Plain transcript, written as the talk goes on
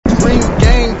Ring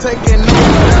game taking over,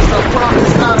 that's a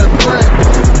promise, not a threat.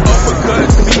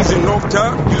 Uppercut season, no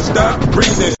time, you stop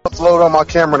breathing. Upload on my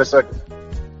camera in a second.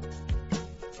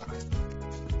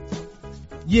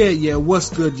 Yeah, what's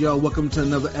good, y'all? Welcome to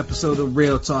another episode of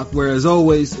Real Talk, where as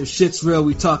always, if shit's real,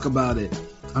 we talk about it.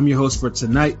 I'm your host for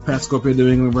tonight, Pat Scorpio, New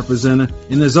England representative,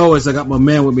 and as always, I got my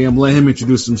man with me. I'm gonna let him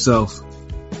introduce himself.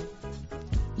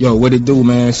 Yo, what it do,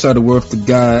 man? Shutterworth the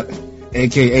God,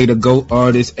 aka the GOAT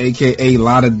artist, aka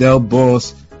Lauderdale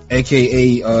boss,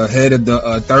 aka head of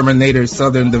the Terminator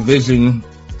Southern Division,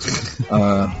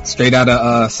 straight out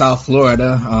of South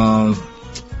Florida.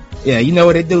 Yeah, you know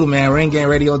what it do, man.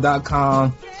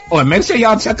 RingGameRadio.com. Oh, and make sure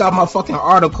y'all check out my fucking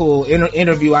article,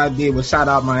 interview I did with Shout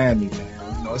Out Miami,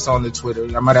 man. You know, it's on the Twitter.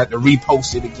 I might have to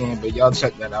repost it again, but y'all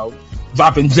check that out.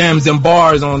 Dropping gems and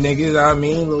bars on niggas, you know what I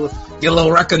mean? Get a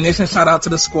little recognition. Shout out to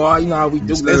the squad. You know how we do.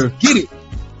 Yes, let's get it.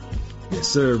 Yes,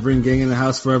 sir. Ring Gang in the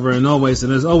house forever and always.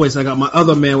 And as always, I got my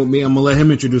other man with me. I'm gonna let him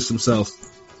introduce himself.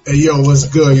 Hey, yo, what's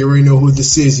good? You already know who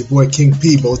this is. Your boy King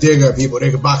P. Bodega people.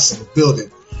 Bodega Box in the building.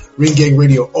 Ring Gang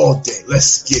Radio all day.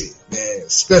 Let's get it, man.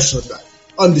 Special night.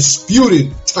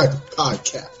 Undisputed type of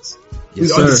podcast.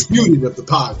 Yes, We're undisputed of the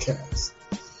podcast.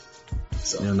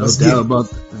 So, yeah, no doubt about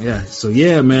that. Yeah. So,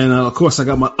 yeah, man. Of course, I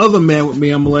got my other man with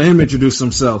me. I'm going to let him introduce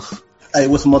himself. Hey,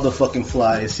 what's motherfucking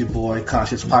fly? It's your boy,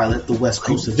 Conscious Pilot, the West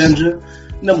Coast Avenger.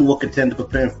 Number one contender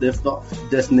preparing for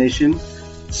liftoff destination.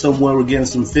 Somewhere we're getting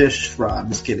some fish fried.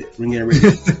 Let's get it. Ring Gang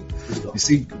Radio. You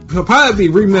see, he'll probably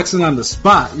be remixing on the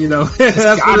spot, you know.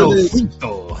 That's what it is.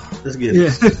 Let's get it. Yeah.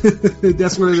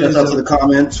 That's what it is. Shout out to the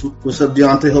comments. What's up,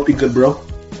 Deontay? Hope you good, bro.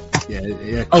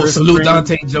 Yeah. Oh, salute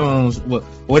Dante Jones.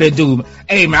 What it do?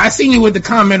 Hey, man, I seen you with the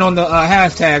comment on the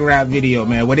hashtag rap video,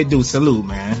 man. What it do? Salute,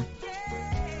 man.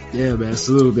 Yeah, man.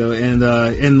 Salute, though.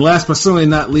 And last but certainly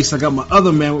not least, I got my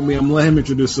other man with me. I'm going to let him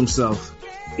introduce himself.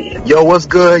 Yo, what's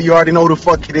good? You already know who the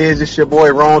fuck it is. It's your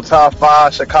boy Ron Top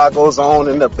 5, Chicago's own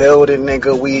in the building,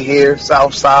 nigga. We here.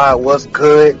 Southside, what's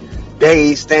good?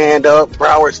 Dade, stand up.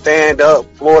 Broward, stand up.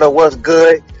 Florida, what's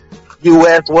good?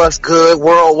 US, what's good?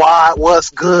 Worldwide, what's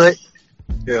good?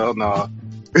 Hell no.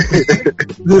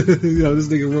 Yo, this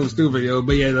nigga Rome stupid, yo.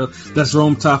 But yeah, though, that's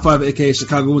Rome Top 5, aka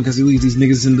Chicago, because he leaves these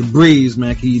niggas in the breeze,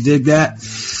 man. Can you dig that?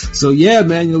 So yeah,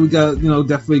 man, you know, we got, you know,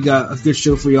 definitely got a good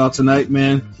show for y'all tonight,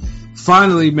 man.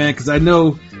 Finally, man, because I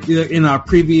know, you know, in our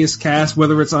previous cast,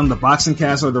 whether it's on the boxing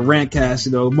cast or the rant cast,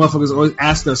 you know, motherfuckers always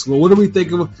ask us, well, what do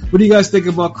you guys think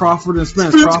about Crawford and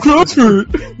Spence?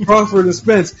 Crawford and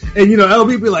Spence. And, you know,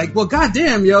 LB be like, well,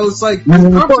 goddamn, yo, it's like,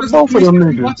 Crawford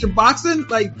and watching boxing?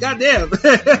 Like, goddamn.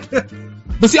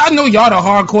 But see, I know y'all the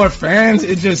hardcore fans.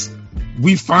 It's just,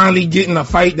 we finally getting a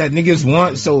fight that niggas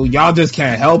want, so y'all just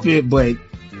can't help it. But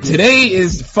today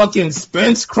is fucking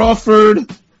Spence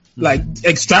Crawford. Like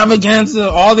extravaganza,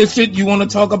 all this shit you want to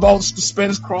talk about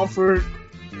Spence Crawford,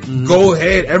 Go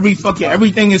ahead.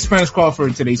 Everything is Spence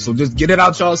Crawford today, so just get it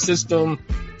out y'all system.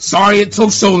 Sorry it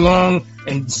took so long,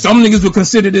 and some niggas would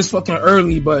consider this fucking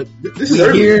early, but this is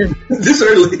early. This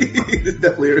early. It's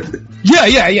definitely early.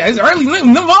 Yeah, it's early. The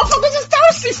motherfuckers is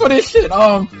thirsty for this shit.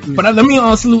 But let me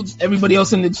salute everybody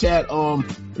else in the chat.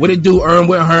 What it do? Earn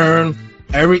with Hearn,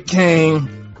 Eric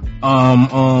Kane,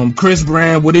 Chris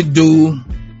Brand, what it do?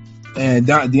 And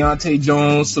Deontay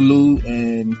Jones, salute,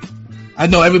 and I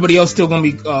know everybody else still gonna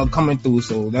be coming through,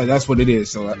 so that's what it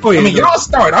is. So y'all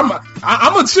start. I'm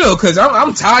gonna chill because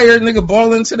I'm tired, nigga,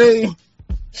 balling today.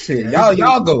 Shit,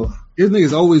 y'all go. This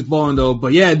nigga's always balling though,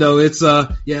 but yeah, though it's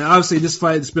obviously this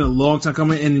fight it's been a long time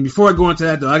coming. And before I go into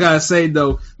that though, I gotta say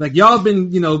though, like y'all been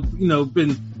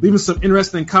been leaving some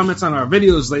interesting comments on our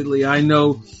videos lately. I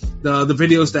know the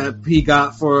videos that he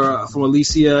got for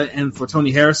Alicia and for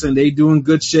Tony Harrison, they doing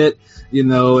good shit,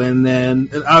 and then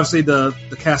obviously the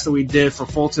cast that we did for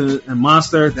Fulton and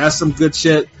Monster, that's some good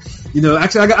shit.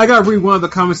 Actually I gotta read one of the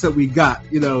comments that we got,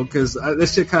 because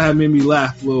this shit kind of made me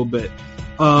laugh a little bit.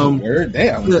 Damn.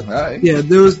 Yeah,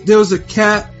 there was a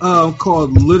cat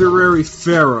called Literary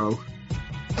Pharaoh,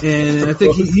 and I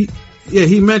think he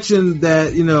mentioned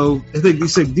that I think he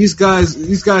said these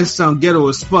guys sound ghetto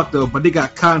as fuck though, but they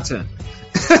got content.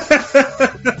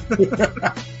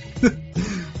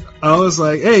 I was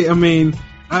like, hey,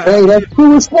 hey, that's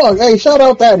cool as fuck. Hey, shout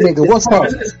out that nigga. What's up?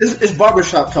 It's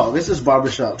barbershop talk. This is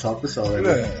barbershop talk. That's all right.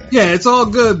 Yeah, it's all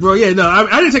good, bro. Yeah, no,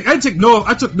 I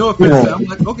took no offense. Yeah. I'm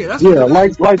like, okay, that's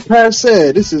like Pat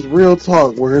said, this is real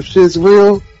talk. Where if shit's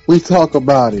real, we talk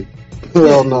about it.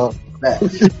 Hell no.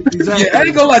 Exactly. Yeah, I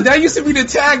ain't gonna lie. That used to be the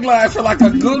tagline for like a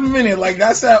good minute. Like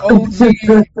that's that OG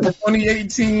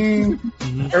 2018,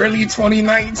 early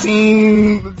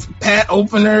 2019 Pat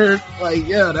opener. Like,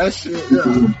 yeah, that shit.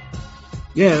 Yeah.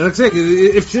 Yeah, that's it.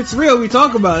 If shit's real, we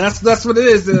talk about it. That's what it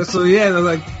is. So yeah,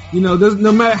 like,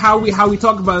 no matter how we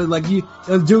talk about it, like you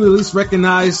do at least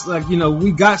recognize, like,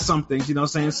 we got some things. You know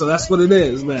what I'm saying? So that's what it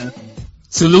is, man.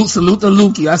 Salute to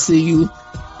Lukey. I see you.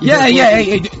 Yeah.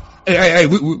 Hey.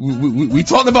 We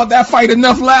talked about that fight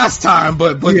enough last time,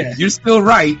 but yeah. You're still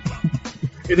right.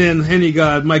 And then Henny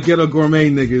God, my ghetto gourmet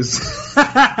niggas.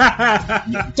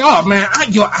 Dog, man,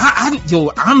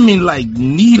 I'm in like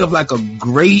need of like a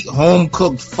great home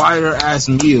cooked fire ass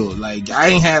meal. Like I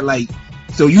ain't had like,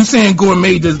 so you saying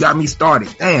gourmet just got me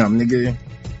started? Damn, nigga.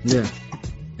 Yeah.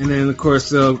 And then of course,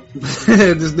 this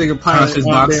nigga Pilot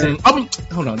boxing.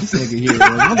 Hold on, this nigga here,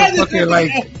 I'm fucking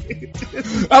like,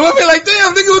 I'm gonna be like,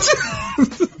 damn, nigga, what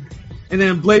you? And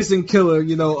then Blazing Killer,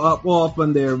 up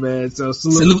on there, man. So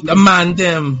salute the man,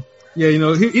 them. Yeah,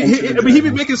 he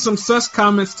be making some sus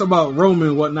comments about Roman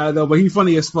and whatnot though, but he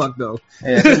funny as fuck though.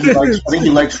 Yeah, I think he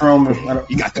likes Roman.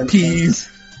 He got the peas.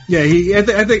 Yeah,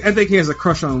 I think he has a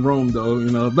crush on Rome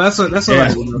though. But that's all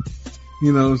right.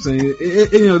 You know what I'm saying?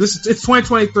 It's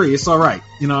 2023. It's all right.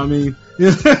 You know what I mean?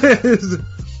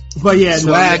 But yeah,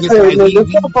 swag.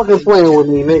 Stop fucking playing with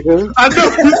me, nigga. I know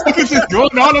this is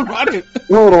going on about it.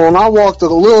 Hold on, I walked a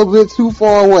little bit too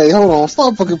far away. Hold on,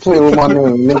 stop fucking playing with my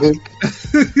name, nigga.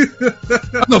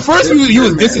 No, first you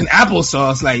was dissing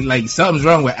applesauce, like something's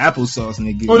wrong with applesauce,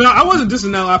 nigga. Oh no, I wasn't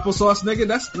dissing no applesauce, nigga.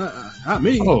 That's not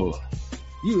me. Oh.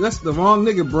 That's the wrong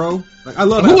nigga, bro. Like I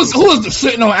love. Who was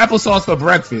shitting on applesauce for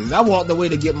breakfast? I walked away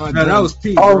to get my. That was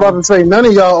Pete. I was about to say none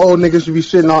of y'all old niggas should be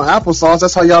shitting on applesauce.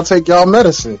 That's how y'all take y'all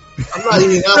medicine. I'm not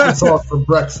eating applesauce for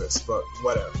breakfast, but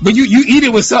whatever. But you eat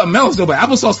it with something else though. But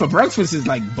applesauce for breakfast is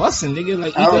like busting, nigga.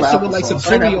 Like eat that shit with like some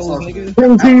Cheerios,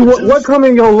 nigga. What come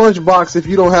in your lunchbox if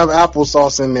you don't have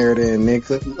applesauce in there, then, nigga?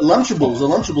 The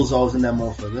Lunchables always in that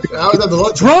motherfucker. I was at the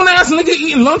Lunchables. Grown ass nigga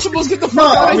eating Lunchables. Get the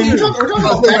fuck out of here. We're talking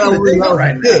about back in the day, not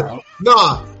right now.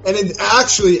 Nah, and then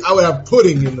actually, I would have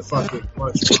pudding in the fucking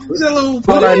lunchbox.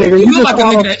 All right, nigga, you look like a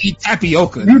nigga that eat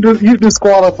tapioca. You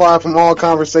disqualified from all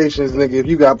conversations, nigga. If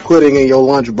you got pudding in your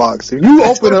lunchbox, if you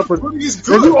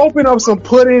open up some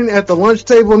pudding at the lunch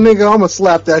table, nigga, I'ma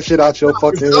slap that shit out your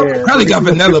fucking head. Probably got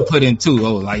vanilla pudding too.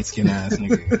 Oh, light skin ass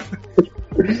nigga.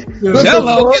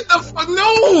 Jello, get the fuck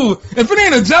no! If it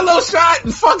ain't a Jello shot,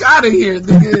 fuck out of here,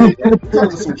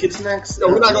 nigga. Some kid snacks. No,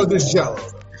 we're not gonna do Jello.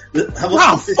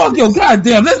 Fuck yo,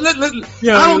 goddamn!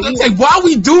 Why are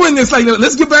we doing this? Like,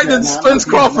 let's get back to Spence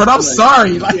Crawford. I'm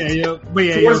sorry. Like,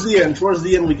 towards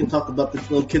the end, we can talk about the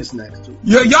little kid snacks too.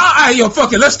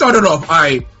 Fuck it. Let's start it off. All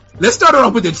right, let's start it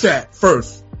off with the chat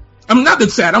first. I'm not the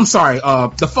chat. I'm sorry.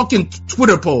 The fucking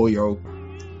Twitter poll, yo.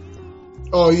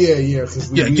 Oh yeah.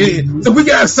 So we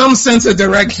got some sense of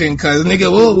direction, cause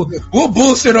nigga, we'll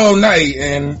bullshit all night,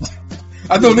 and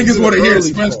I know niggas want to hear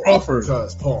Spence Crawford.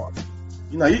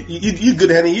 You good,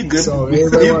 Henny. You good. So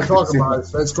everybody want to talk about it.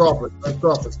 Spence Crawford.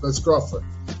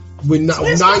 We're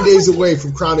 9 days away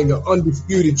from crowning an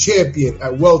undisputed champion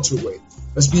at welterweight.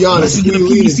 Let's be honest. Let's get a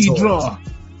PBC draw.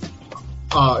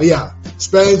 Yeah.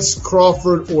 Spence,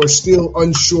 Crawford, or still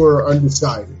unsure or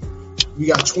undecided. We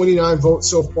got 29 votes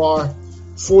so far.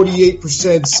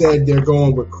 48% said they're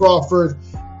going with Crawford.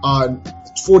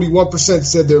 41%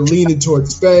 said they're leaning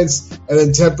towards Spence, and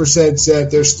then 10%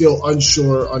 said they're still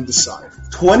unsure or undecided.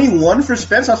 21 for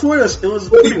Spence? I swear it was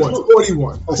 41.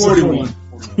 41.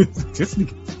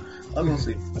 I'm gonna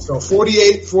see. So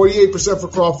 48% for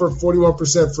Crawford,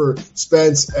 41% for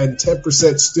Spence, and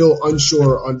 10% still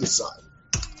unsure or undecided.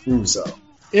 So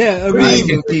yeah, I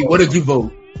mean, what did you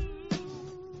vote?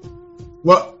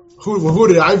 What? Who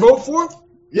did I vote for?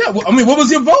 Yeah, what was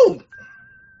your vote?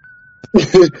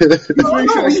 Wait, we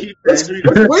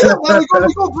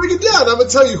gonna break it down. I'm gonna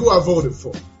tell you who I voted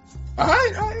for. All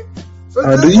right.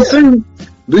 Do you think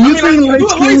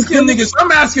light skin niggas?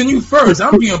 I'm asking you first.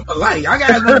 I'm being polite. I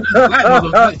got one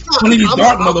of these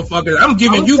dark motherfuckers. I'm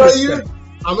giving you respect.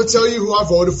 I'm gonna tell you who I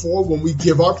voted for when we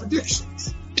give our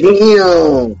predictions. Damn.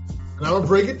 And I'm gonna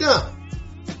break it down.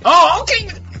 Oh, okay.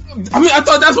 I mean, I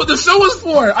thought that's what the show was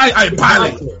for. I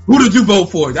Pilot. Who did you vote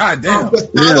for? God damn.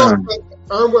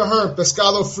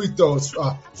 Pescado fritos,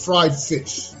 fried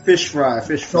fish. Fish fry.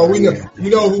 So we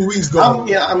know who he's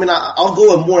going. I'll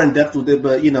go more in depth with it,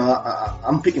 but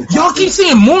I'm picking. Y'all keep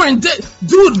saying more in depth,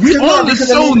 dude. We on the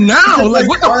show now. Like,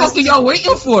 what the fuck are y'all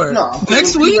waiting for? No,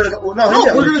 next week? We're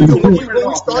gonna do it. When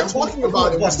we start talking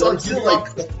about it, we start giving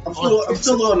I'm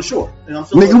still unsure.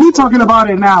 Nigga, we talking about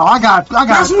it now. I got.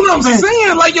 That's what I'm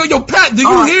saying. Like, yo, Pat, do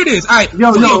you hear this? All right,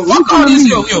 fuck all this,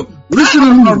 yo. Listen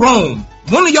to me, Rome.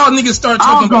 One of y'all niggas start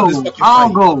talking about this fucking I'll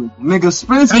go. Nigga,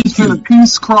 Spence is gonna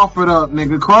piece Crawford up,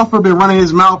 nigga. Crawford been running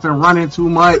his mouth and running too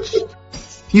much.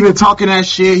 He been talking that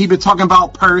shit. He been talking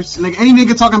about purse. Nigga, any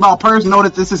nigga talking about purse know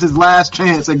that this is his last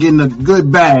chance at getting a good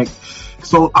bag.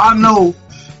 So I know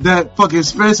that fucking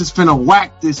Spence is finna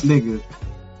whack this nigga.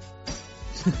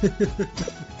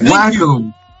 Whack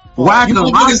him. Whack him.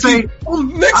 I say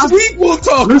next week we'll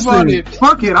talk about it.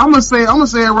 Fuck it. I'm gonna say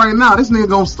it right now. This nigga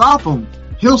gonna stop him.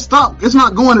 He'll stop. It's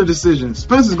not going to decision.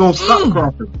 Spence is gonna stop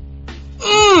Crawford.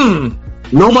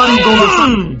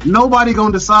 Nobody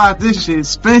gonna decide this shit.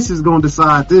 Spence is gonna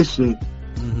decide this shit.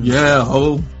 Yeah,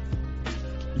 ho.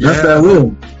 That's that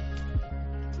will.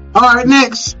 All right,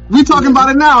 next. We talking about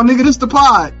it now, nigga. This the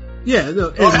pod. Yeah,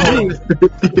 no,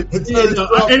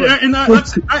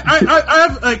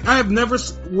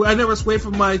 I never swayed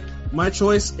from my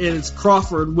choice, and it's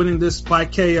Crawford winning this by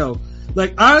KO.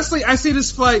 Like, honestly, I see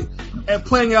this fight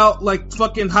playing out like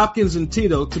fucking Hopkins and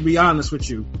Tito, to be honest with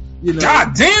you. You know?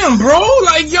 God damn, bro!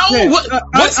 Like, yo, yeah,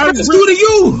 what's Spence do to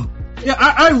you? Yeah,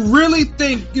 I really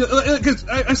think, because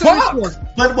I said before.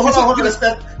 But hold on.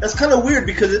 That's kind of weird,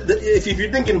 because if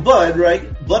you're thinking Bud,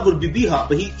 right? Bud would be B-Hop,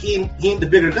 but he ain't the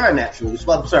bigger guy naturally.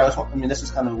 So, sorry, that's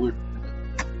just kind of weird.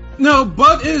 No,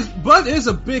 Bud is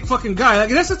a big fucking guy. Like,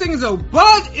 that's the thing is though,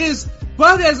 Bud has.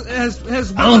 I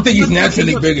don't think he's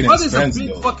naturally bigger than Spence. Bud is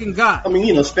a big fucking guy. I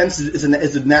mean, Spence is a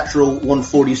natural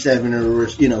 147, or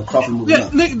Crawford moving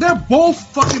up. They're both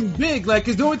fucking big. Like,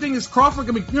 cause the only thing is Crawford.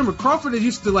 I mean, remember Crawford is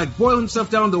used to like boil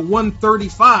himself down to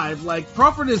 135. Like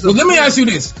Crawford is. Well, let me ask you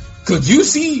this: could you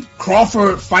see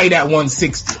Crawford fight at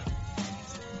 160?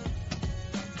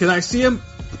 Can I see him?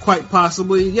 Quite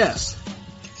possibly, yes.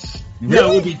 Really?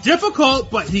 Yeah, it would be difficult,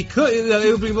 but he could.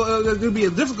 It would be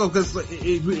difficult because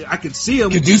I could see him.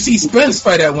 Could you see Spence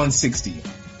fight at 160?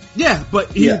 Yeah,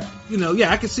 but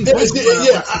I could see.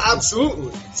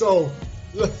 Absolutely. So,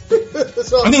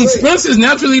 I mean, Spence is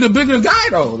naturally the bigger guy,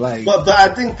 though. Like, but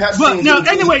I think Pat. But now,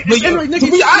 anyway,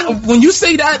 when you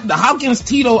say that the Hopkins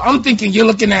Tito, I'm thinking you're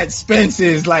looking at Spence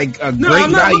as like a great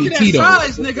value Tito. No, I'm not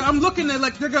looking at size, nigga. I'm looking at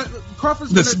like they got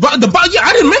Crawford's. Yeah,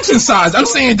 I didn't mention size. I'm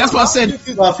saying that's what I said.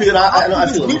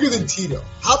 Hopkins is bigger than Tito.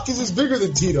 Hopkins is bigger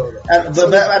than Tito, though.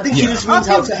 But I think he just means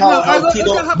how Tito.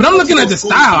 But I'm looking at the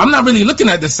style. I'm not really looking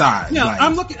at the size. Yeah,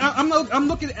 I'm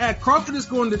looking at Crawford is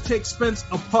going to take Spence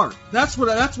apart. That's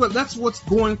what's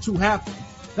going to happen.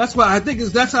 That's how I think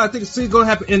it's going to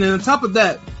happen. And then on top of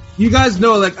that, you guys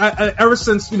know, like, ever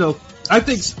since, I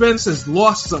think Spence has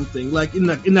lost something, like in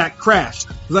that crash.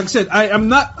 Like I said, I'm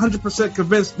not 100%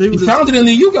 convinced. He found it in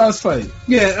the you guys fight.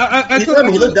 Yeah, he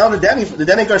looked down at the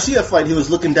Danny Garcia fight. He was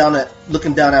looking down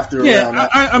after. Yeah,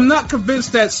 I'm not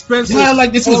convinced that Spence. Yeah,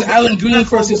 like this was Alan Green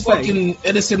versus fucking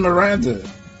Edison Miranda.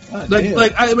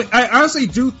 I honestly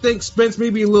do think Spence may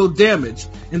be a little damaged,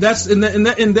 and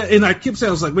I keep saying,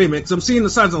 I was like, wait a minute, because I'm seeing the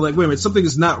signs. I'm like, wait a minute, something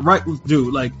is not right with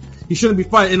dude. Like, he shouldn't be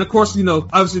fighting. And of course,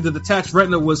 obviously the detached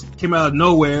retina came out of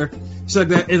nowhere. So like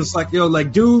that, and it's like,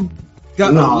 like, dude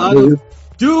got a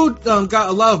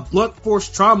lot of blunt force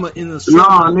trauma in the street.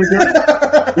 Nah,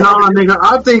 nigga.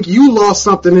 I think you lost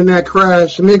something in that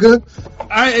crash, nigga.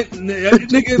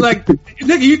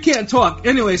 Nigga, you can't talk.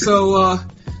 Anyway, so.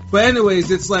 But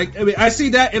anyways, it's like, I mean, I see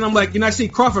that, and I'm like, I see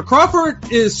Crawford.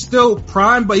 Crawford is still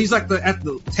prime, but he's like at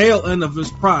the tail end of his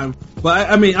prime. But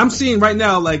I mean, I'm seeing right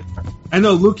now, like, I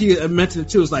know Lukey mentioned it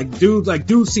too. It's like,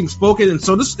 dude seems spoken, and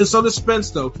so does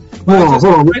Spence though.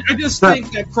 I just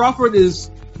think that Crawford is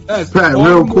Pat,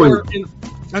 real quick.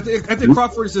 I think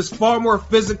Crawford is just far more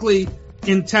physically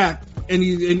intact, and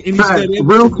he's Pat,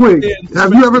 real quick.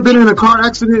 Have you ever been in a car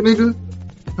accident, nigga?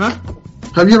 Huh?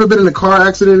 Have you ever been in a car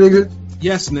accident, nigga?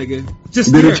 Yes, nigga.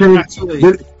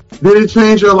 Did it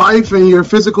change your life and your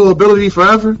physical ability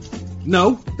forever?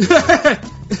 No.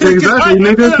 Exactly,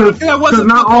 nigga. Because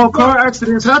not all car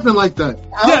accidents happen like that.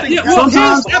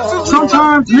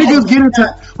 Sometimes niggas get into.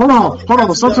 Hold on.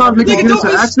 Sometimes niggas get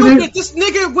into accidents. This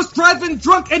nigga was driving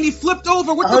drunk and he flipped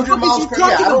over. What the fuck is you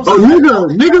talking about? Oh,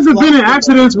 niggas have been in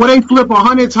accidents where they flip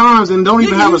 100 times and don't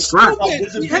even have a scratch.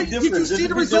 Did you see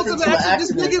the result of the accident?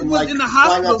 This nigga was in the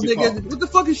hospital, nigga. What the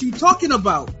fuck is you talking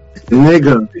about?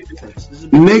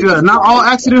 Nigga, not all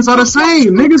accidents are the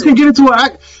same. Niggas can get into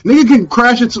one nigga can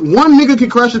crash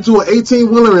into an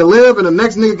 18-wheeler and live, and the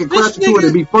next nigga can crash into it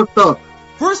and be fucked up.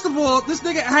 First of all, this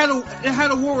nigga had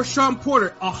a war with Sean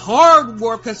Porter, a hard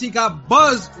war, because he got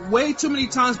buzzed way too many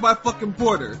times by fucking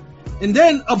Porter. And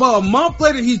then about a month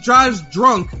later, he drives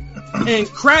drunk and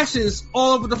crashes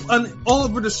all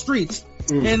over the streets.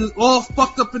 And all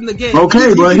fucked up in the game.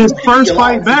 Okay, but his first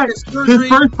fight back, did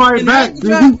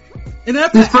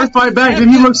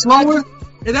he look slower?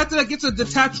 And after that, gets a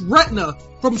detached retina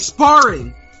from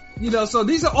sparring. So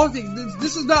these are all things.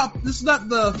 This is not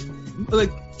the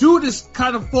dude is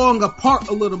kind of falling apart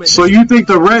a little bit. So you think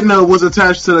the retina was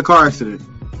attached to the car accident?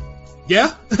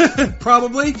 Yeah,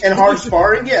 probably. And hard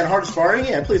sparring, yeah.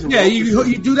 Please. Yeah,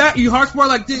 you do that. You hard spar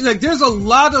like there's a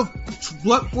lot of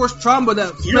blunt force trauma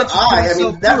that your eye. I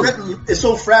mean, that retina is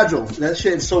so fragile. That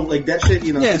shit is so like that shit.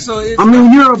 You know. Yeah. So I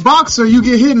mean, you're a boxer. You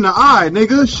get hit in the eye,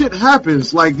 nigga. Shit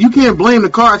happens. Like you can't blame the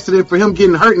car accident for him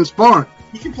getting hurt in sparring.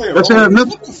 You can play a That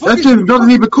role. shit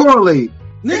doesn't even correlate.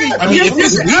 Nigga, I mean, if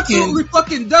this it absolutely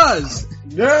fucking does.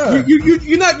 Yeah. You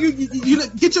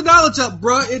get your knowledge up,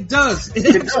 bro. It does.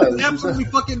 It absolutely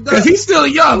fucking does. Cause he's still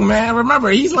young, man. Remember,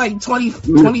 he's like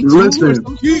 22 or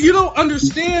something. You don't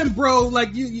understand, bro.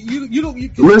 Like you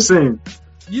don't. Listen.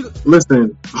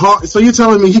 So you're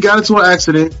telling me he got into an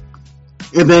accident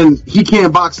and then he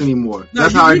can't box anymore? No,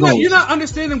 that's how it goes. You're not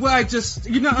understanding what I just.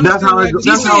 You're not That's how it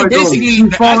understanding. goes.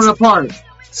 He's falling apart.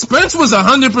 Spence was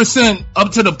 100%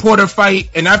 up to the Porter fight,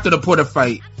 and after the Porter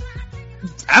fight,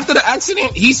 after the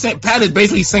accident, Pat is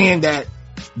basically saying that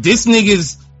this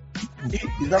nigga's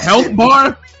health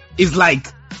bar is like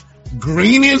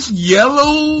greenish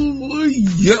yellow.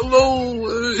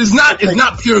 It's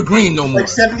not pure green no more. Like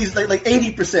 70s, like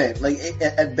 80%, like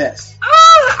at best.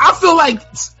 I feel like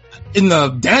in the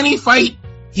Danny fight,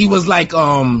 he was like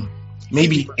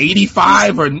maybe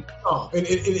 85 or. In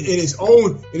his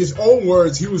own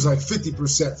words, he was like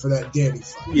 50% for that Danny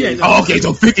fight. Yeah. Oh, okay,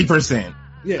 so 50%.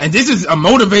 Yeah. And this is a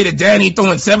motivated Danny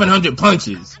throwing 700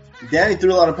 punches. Danny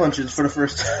threw a lot of punches for the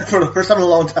first time in a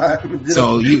long time.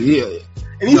 So and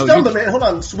he stunned him, man. Hold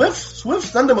on, Swift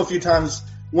stunned him a few times.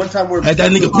 One time where had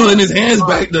that nigga pulling his hands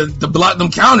back to block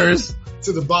them counters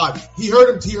to the body. He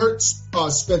hurt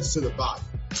Spence to the body.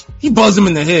 He buzzed him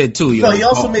in the head too. No, he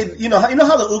also made you know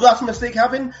how the Ugas mistake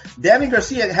happened. Danny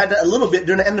Garcia had that a little bit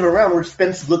during the end of a round where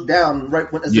Spence looked down right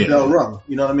as the bell rung.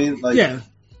 You know what I mean? Like, yeah.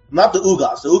 Not the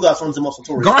Ugas. The Ugas one's the most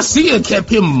notorious. Garcia kept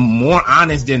him more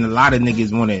honest than a lot of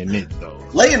niggas want to admit, though.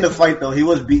 Late in the fight, though, he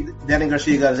was beat. Danny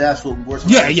Garcia got his ass whooped worse.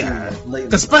 Yeah.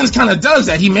 Because Spence kind of does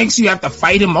that. He makes you have to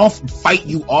fight him off of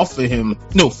him, off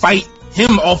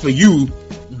of you,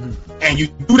 and you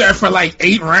do that for like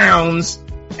 8 rounds.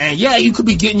 And yeah, you could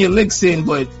be getting your licks in,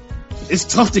 but it's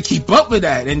tough to keep up with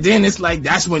that. And then it's like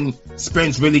that's when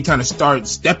Spence really kind of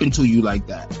starts stepping to you like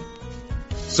that.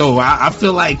 So I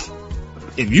feel like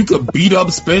if you could beat up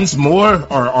Spence more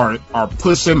or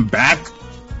push him back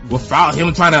without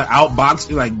him trying to outbox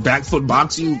you, like back foot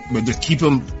box you, but just keep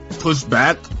him pushed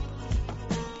back,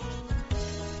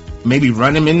 maybe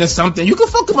run him into something, you can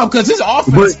fuck him up because his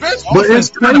offense. But it's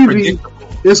crazy.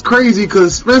 It's crazy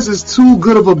because Spence is too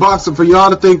good of a boxer for y'all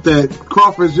to think that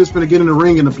Crawford's just gonna get in the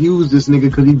ring and abuse this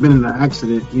nigga because he's been in an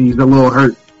accident and he's a little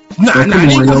hurt. Nah, it ain't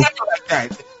gonna happen like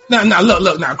that. Now,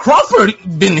 look. Now, Crawford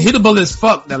been hittable as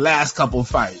fuck the last couple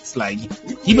fights. Like,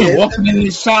 he been walking in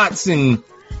his shots, and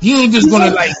he ain't just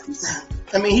gonna like.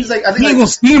 I mean, he's like, I think he ain't gonna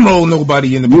steamroll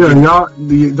nobody in the beginning.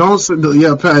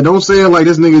 Pat, don't say it like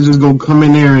this nigga just gonna come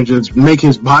in there and just make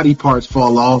his body parts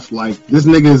fall off. Like, this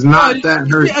nigga is not that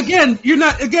hurt. Yeah, he's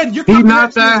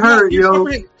not that hurt, yo.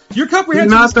 Your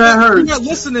comprehension not that hurt. You're not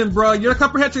listening, bro. Your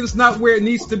comprehension is not where it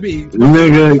needs to be.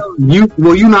 Nigga,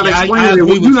 you're not explaining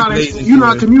it. You're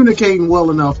not communicating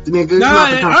well enough, nigga.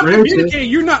 I'm communicating.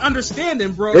 You're not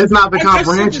understanding, bro. It's not the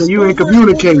comprehension. You ain't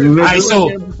communicating, nigga. All right,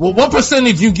 so, what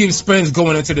percentage you give Spence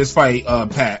going into this fight,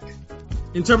 Pat?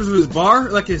 In terms of his bar,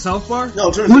 like his health bar?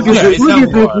 No, look at this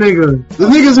nigga. The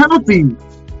nigga's healthy.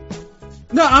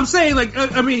 No, I'm saying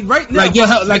right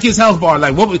now, like his health bar.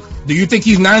 Like, do you think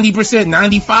he's 90%,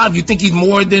 95? You think he's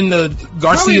more than the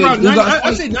Garcia?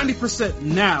 I'd say 90%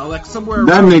 now, like somewhere.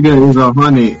 That around. Nigga is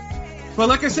 100. But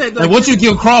like I said, like what you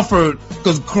give Crawford?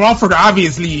 Because Crawford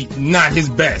obviously not his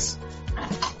best.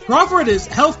 Crawford is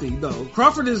healthy though.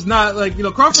 Crawford is not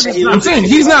Crawford is not. I'm saying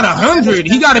he's not 100.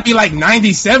 He got to be like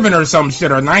 97 or some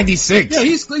shit or 96. Yeah,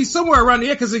 he's somewhere around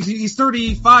there because he's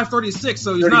 35, 36,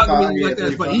 so he's not going to be like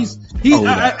that. But he's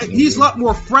a lot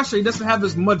more fresher. He doesn't have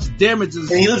as much damage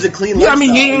as. And he lives a clean lifestyle. I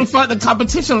mean, he ain't fought the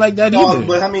competition like that either.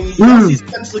 But I mean, you see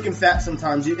Spence looking fat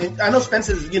sometimes. I know Spence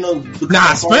is,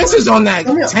 Spence is on that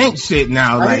tank shit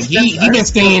now. Like he been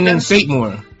staying in shape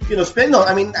more. He's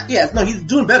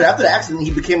doing better. After the accident,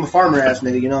 he became a farmer ass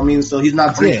nigga, you know what I mean? So he's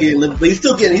not drinking, but he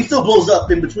still blows up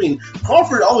in between.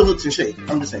 Crawford always looks in shape.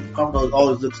 I'm just saying, Crawford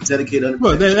always looks dedicated.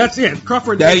 Well, that's it.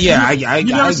 Crawford.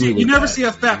 You never see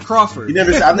a fat Crawford.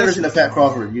 I've never seen a fat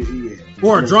Crawford.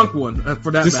 Or a drunk one,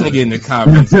 for that this matter. Nigga in the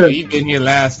comments. He been here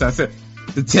last. I said,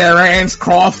 the Terence,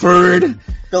 Crawford.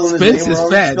 Spence is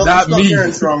fat, not me.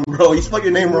 Terence wrong, bro. You spelled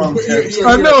your name wrong.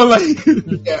 I know,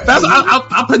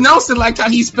 I pronounced it like how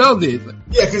he spelled it.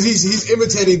 Yeah, because he's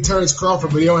imitating Terence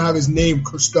Crawford, but he don't have his name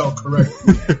spelled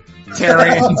correctly.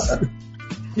 Terence.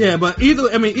 Yeah, but either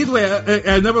way,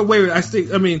 I never wavered. I think,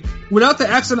 without the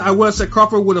accident, I would have said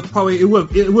Crawford would have probably, it would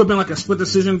have been like a split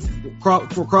decision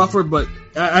for Crawford, but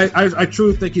I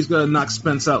truly think he's going to knock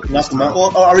Spence out. Knock him out.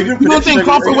 Well, are you don't think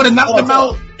Crawford would have knocked him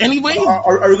out anyway?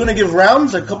 Are we going to give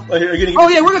rounds? We're going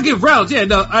to give rounds. Yeah,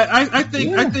 no, I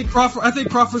think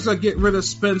Crawford's going to get rid of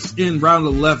Spence in round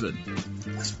 11.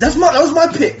 That was my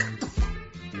pick.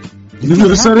 You should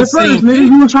have said it first, nigga.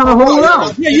 You were trying to hold it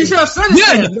out. Yeah, you should have said it.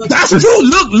 Yeah, that's true.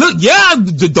 Look. Yeah,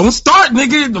 don't start,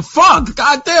 nigga. The fuck,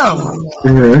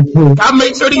 goddamn. I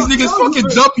make sure these niggas fucking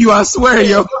jump you. I swear,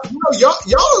 yo. Y'all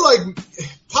are like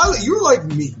Pilot. You're like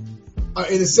me,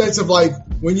 in the sense of like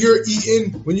when you're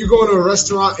going to a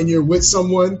restaurant and you're with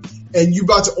someone and you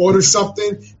about to order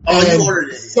something. And you ordered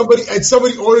it.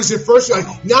 Somebody orders it first. You're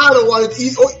like, now I don't want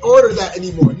to order that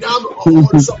anymore. Now I'm gonna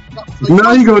order something else. Like,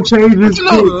 now you gonna change this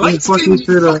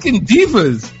fucking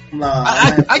divas. Nah,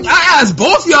 I asked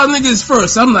both y'all niggas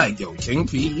first. I'm like, yo, King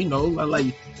P, I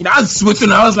was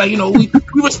switching. I was like, we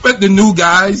respect the new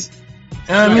guys.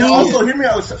 Also, hear me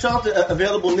out. Shout out to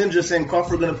Available Ninja saying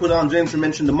Crawford going to put on James for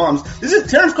mention the moms. This is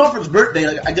Terence Crawford's birthday.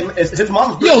 It's his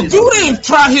mom's birthday. Yo, dude ain't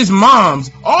try his moms.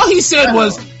 All he said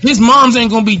was his moms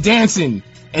ain't going to be dancing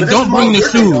and don't bring the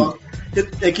shoe.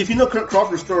 Like, if you know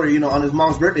Crawford's story, on his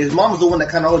mom's birthday, his mom was the one that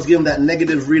kind of always gave him that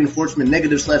negative reinforcement,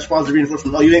 negative/positive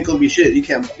reinforcement. Oh, you ain't going to be shit. You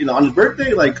can't, on his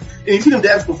birthday, and you've seen him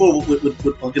dance before with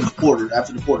against Porter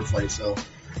after the Porter fight, so.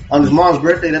 On his mom's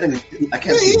birthday, I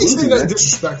can't see. He said that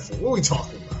disrespectful. What are we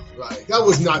talking about? Like, that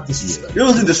was not disrespectful. It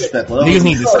wasn't disrespectful. Niggas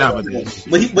need to stop with that.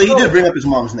 But he did bring up his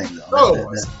mom's name,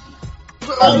 though.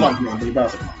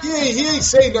 He ain't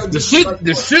saying nothing. The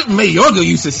shit Mayorga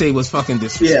used to say was fucking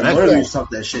disrespectful. Yeah, Mayorga used to talk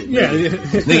that shit. Yeah.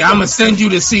 Nigga, I'm gonna send you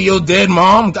to see your dead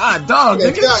mom. God, dog,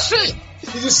 nigga, shit.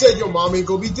 He just said your mom ain't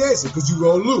gonna be dancing because you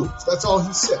gonna lose. That's all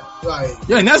he said.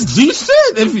 Yeah, and that's G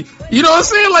shit. If you know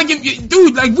what I'm saying?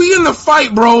 Dude, we in the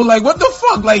fight, bro. Like, what the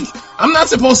fuck? Like, I'm not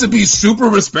supposed to be super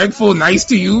respectful, nice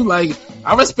to you. Like,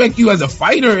 I respect you as a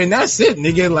fighter, and that's it,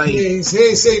 nigga. Like, he ain't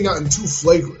saying nothing too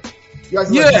flagrant.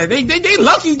 Yeah, they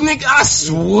lucky, nigga. I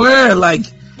swear,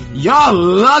 y'all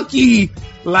lucky.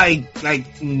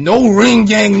 Like no ring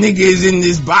gang niggas in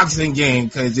this boxing game.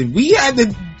 Because if we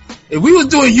was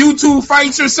doing YouTube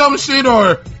fights or some shit,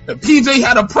 or if PJ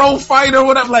had a pro fight or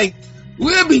whatever,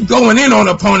 we'd be going in on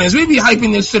opponents. We'd be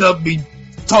hyping this shit up, be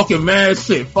talking mad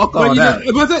shit. Fuck all that.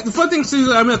 But the fun thing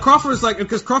too, Crawford is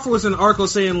because Crawford was in an article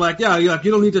saying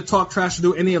you don't need to talk trash to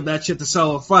do any of that shit to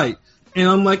sell a fight. And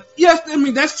I'm like, yes,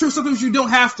 that's true. Sometimes you don't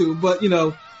have to, but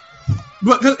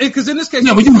because in this case,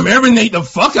 yeah, when you marinate the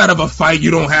fuck out of a fight,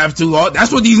 you don't have to.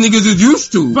 That's what these niggas is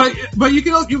used to. But you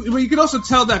can also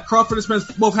tell that Crawford and Spence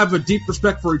both have a deep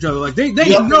respect for each other. Like they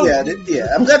know. Yeah.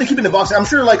 I'm glad they're keeping the boxing. I'm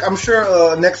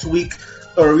sure next week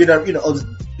or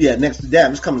next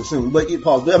damn, it's coming soon. But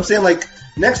pause. But I'm saying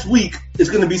next week is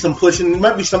going to be some pushing. It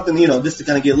might be something just to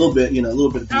kind of get a little bit.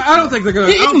 I don't think they're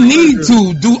going to. They need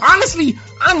to do. Honestly,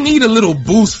 I need a little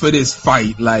boost for this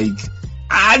fight.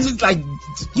 I just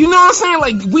you know what I'm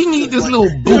saying? We need this little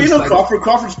boost.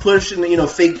 Crawford's push and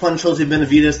fake punch Jose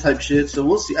Benavidez type shit. So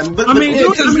we'll see. Look,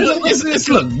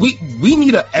 we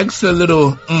need an extra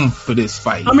little oomph for this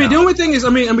fight. The only thing is,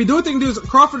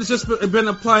 Crawford has just been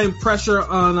applying pressure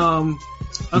on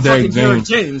fucking Derek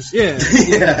James. Yeah.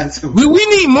 We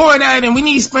need more of that, and we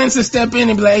need Spence to step in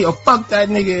and be like, yo, fuck that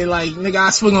nigga. Nigga, I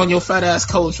swing on your fat ass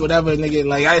coach, whatever, nigga.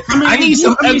 I need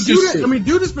some extra shit.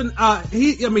 Dude has been,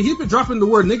 he's been dropping the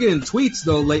word nigga in tweets,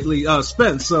 though, lately,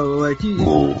 Spence. So,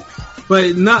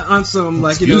 but not on some,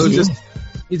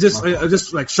 just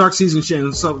shark season shit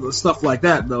and stuff like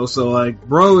that, though. So,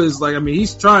 bro is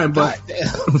he's trying, but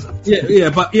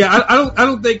I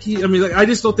don't think I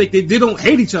just don't think they don't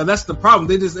hate each other. That's the problem.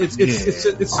 They just it's.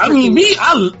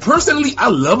 I personally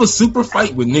love a super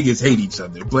fight when niggas hate each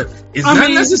other, but it's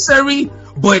not necessary.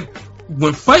 But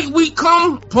when fight week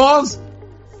come, pause.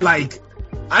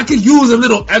 I could use a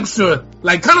little extra,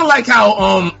 kind of like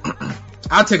how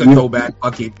I'll take a throwback.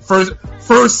 Okay,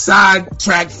 first side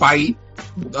track fight.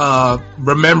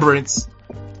 Remembrance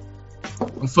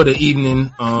for the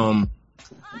evening.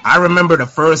 I remember the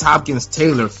first Hopkins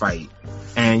Taylor fight,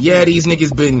 and these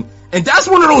niggas been, and that's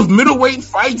one of those middleweight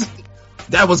fights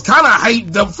that was kind of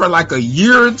hyped up for a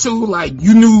year or two.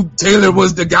 You knew Taylor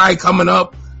was the guy coming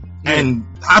up, and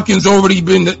Hopkins already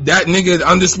been that nigga,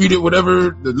 undisputed,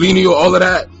 whatever, the lineal, all of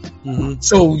that. Mm-hmm.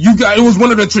 So it was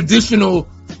one of the traditional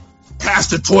pass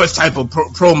the torch type of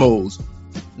promos,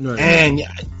 right. And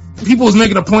people was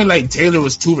making a point Taylor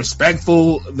was too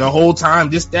respectful the whole time,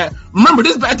 this, that. Remember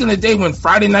this back in the day when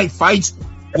Friday Night Fights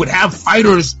would have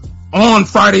fighters on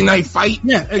Friday Night Fight?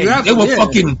 Yeah, exactly. They were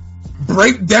fucking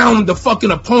break down the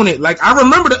fucking opponent. Like, I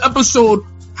remember the episode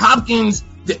Hopkins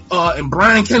and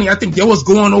Brian Kenny, I think they was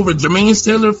going over Jermaine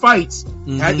Taylor fights,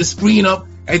 had the screen up,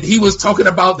 and he was talking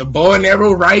about the bow and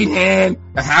arrow right hand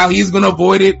and how he's gonna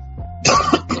avoid it.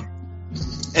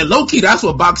 And low key, that's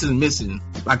what boxing's missing,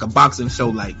 like a boxing show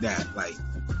like that. Like,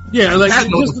 yeah, like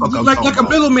like a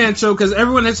middleman show, because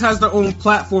everyone has their own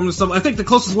platform and stuff. I think the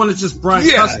closest one is just Brian.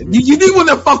 Yeah, you need one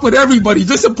that fuck with everybody,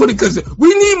 just to put it, because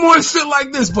we need more shit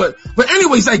like this. But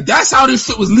anyways, like, that's how this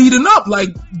shit was leading up. Like,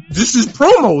 this is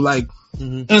promo, like,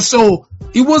 and so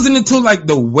it wasn't until like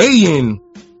the weigh-in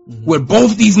where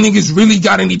both these niggas really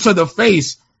got in each other's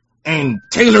face. And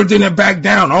Taylor didn't back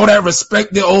down. All that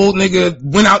respect, the old nigga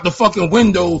went out the fucking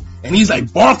window, and he's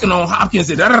like barking on Hopkins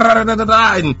and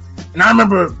and I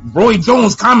remember Roy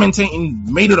Jones commentating,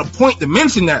 made it a point to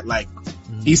mention that, like,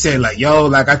 he said, like, yo,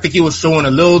 like, I think he was showing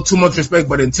a little too much respect,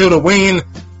 but until the weigh-in,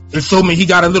 it showed me he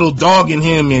got a little dog in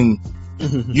him, and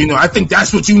you know, I think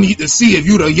that's what you need to see if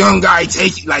you the young guy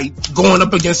going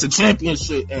up against the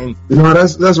championship. And you know,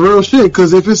 that's real shit.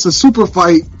 Because if it's a super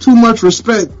fight, too much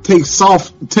respect takes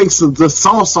the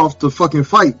sauce off the fucking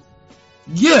fight.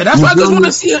 Yeah, that's why I just want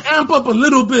to see him amp up a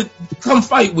little bit. Come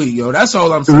fight with, yo. That's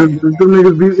all I'm saying. If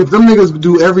them niggas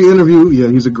do every interview, yeah,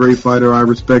 he's a great fighter. I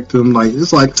respect him. Like,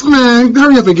 it's like, man,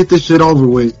 hurry up and get this shit over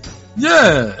with.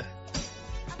 Yeah.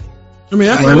 I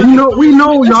mean, we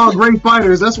know y'all great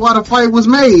fighters. That's why the fight was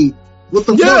made. What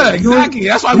the fuck? Exactly.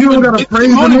 That's why you don't gotta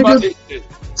praise the nigga.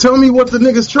 Tell me what the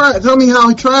niggas try. Tell me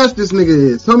how trash this nigga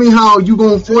is. Tell me how you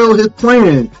gonna foil his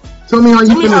plan. Tell me how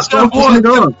you gonna stump this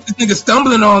nigga up. This nigga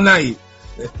stumbling all night.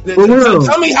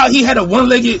 Tell me how he had a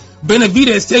one-legged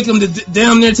Benavidez take him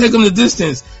the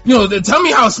distance. You know, tell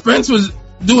me how Spence was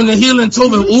doing the heel and toe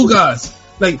with Ugas.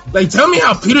 Like, tell me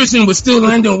how Peterson was still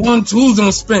landing 1-2s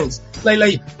on Spence. Like,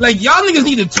 y'all niggas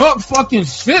need to talk fucking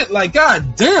shit. Like,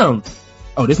 god damn.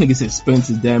 Oh, this nigga said Spence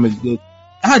is damaged good.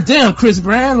 God damn, Chris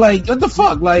Brand. Like, what the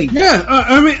fuck? Like, yeah.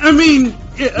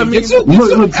 Look,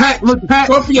 Pat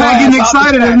getting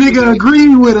excited. That nigga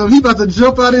agreed with him. He about to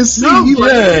jump out his seat.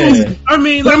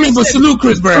 But salute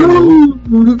Chris Brand.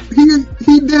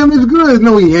 He damaged good.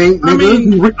 No, he ain't.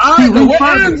 Nigga. Where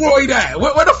Android at?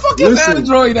 Where the fuck is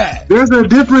Android at? There's a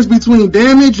difference between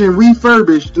damaged and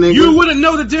refurbished, nigga. You wouldn't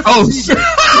know the difference. Oh shit!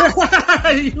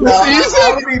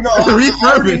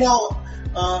 Refurbished.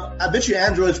 I bet you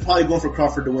Android's probably going for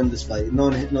Crawford to win this fight. No,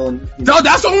 that's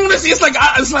what I want to see. It's like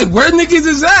where niggas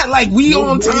is at? Like, we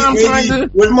on time trying to.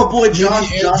 Where's my boy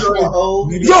Joshua O?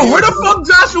 Yo, where the fuck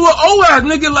Joshua O at,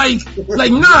 nigga?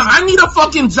 Like, nah, I need a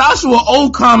fucking Joshua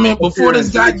O comment before this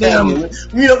goddamn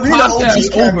podcast is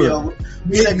over.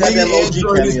 We need that goddamn OG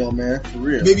cameo, man, for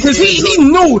real. Because he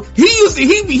knew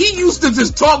he used to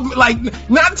just talk, like,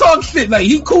 not talk shit. Like,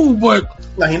 he cool, but.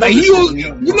 Like, he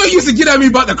used to get at me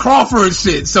about the Crawford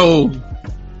shit. So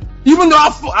even though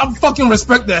I fucking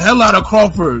respect the hell out of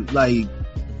Crawford, like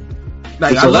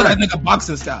I love that nigga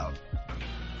boxing style.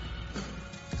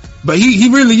 But he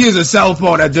really is a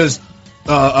southpaw that just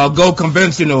go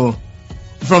conventional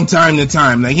from time to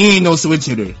time. Like, he ain't no switch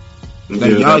hitter.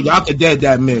 Like, y'all could dead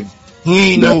that myth.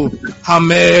 He ain't no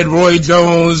Hamed, Roy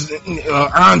Jones,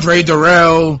 Andre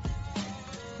Darrell.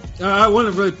 I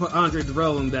wouldn't really put Andre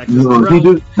Darrell in that.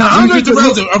 Andre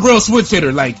Darrell's a real switch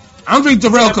hitter. Like, Andre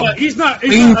Darrell, he's not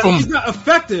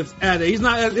effective at it. He's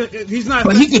not.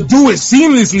 But he could do it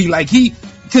seamlessly. Like,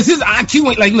 because his IQ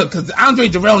ain't like, look, because Andre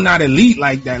Darrell not elite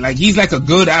like that. Like, he's like a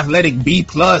good athletic B+,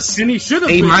 and he should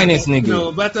have A- nigga.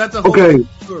 No, but that's a whole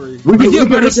story. He's a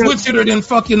better switch hitter than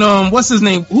fucking what's his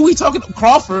name? Who he talking?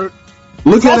 Crawford.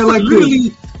 Look at it like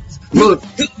this. Look.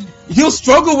 He'll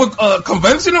struggle with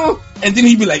conventional, and then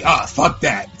he'd be like, fuck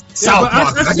that.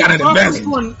 Southpaw, I got an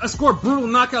advantage. I scored brutal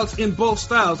knockouts in both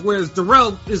styles, whereas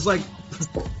Darrell is like,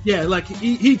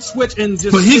 he'd switch and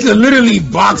just... But he could literally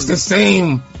box the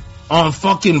same on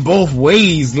fucking both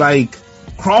ways. Like,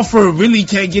 Crawford really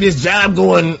can't get his jab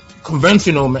going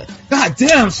conventional, man. God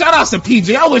damn, shout out to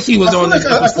PJ. I wish he was on this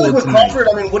episode. I feel like with Crawford,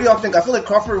 I mean, what do y'all think? I feel like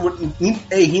Crawford he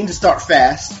needs to start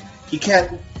fast. He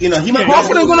can't, he might.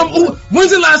 Crawford is gonna.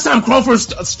 When's the last time Crawford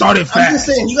started fast? I'm just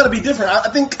saying, you gotta be different. I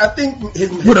think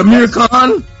his with Amir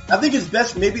Khan. I think his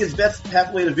best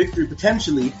pathway to victory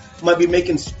potentially might be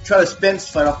try to Spence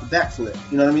fight off the back foot.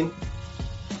 You know what I mean?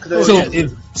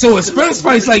 So if Spence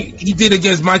fights like he did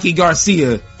against Mikey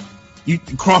Garcia,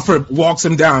 Crawford walks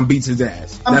him down and beats his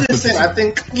ass. I'm just saying, I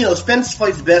think, Spence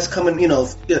fights best coming,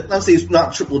 let's say it's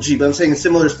not Triple G, but I'm saying a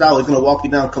similar style. He's going to walk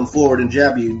you down, come forward, and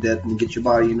jab you and get your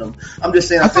body, I'm just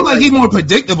saying. I feel like he's more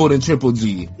predictable than Triple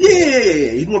G.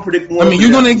 Yeah. He's more predictable. I mean,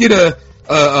 you're going to get a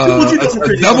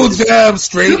double jab,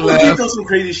 straight Triple left. G does some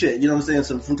crazy shit, you know what I'm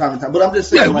saying, from time to time. But I'm just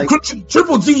saying,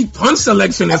 Triple G punch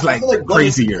selection is like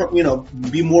crazier.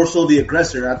 Be more so the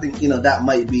aggressor. I think, that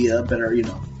might be a better,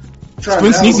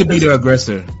 Spence needs to be the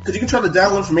aggressor. Because you can try to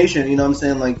download information, you know what I'm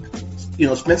saying? Like,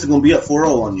 Spence is going to be up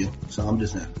 4-0 on you. So I'm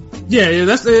just saying. Yeah,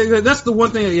 that's the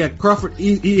one thing. Yeah, Crawford,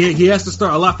 he has to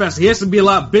start a lot faster. He has to be a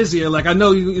lot busier. Like I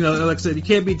know, like I said, he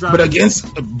can't be dropping. But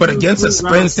against a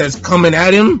Spence that's coming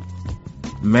at him,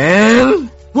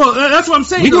 man. Well, that's what I'm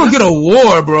saying. We're going to get a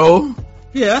war, bro.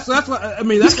 Yeah, that's what I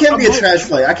mean. This can't be a trash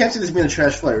fight. I can't see this being a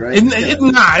trash fight, right?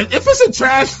 Nah, if it's a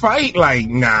trash fight, like,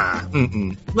 nah.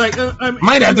 Mm-mm. Like,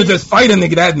 might have to just fight a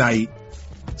nigga that night.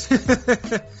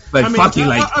 Like, fuck you.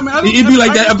 Like, it'd be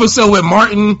like that episode with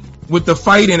Martin with the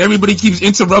fight and everybody keeps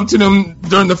interrupting him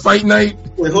during the fight night.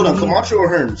 Wait, hold on. Camacho or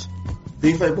Hearns?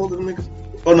 Did he fight both of them niggas?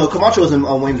 Oh, no. Camacho was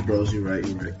on Wayne's Bros. You're right.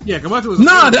 Yeah, Camacho was.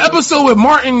 Nah, the episode with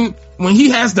Martin when he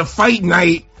has the fight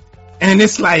night and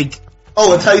it's like.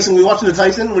 Oh, and Tyson. We watching the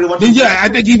Tyson? I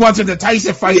think he watching the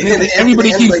Tyson fight, and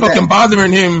everybody keeps fucking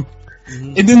bothering him,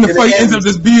 and then the fight ends up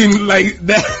just being like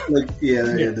that.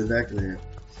 Exactly. Yeah.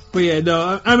 But yeah,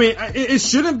 no, I mean, it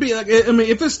shouldn't be like. I mean,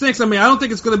 if it stinks, I don't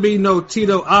think it's gonna be no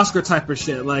Tito Oscar type of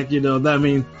shit. Like, that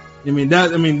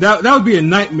would be a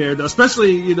nightmare, though,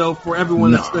 especially for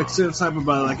everyone that's type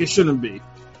about it. Like, it shouldn't be.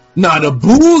 Nah, the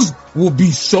boos will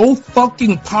be so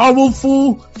fucking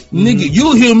powerful, nigga.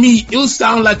 You'll hear me. It'll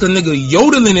sound like a nigga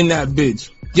yodeling in that bitch.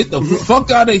 Get the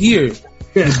fuck out of here.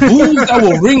 The boos that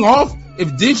will ring off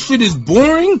if this shit is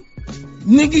boring,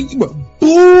 nigga.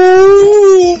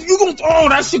 Boo!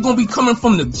 That shit gonna be coming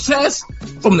from the chest,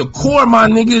 from the core, my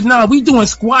niggas. Nah, we doing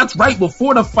squats right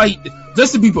before the fight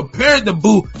just to be prepared to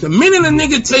boo. The minute a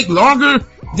nigga take longer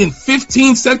than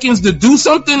 15 seconds to do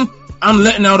something, I'm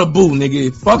letting out a boo,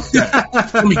 nigga. Fuck that.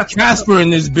 Let me Casper in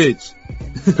this bitch.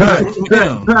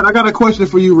 Pat, I got a question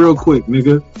for you real quick,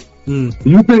 nigga. You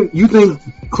think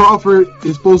Crawford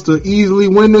is supposed to easily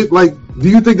win it? Like, do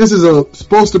you think this is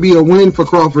supposed to be a win for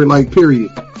Crawford, like, period?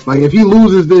 Like, if he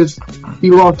loses this, he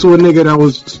lost to a nigga that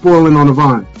was spoiling on the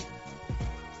vine.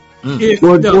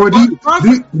 Or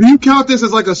do you count this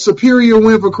as like a superior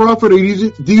win for Crawford, or do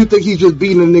you think he's just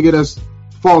beating a nigga that's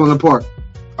falling apart?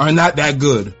 Are not that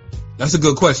good? That's a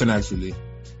good question, actually.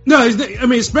 No,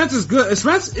 Spence is good.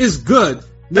 Spence is good.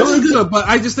 Good, but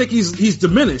I just think he's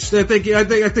diminished. I think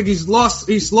he's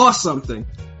lost something.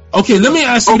 Okay, let me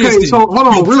ask you this. Okay, so hold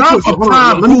on, real quick.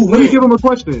 Let me give him a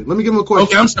question.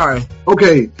 Okay, I'm sorry.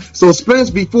 Okay, so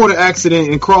Spence before the accident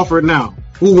and Crawford now.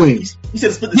 Who wins? You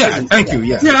said split decision. Yeah, thank you.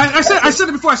 Yeah. Yeah, I said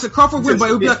it before. I said Crawford wins, but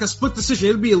it would be like a split decision.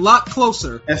 It would be a lot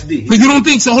closer. SD. But you don't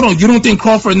think so? Hold on. You don't think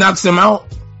Crawford knocks him out?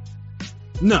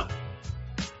 No.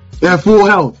 At full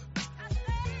health.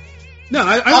 No,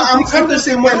 I'm kind of the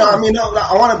same way. No,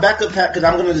 I want to back up Pat because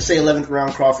I'm going to just say 11th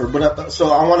round Crawford. But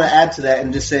so I want to add to that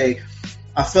and just say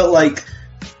I felt like,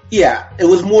 it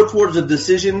was more towards a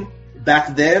decision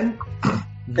back then.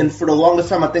 And for the longest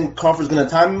time, I think Crawford's going to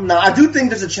time him. Now, I do think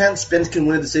there's a chance Spence can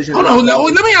win a decision. Hold on,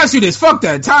 let me ask you this. Fuck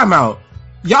that. Timeout.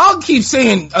 Y'all keep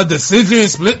saying a decision,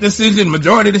 split decision,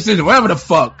 majority decision, whatever the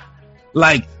fuck.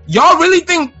 Like, y'all really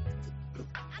think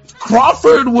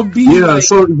Crawford would be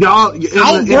so y'all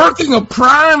outworking a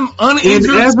prime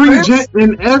uninjured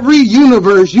in every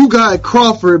universe, you got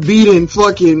Crawford beating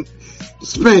fucking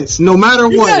Spence, no matter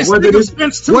what. Whether this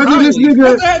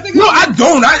nigga. No, I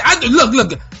don't. I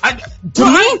look. To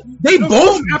me, they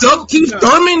both dub Keith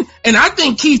Thurman, and I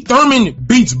think Keith Thurman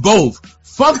beats both.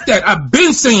 Fuck that. I've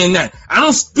been saying that. I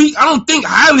don't think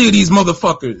highly of these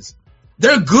motherfuckers.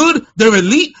 They're good, they're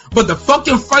elite, but the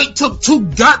fucking fight took too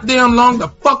goddamn long to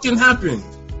fucking happen.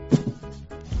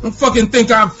 I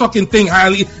think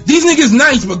highly. These niggas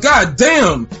nice, but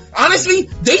goddamn. Honestly,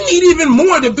 they need even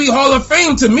more to be Hall of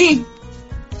Fame to me.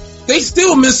 They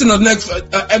still missing an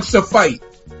extra fight.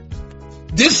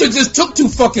 This shit just took too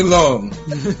fucking long.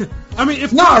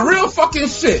 Real fuking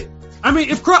shit.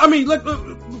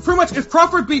 Pretty much, if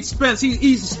Crawford beats Spence,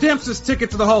 he stamps his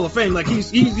ticket to the Hall of Fame. Like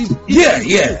he's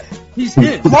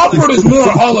in. Crawford is more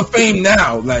Hall of Fame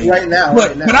now. Like right now.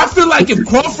 But I feel like if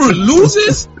Crawford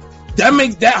loses, that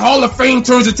makes that Hall of Fame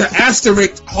turns into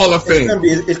asterisk Hall of Fame.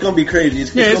 It's gonna be crazy.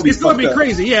 It's gonna be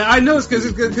crazy. Yeah, I know it's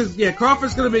because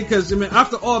Crawford's gonna be because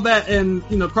after all that and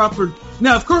Crawford.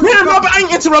 Now of course, but I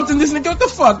ain't interrupting this nigga. What the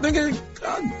fuck, nigga?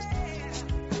 God.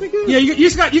 Yeah, you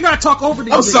just got to talk over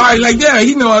these. I'm sorry, like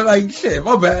shit,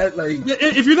 my bad. Like,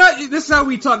 if you're not, this is how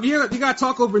we talk. You got to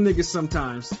talk over niggas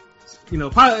sometimes.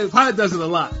 Pilot does it a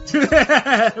lot.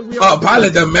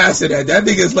 Pilot done mastered that. That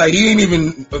nigga's like, he ain't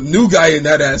even a new guy in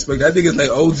that aspect. That nigga's like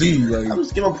OG. Like, I'm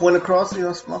just giving a point across,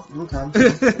 sometimes.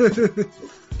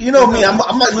 You know me, I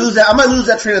might lose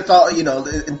that train of thought,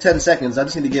 in 10 seconds. I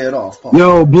just need to get it off. Paul.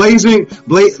 Yo,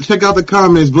 check out the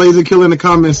comments. Blazing Kill in the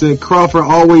comments said Crawford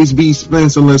always beats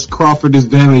Spence unless Crawford is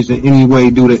damaged in any way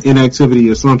due to inactivity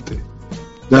or something.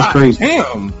 That's crazy.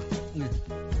 Damn.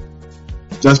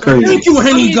 That's crazy. Thank you,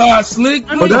 Henny God Slick.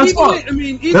 That's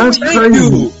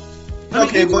crazy.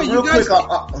 Okay, but real quick,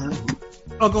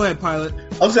 go ahead, Pilot.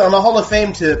 I was saying on the Hall of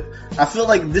Fame tip, I feel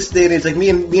like this day and age, like me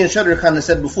and Shutter kind of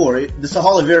said before, this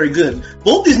Hall is very good.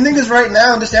 Both these niggas right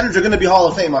now in the standards are going to be Hall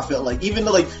of Fame. I feel like, even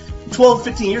though like 12,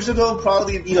 15 years ago,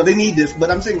 probably they need this.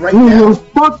 But I'm saying right now,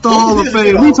 fuck the Hall of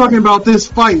Fame. We talking about this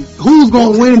fight. Who's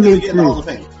gonna win this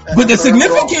thing? But the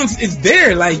significance is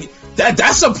there. Like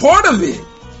that's a part of it.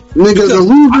 Nigga, the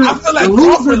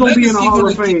loser gonna be in the Hall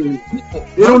of Fame.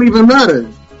 It don't even matter.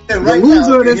 The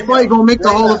loser of this fight gonna make the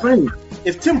Hall of Fame.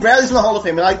 If Tim Bradley's in the Hall of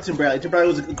Fame, and I like Tim Bradley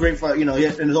was a great fight, in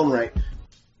his own right.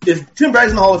 If Tim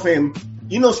Bradley's in the Hall of Fame,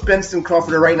 Spence and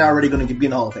Crawford are right now already going to be in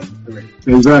the Hall of Fame already.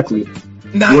 Exactly.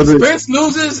 Now, if Spence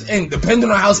loses, and depending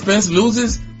on how Spence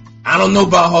loses, I don't know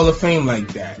about Hall of Fame like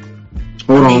that.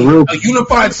 Hold on, real a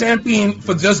unified champion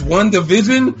for just one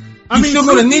division, you're still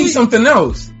going to need something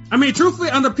else. I mean, truthfully,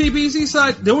 on the PBC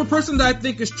side, the only person that I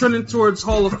think is trending towards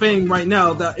Hall of Fame right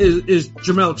now that is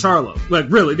Jamel Charlo. Like,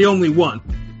 really, the only one.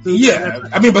 Yeah,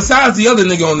 I mean, besides the other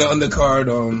nigga on the undercard,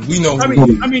 we know. I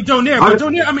mean, Donaire, but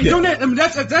Donaire. I mean,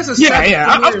 that's a. Yeah.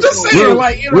 I'm just saying,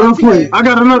 real quick. I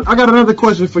got another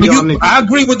question for y'all niggas. I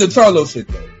agree with the Charlo shit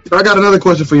though. I got another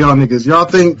question for y'all niggas. Y'all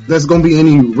think there's gonna be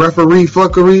any referee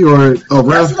fuckery or a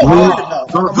ref?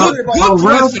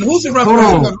 Who's the referee?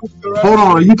 Hold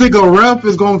on. You think a ref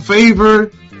is gonna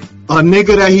favor a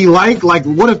nigga that he like? Like,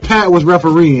 what if Pat was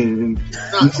refereeing and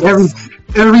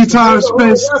every time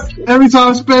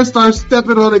Spence starts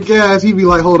stepping on the gas, he be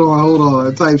like, hold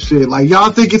on, type shit. Like,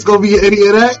 y'all think it's gonna be any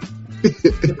of that?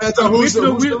 Depends on who's the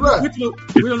ref.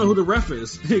 We don't know who the ref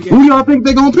is. Who y'all think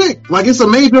they gonna pick? Like, it's a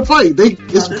major fight.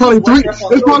 It's probably three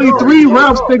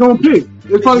refs they gonna pick.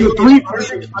 It's probably the three.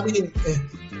 I mean,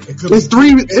 it's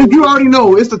three. If you already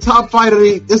know, it's the top fight of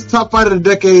the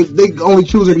decade. They only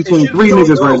choosing between three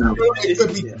niggas right now. It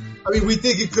could be. I mean, we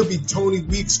think it could be Tony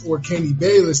Weeks or Kenny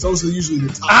Bayless. Those are usually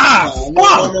the top.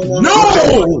 No!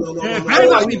 It better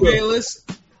not be Bayless.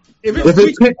 If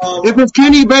it's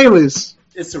Kenny Bayless,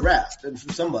 it's a rap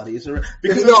for somebody. It's a rap.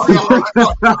 Because you know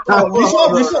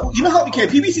how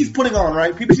PBC's putting on,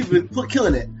 right? PBC's been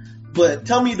killing it. But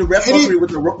tell me the ref fuckery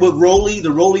with Rolly,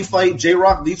 the Rolly fight,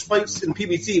 J-Rock, these fights in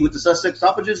PBC with the suspect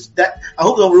stoppages. That I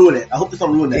hope they'll ruin it. I hope they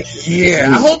don't ruin that shit. Yeah,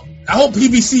 I hope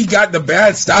PBC got the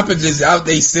bad stoppages out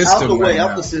their system. Out the way, right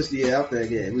out the system, out there.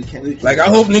 Yeah, we can't. Like, I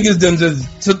hope niggas done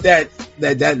just took that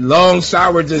long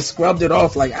shower, just scrubbed it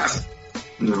off. Like,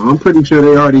 No, I'm pretty sure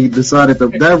they already decided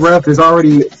that ref is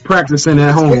already practicing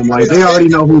at home. Like, they already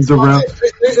know who's the ref.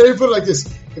 Let me put it like this: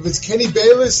 if it's Kenny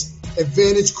Bayless,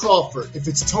 advantage Crawford. If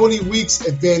it's Tony Weeks,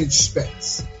 advantage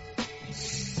Spence.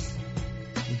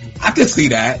 I could see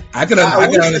that. I could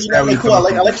understand. Cool. I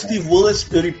like Steve Willis,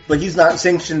 but he's not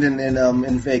sanctioned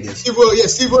in Vegas. Steve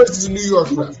Willis is a New York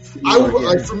ref. I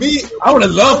would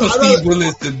have loved for Steve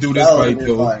Willis to do this fight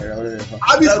though.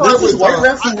 I'd be fine with white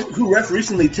ref who ref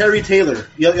recently, Terry Taylor.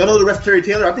 Y'all know the ref Terry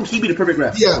Taylor? I think he'd be the perfect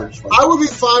ref. Yeah, I would be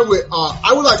fine with.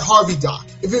 I would like Harvey Dock.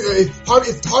 If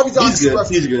Harvey Dock's the ref,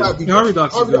 he's good. Harvey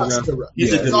Dock's a good ref.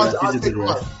 He's a good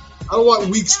ref. I don't want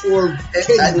Weeks or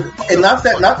and not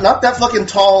that fucking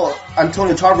tall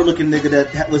Antonio Tarver looking nigga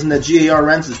that was in that GAR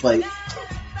Rances fight.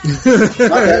 Not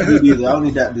that dude either. I don't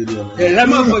need that dude either. Yeah, that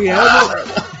motherfucker.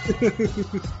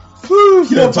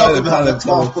 You don't talk about that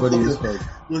tall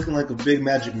looking like a big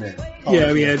magic man.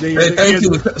 Thank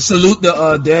you. Salute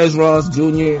the Dez Ross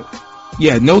Jr.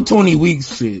 Yeah, no Tony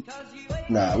Weeks shit.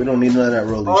 Nah, we don't need none of that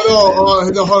rolling.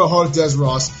 Hold on, Des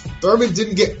Ross. Thurman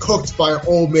didn't get cooked by an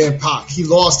old man Pac. He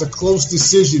lost a close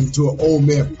decision to an old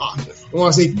man Pac. I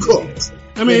want to say cooked.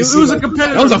 I mean, it was a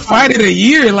competitive. That was a fight of the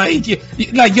year. Like,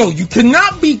 yo, you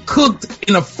cannot be cooked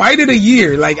in a fight of the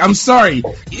year. Like, I'm sorry.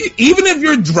 Even if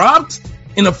you're dropped,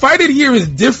 in a fight of the year is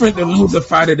different than lose a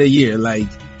fight of the year. Like,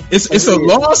 it's a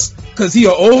loss because he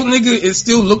an old nigga. It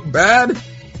still look bad.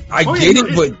 I get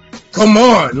it, but come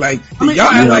on. Like, y'all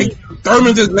act like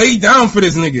Thurman just laid down for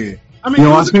this nigga. I mean,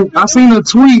 I seen a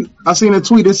tweet.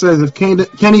 That says if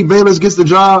Kenny Bayless gets the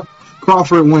job,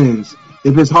 Crawford wins.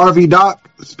 If it's Harvey Dock,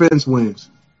 Spence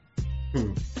wins.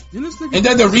 And this nigga, And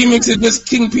then the remix of this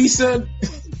King P said.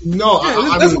 No, Yeah,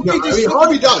 I that's mean, what no, they I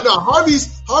mean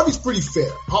just- Harvey's pretty fair.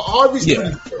 Harvey's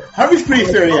pretty fair. Harvey's pretty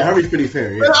fair. Yeah, Harvey's pretty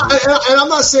fair. Yeah. And I'm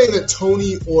not saying that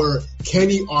Tony or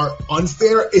Kenny are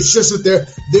unfair. It's just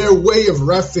that their way of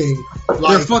reffing, they're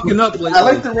like, fucking up. Like, I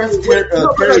like the ref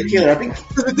Terry Taylor. I think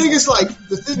the thing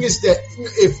is that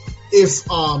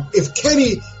if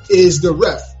Kenny is the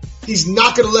ref, he's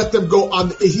not going to let them go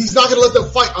on. He's not going to let them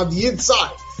fight on the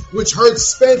inside, which hurts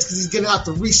Spence because he's going to have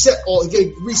to reset all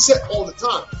the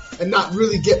time and not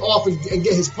really get off and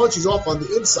get his punches off on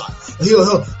the inside.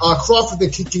 He'll Crawford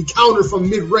that can counter from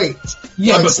mid range.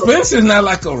 Yeah, but Spence is not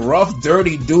like a rough,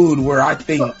 dirty dude where I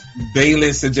think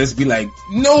Bayless would just be like,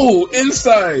 no,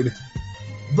 inside.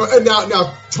 But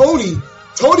now Tony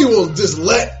will just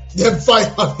let them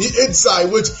fight on the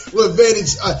inside, which will advantage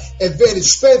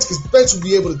Spence because Spence will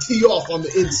be able to tee off on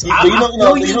the inside.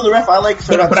 But you know the ref I like.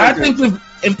 But I think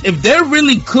if they're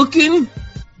really cooking,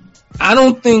 I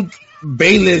don't think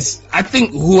Bayless. I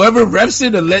think whoever refs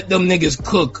it will let them niggas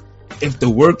cook if the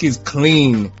work is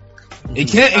clean. It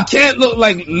can't look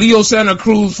like Leo Santa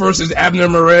Cruz versus Abner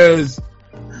Perez.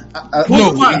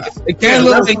 It can't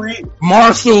look like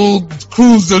Marshall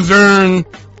Cruz Dezern.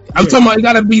 I'm talking about it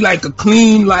gotta be like a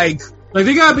clean, like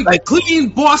they gotta be like clean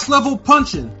boss level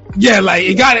punching. Yeah, like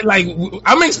it got it. Like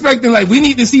I'm expecting, like we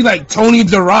need to see like Tony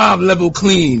Durab level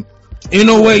clean, in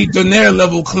a way Donaire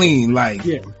level clean. Like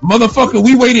motherfucker,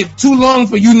 we waited too long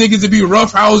for you niggas to be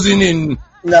roughhousing and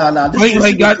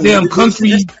like goddamn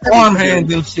country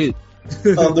farmhands and shit.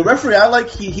 The referee I like,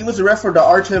 he was the referee for the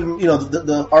Artem,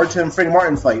 the Artem Frank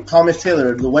Martin fight. Thomas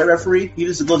Taylor, the white referee, he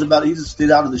just goes about it. He just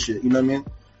stayed out of the shit. You know what I mean?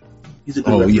 He's a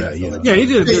good referee. Yeah, he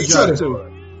did a good job too.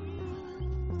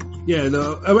 Yeah,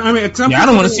 no, I mean, I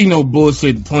don't want to see no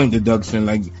bullshit point deduction.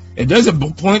 Like, if there's a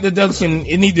point deduction,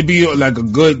 it need to be like a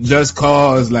good, just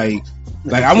cause. Like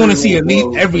I want to see at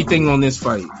least everything on this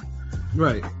fight.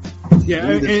 Right. Yeah,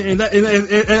 and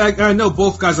I know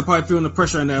both guys are probably feeling the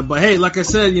pressure on that, but hey, like I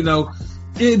said,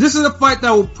 this is a fight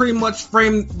that will pretty much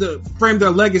frame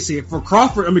their legacy for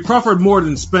Crawford. I mean, Crawford more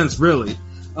than Spence, really.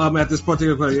 At this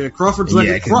particular point, Crawford's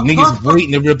legacy. Yeah, because niggas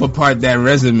waiting to rip apart that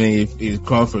resume if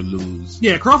Crawford lose.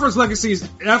 Yeah, Crawford's legacy is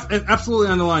absolutely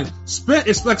on the line.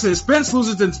 Spence, like I said, Spence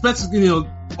loses, then Spence,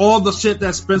 all the shit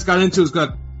that Spence got into is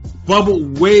gonna bubble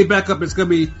way back up. It's gonna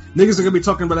be niggas are gonna be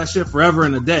talking about that shit forever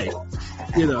and a day.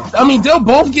 I mean, they'll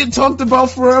both get talked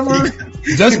about forever,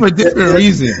 just for different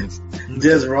reasons.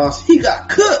 Des Ross, he got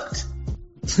cooked.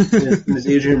 Miss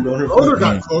Adrian Broner. Broner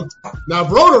got cooked. Now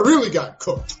Broner really got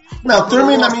cooked. Now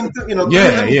Thurman, I mean,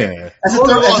 yeah. As a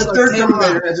third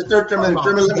Terminator,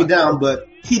 Thurman let me down, but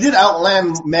he did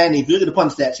outland Manny. If you look at the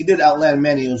punch stats, he did outland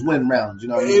Manny. It was winning rounds. You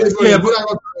know what I mean? Yeah, but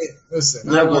listen,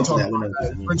 I don't want to talk about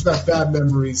that. Brings back bad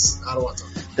memories. I don't want to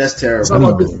talk about that. That's terrible. I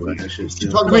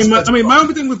mean, my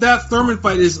only thing with that Thurman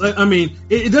fight is, I mean,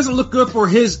 it doesn't look good for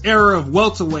his era of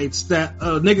welterweights. That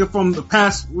nigga from the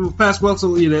past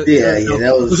welterweight,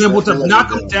 that was able to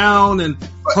knock him down and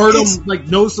hurt him like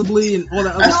noticeably and all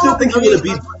that. I still think he would have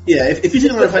beat. Yeah, if he's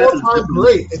going to fight, all-time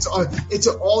great. It's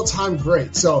an all-time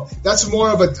great. So that's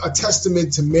more of a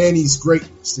testament to Manny's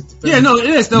greatness. Yeah, no, it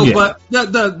is though. Yeah. But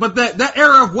that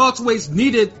era of welterweights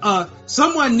needed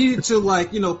someone needed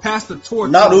to pass the torch.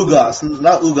 Not Ugas.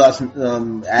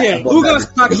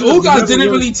 Ugas didn't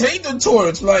really take the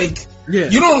torch. Like, you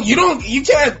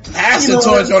can't pass the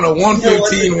torch on a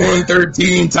 115,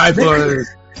 113 type of.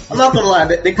 I'm not gonna lie.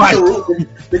 They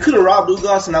could have robbed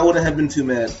Ugas, and I wouldn't have been too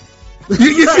mad.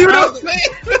 You see what I'm saying?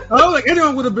 Oh, like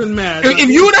anyone would have been mad. If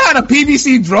you would have had a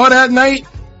PBC draw that night,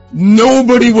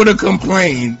 nobody would have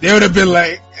complained. They would have been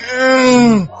like,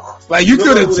 like you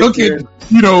could have took it,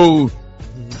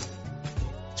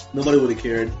 Nobody would have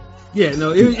cared. Yeah,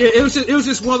 no, it was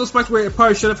just one of those fights where it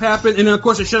probably should have happened, and then of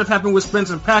course it should have happened with Spence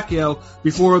and Pacquiao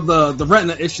before the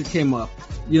retina issue came up.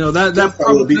 That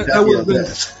would have been,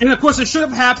 and of course it should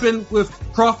have happened with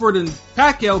Crawford and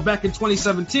Pacquiao back in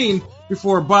 2017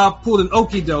 before Bob pulled an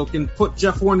okie doke and put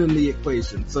Jeff Horn in the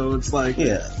equation. So it's like,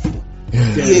 I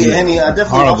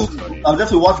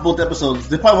definitely watched both episodes.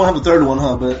 They probably won't have the third one,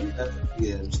 huh? But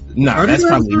nah, that's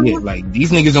probably it. Like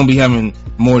these niggas don't be having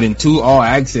more than 2 all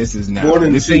accesses now. More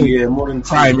than this 2, more than 2.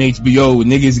 Prime HBO with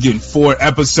niggas getting 4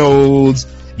 episodes.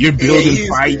 You're building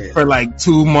fight for like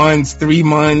 2 months, 3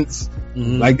 months.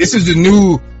 Mm-hmm. Like this is the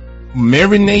new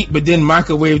marinate, but then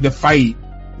microwave the fight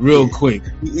real quick.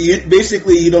 You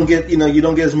don't get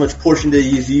as much portion that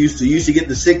you used to. You used to get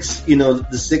the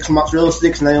 6 mozzarella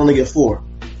sticks, and I only get 4.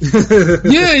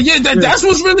 That's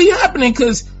what's really happening.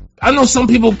 Because I know some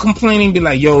people complaining, be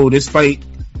like, "Yo, this fight."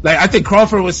 Like I think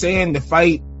Crawford was saying the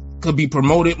fight could be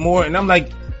promoted more, and I'm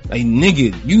like, Like,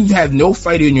 nigga, you have no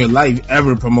fight in your life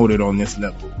ever promoted on this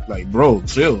level. Like, bro,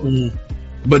 chill. Mm-hmm.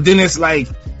 But then it's like,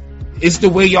 it's the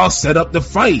way y'all set up the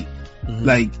fight. Mm-hmm.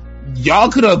 Like, y'all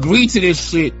could have agreed to this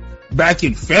shit back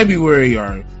in February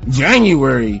or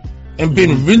January and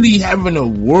been really having a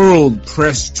world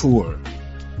press tour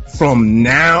from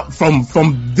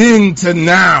then to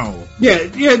now.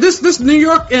 Yeah, this New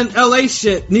York and LA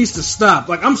shit needs to stop.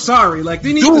 Like, I'm sorry. Like,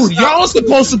 they need to stop. Y'all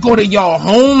supposed to go to y'all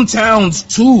hometowns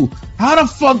too. How the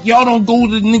fuck y'all don't go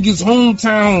to niggas'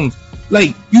 hometowns?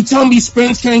 Like, you tell me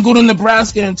Spence can't go to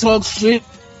Nebraska and talk shit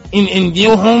in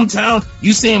your hometown?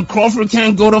 You saying Crawford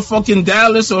can't go to fucking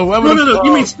Dallas or wherever? No.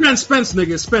 You mean Spence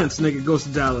nigga goes to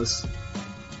Dallas.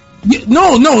 Yeah,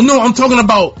 no. I'm talking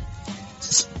about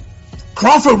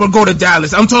Crawford would go to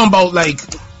Dallas. I'm talking about, like,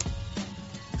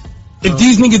 if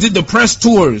these niggas did the press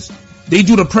tours, they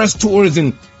do the press tours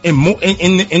in their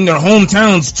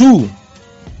hometowns too.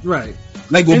 Right.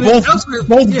 Like,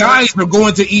 both guys are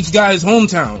going to each guy's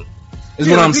hometown. Is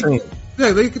what I'm saying.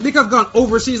 Yeah, they could have gone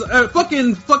overseas.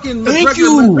 Fucking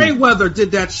McGregor, Mayweather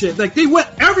did that shit. Like, they went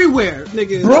everywhere,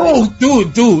 nigga. Bro,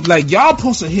 dude, like, y'all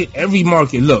supposed to hit every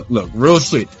market. Look, real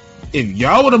shit. If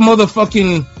y'all would have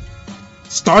motherfucking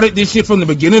started this shit from the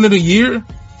beginning of the year,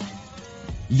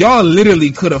 y'all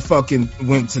literally could have fucking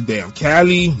went to damn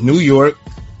Cali, New York.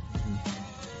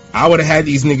 I would have had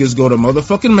these niggas go to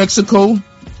motherfucking Mexico.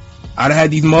 I'd have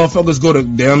had these motherfuckers go to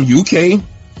damn UK.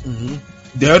 Mm-hmm.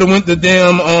 They would have went to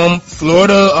damn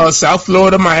Florida, South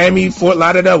Florida, Miami, Fort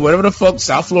Lauderdale, whatever the fuck,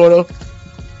 South Florida.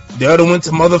 They would have went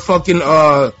to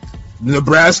motherfucking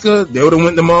Nebraska. They would have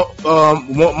went to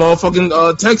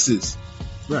motherfucking Texas.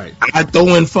 Right. I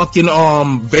throw in fucking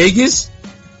Vegas.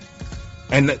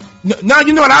 And now,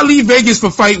 you know what? I leave Vegas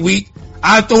for fight week.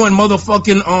 I throw in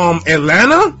motherfucking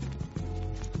Atlanta.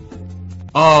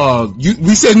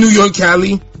 We said New York,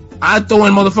 Cali. I throw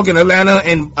in motherfucking Atlanta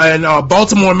and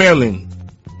Baltimore, Maryland.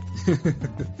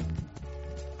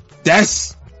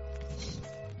 That's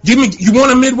you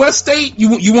want a Midwest state?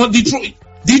 You want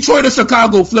Detroit or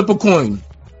Chicago? Flip a coin.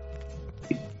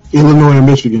 Illinois and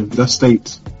Michigan. That's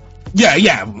states.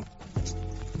 Yeah.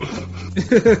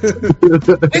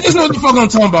 Niggas know what the fuck I'm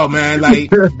talking about, man.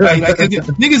 Like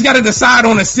niggas got to decide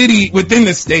on a city within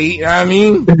the state. You know what I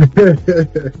mean?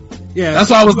 Yeah, that's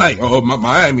why I was like,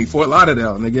 Miami, Fort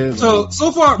Lauderdale, nigga.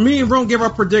 So far, me and Ron gave our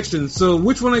predictions. So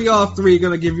which one of y'all three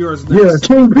gonna give yours next? Yeah,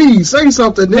 King P, say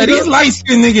something, nigga. Yeah, these light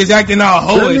skinned niggas acting all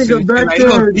holy. That nigga back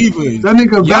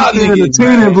there in the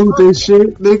tanning booth and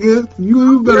shit, nigga.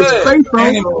 You better say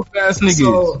something. Fast niggas.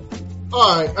 So,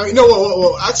 all right, no,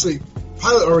 well, actually,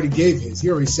 Pilot already gave his. He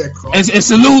already said Crawford. And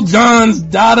salute John's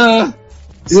Dada.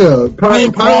 Yeah,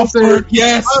 Pilot said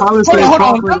yes. Pilot said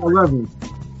Crawford 11.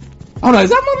 Hold on,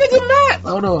 is that my nigga Matt?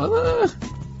 Hold on.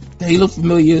 He look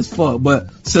familiar as fuck.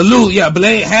 But salute, yeah,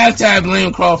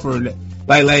 blame Crawford.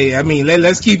 Like, I mean,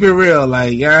 let's keep it real.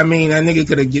 Like, you know what I mean? That nigga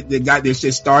could have got this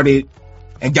shit started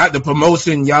and got the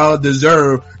promotion y'all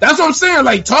deserve. That's what I'm saying.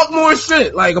 Like, talk more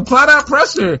shit. Like, apply that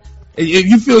pressure. If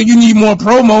you feel you need more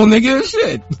promo, nigga,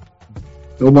 shit.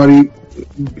 Nobody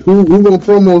who gonna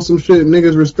promo some shit.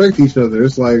 Niggas respect each other.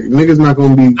 It's like niggas not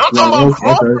gonna be. I'm talking about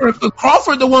Crawford. Okay.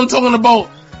 Crawford, the one talking about.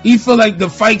 He feel like the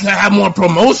fight can have more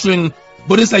promotion,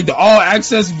 but it's like the all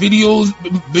access videos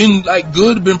been like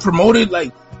good, been promoted.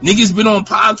 Like niggas been on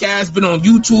podcasts, been on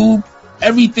YouTube,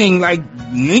 everything. Like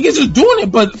niggas is doing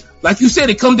it, but like you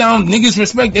said, it come down niggas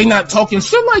respect. They not talking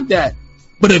shit like that.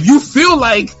 But if you feel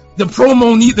like the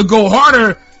promo need to go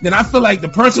harder, then I feel like the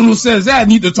person who says that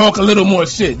need to talk a little more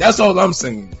shit. That's all I'm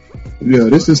saying. Yeah,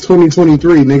 this is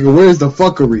 2023, nigga. Where's the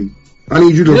fucking? I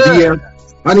need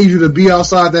you to be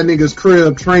outside that nigga's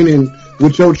crib training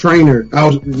with your trainer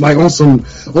out like on some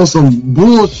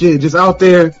bullshit, just out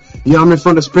there. Yeah, I'm in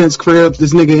front of Spence crib.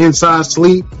 This nigga inside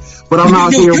sleep, but I'm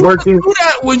out here working. Do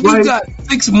that when you got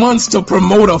 6 months to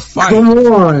promote a fight. Come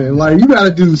on, like you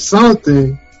gotta do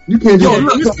something. You can't just.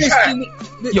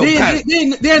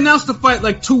 They announced the fight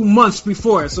like 2 months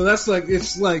before, so that's like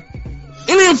it's like. It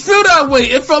didn't feel that way.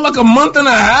 It felt like a month and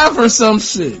a half or some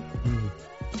shit.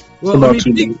 Well, I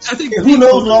think who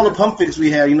knows with all the pump fakes we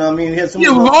had, you know what I mean? With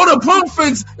all the pump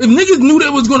fakes, if niggas knew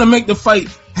they was gonna make the fight,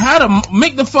 how to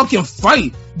make the fucking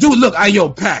fight. Dude, look,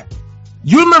 Pat.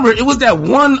 You remember it was that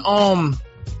one not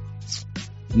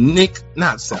Nick.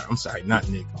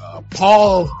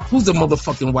 Paul, who's the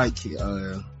motherfucking white kid?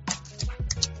 The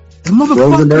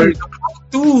motherfucker,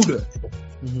 dude.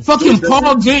 Mm-hmm. Fucking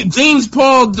Paul, James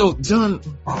Paul, John.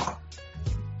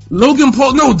 Logan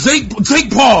Paul, no, Jake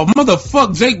Paul,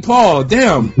 motherfuck Jake Paul,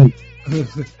 damn.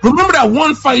 Remember that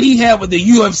one fight he had with the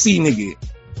UFC nigga?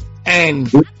 And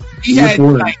he had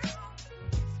like,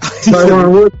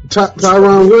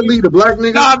 Tyron Woodley, the black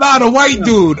nigga. Nah, the white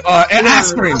dude.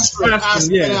 Askren.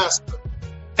 Yeah.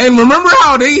 And remember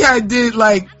how they did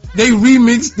they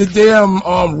remixed the damn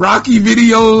Rocky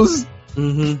videos?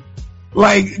 Mm-hmm.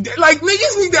 Like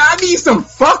niggas I need some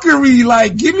fuckery.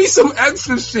 Like, give me some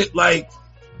extra shit. Like,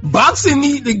 boxing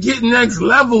need to get next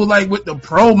level. Like with the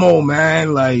promo,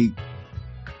 man. Like,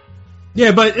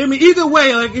 yeah, but I mean, either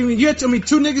way, you had two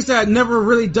niggas that had never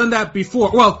really done that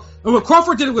before. Well,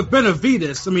 Crawford did it with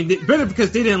Benavidez. I mean,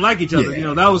 because they didn't like each other.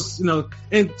 Yeah. That was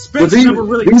and Spence never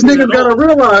really. These niggas gotta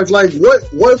realize, like,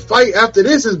 what fight after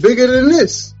this is bigger than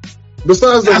this?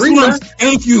 Besides the rematch.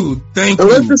 Thank you.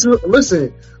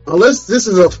 Unless this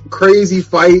is a crazy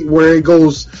fight where it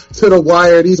goes to the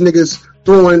wire, these niggas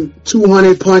throwing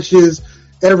 200 punches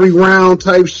every round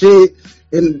type shit,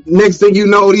 and next thing you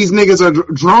know, these niggas are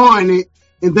drawing it,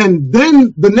 and then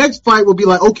the next fight will be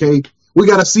like, okay, we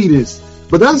gotta see this.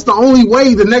 But that's the only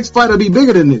way the next fight will be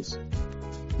bigger than this.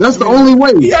 That's the only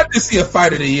way. You have to see a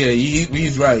fight of the year.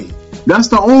 He's right. That's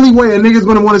the only way a nigga's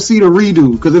gonna want to see the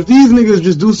redo. Because if these niggas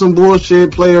just do some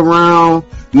bullshit, play around,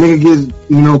 nigga gets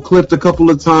clipped a couple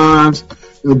of times,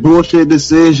 a bullshit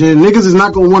decision, niggas is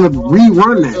not gonna want to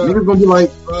rerun that. Niggas gonna be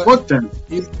like, fuck that.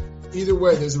 Either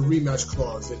way, there's a rematch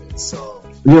clause in it. So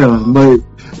yeah,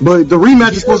 but the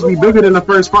rematch is supposed to be bigger than the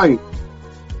first fight.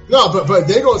 No, but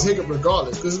they're gonna take it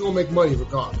regardless because it's gonna make money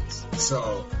regardless.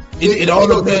 So it all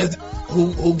depends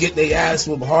who get their ass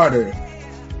whooped harder.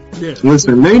 Yeah.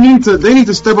 Listen, they need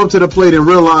to step up to the plate and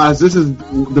realize this is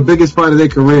the biggest fight of their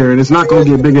career, and it's not going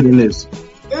to get bigger than this.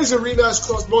 There's a rematch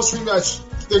clause. Most rematch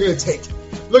they're going to take.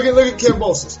 Look at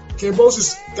Kambosos.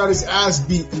 Kambosos got his ass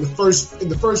beat in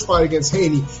the first fight against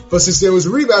Haney, but since there was a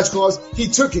rematch clause, he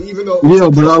took it. Even though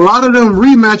but a lot of them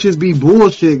rematches be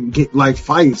bullshit like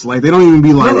fights. Like they don't even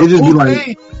be like it just be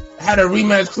like had a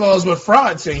rematch clause with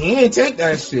Fraud, and he didn't take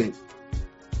that shit.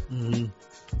 Mm-hmm.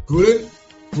 Who did?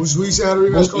 Who's had a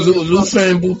rematch clause? Luce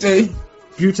and Butte.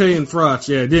 Butte and Frotch,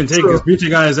 didn't take it. Butte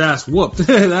got his ass whooped.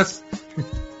 That's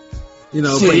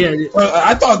but yeah.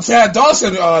 I thought Chad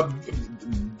Dawson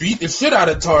beat the shit out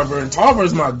of Tarver, and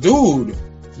Tarver's my dude.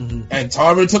 Mm-hmm. And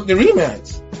Tarver took the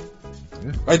rematch.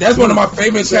 Yeah. Like that's one of my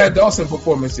favorite Chad Dawson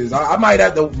performances. I might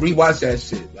have to rewatch that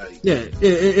shit. Like,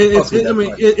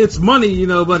 it's money,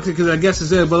 but because I guess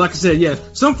it's it. But like I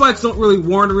said, some fights don't really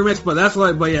warrant a rematch. But that's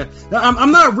why. But yeah,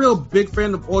 I'm not a real big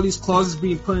fan of all these clauses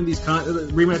being put in these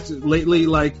rematches lately.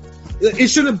 Like, it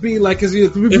shouldn't be like because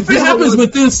if it happens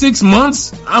within 6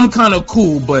 months, I'm kind of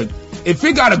cool. But if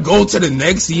it gotta go to the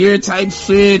next year type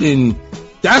shit, and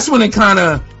that's when it kind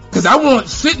of. Because I want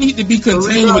shit need to be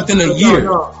contained within a year.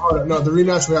 No, the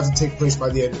rematch would have to take place by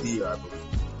the end of the year, I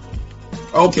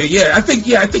believe. Okay, I think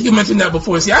you mentioned that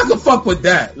before. See, I could fuck with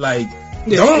that. Like,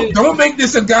 don't make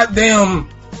this a goddamn,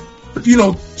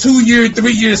 2-year,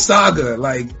 3-year saga.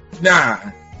 Like, nah.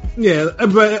 Yeah,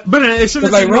 but it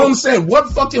shouldn't. Like Rome said,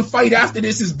 what fucking fight after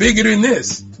this is bigger than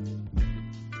this?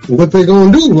 What they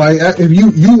gonna do? Like, if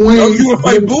you win, you gonna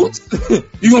fight Boots?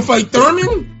 You gonna fight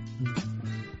Thurman?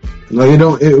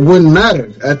 No, it wouldn't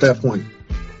matter at that point.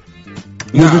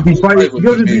 You'll just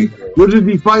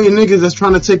be fighting niggas that's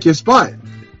trying to take your spot.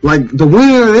 Like the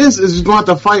winner of this is just going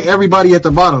to have to fight everybody at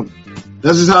the bottom.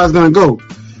 That's just how it's going to go.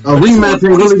 A rematch ain't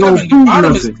really going to prove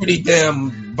nothing. Is pretty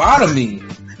damn bottomy.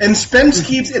 And Spence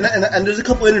keeps and there's a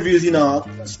couple interviews,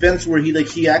 Spence where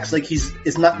he acts like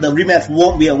it's not the rematch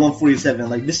won't be at 147.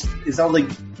 Like this, it sounds like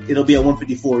it'll be at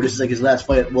 154. This is like his last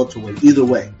fight at welterweight. Either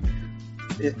way.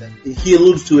 He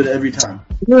alludes to it every time.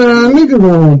 Yeah, niggas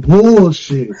on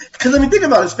bullshit. Because think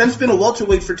about it. Spence been a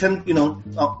welterweight for 10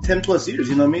 plus years.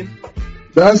 You know what I mean?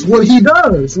 That's what he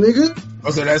does,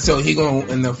 nigga. So he gonna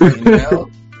end up fighting now.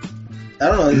 I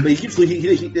don't know, but he's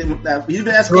been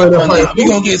asking. We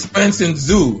gonna get Spence and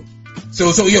Zoo.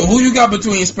 So who you got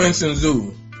between Spence and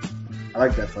Zoo? I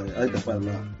like that fight. I like that fight a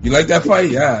lot. You like that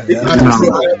fight? Yeah.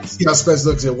 See how Spence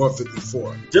looks at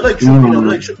 154. They're like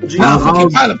Triple G.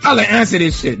 I'll answer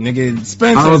this shit, nigga.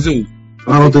 Spence or Zoo?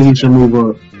 I don't think he should move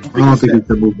up.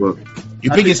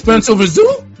 You picking Spence over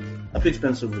Zoo? I pick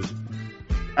Spence over Zoo.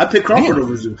 I pick Crawford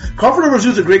over Zoo. Crawford over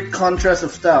Zoo is a great contrast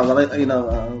of styles. I like,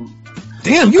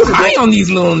 damn, you high on these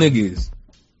little niggas.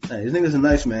 Hey, these niggas are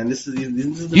nice, man. This is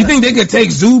you think they could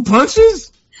take Zoo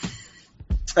punches?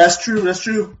 That's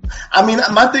true. I mean,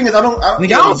 my thing is, I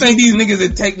don't think these niggas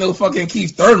would take no fucking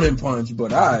Keith Thurman punch,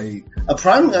 but a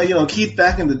prime, Keith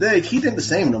back in the day, Keith ain't the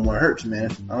same no more. It hurts, man.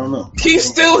 I don't know. Keith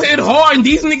still hit hard, and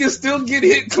these niggas still get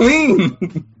hit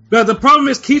clean. But the problem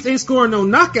is Keith ain't scoring no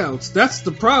knockouts. That's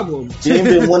the problem. He ain't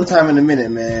been one time in a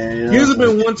minute, man. He hasn't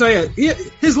been one time.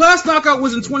 His last knockout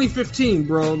was in 2015,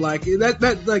 bro. Like that.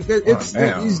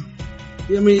 It's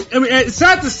I mean, it's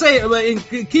sad to say, but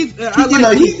Keith, because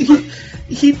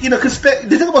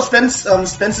the thing about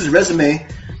Spence's resume.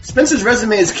 Spence's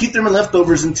resume is Keith Thurman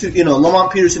leftovers and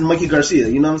Lamont Peterson, Mikey Garcia.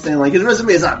 You know what I'm saying? Like, his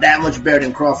resume is not that much better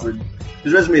than Crawford.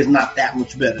 His resume is not that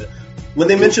much better. When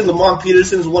they mentioned Lamont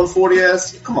Peterson's 140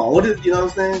 ass, come on, you know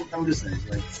what I'm saying? I'm just saying,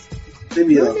 like,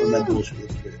 maybe on that bullshit a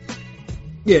little bit.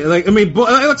 Yeah, like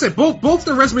I said, both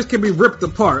the resumes can be ripped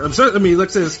apart. I'm sorry, like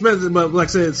I said, Spence, but like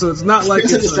I said, so it's not like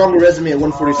it's a stronger resume at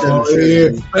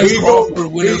 147. That's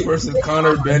Crawford winning versus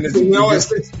Conor Bennett. You know what?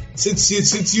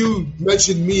 Since you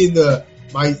mentioned me in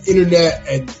my internet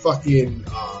and fucking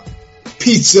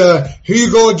pizza, here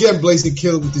you go again, Blazing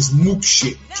Killer, with this mook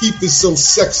shit. Keep this so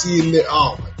sexy in there.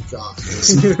 Oh my god,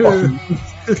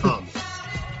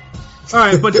 all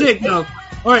right, but Dick, all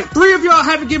right, 3 of y'all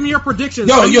haven't given your predictions.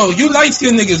 Yo, you light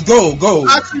skinned niggas, go.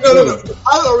 Actually, no.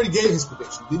 I already gave his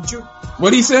prediction, didn't you?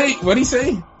 What'd he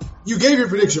say? You gave your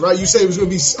prediction, right? You said it was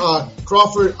going to be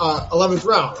Crawford 11th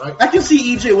round, right? I can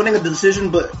see EJ winning the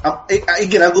decision, but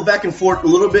again, I go back and forth a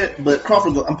little bit. But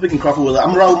Crawford, I'm picking Crawford.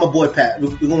 I'm riding with my boy Pat.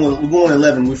 We're going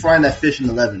 11. We're frying that fish in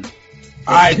 11.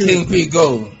 All right, King P,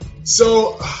 go.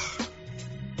 So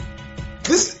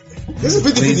this is a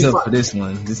 50-50 fight. For this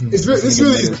one. This really is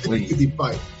a 50-50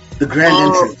 fight. The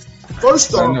grand entrance.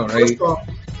 First off,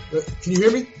 can you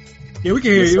hear me? Yeah, we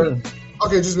can hear you. Sir.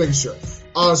 Okay, just making sure.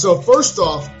 So first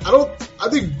off, I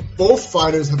think both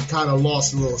fighters have kind of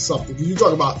lost a little something. You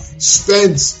talk about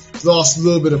Spence lost a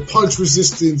little bit of punch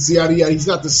resistance, yada yada. He's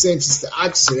not the same since the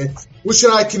accident, which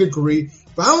I can agree.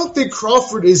 But I don't think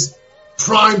Crawford is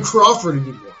prime Crawford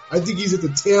anymore. I think he's at the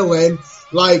tail end.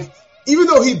 Like, even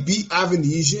though he beat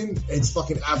Avanesian, it's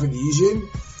fucking Avanesian.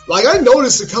 Like, I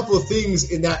noticed a couple of things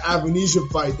in that Avanesian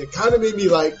fight that kind of made me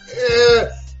like,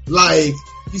 like,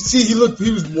 you see, he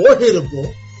was more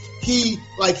hittable. He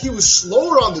was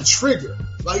slower on the trigger.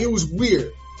 Like, it was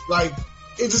weird. Like,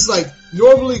 it's just like,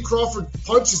 normally Crawford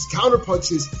counter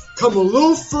punches come a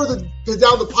little further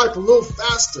down the pipe, a little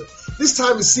faster. This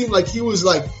time it seemed like he was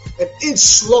like an inch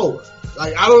slower.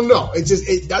 Like, I don't know.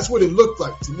 That's what it looked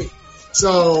like to me.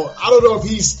 So, I don't know if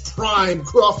he's prime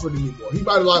Crawford anymore. He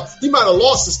might have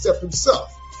lost a step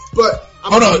himself. But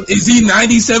hold on, is he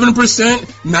 97%,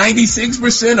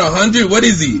 96%, 100? What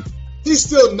is he? He's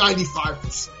still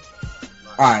 95%.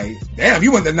 Alright, damn,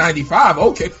 you went to 95.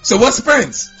 Okay, so what's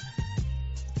Spence?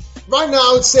 Right now,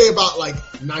 I would say about like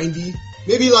 90,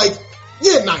 maybe 90.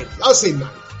 I would say 90.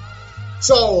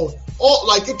 So,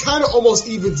 it kind of almost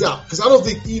evens out because I don't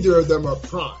think either of them are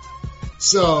prime.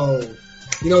 So,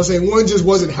 you know what I'm saying? One just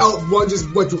wasn't helped. One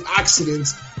just went through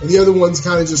accidents, and the other one's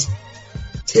kind of just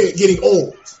getting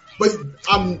old. But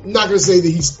I'm not gonna say that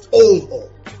he's old.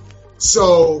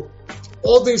 So,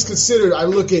 all things considered, I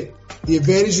look at the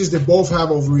advantages they both have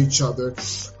over each other,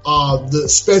 the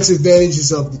Spence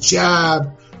advantages of the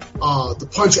jab, the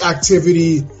punch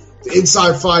activity, the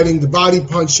inside fighting, the body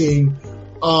punching.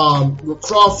 With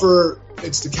Crawford,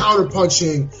 it's the counter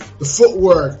punching, the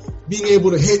footwork, being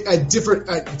able to hit at different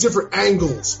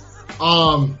angles.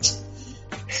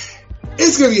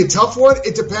 It's going to be a tough one.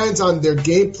 It depends on their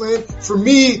game plan. For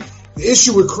me, the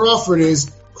issue with Crawford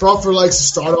is Crawford likes to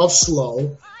start off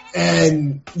slow.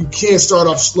 And you can't start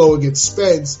off slow against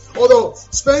Spence. Although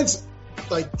Spence,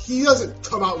 he doesn't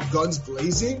come out guns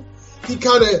blazing. He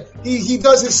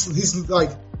does his least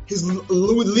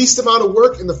amount of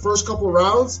work in the first couple of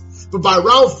rounds. But by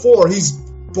round 4, he's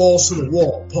balls to the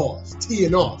wall. Pause.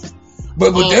 Teeing off.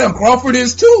 But damn, Crawford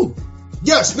is too.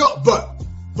 Yes, no, but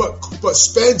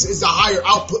Spence is a higher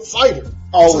output fighter.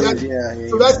 Always,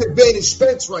 so that's the advantage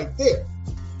Spence right there.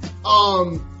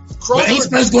 But ain't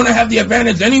Spence going to have the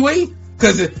advantage anyway?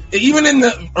 Because even in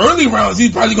the early rounds, he's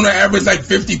probably going to average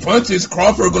 50 punches.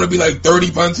 Crawford going to be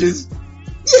 30 punches.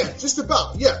 Yeah, just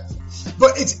about, yeah.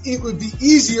 But it would be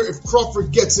easier if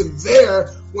Crawford gets him there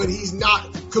when he's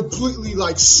not completely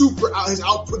super out. His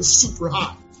output is super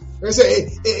high. Like I say,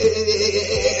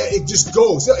 it just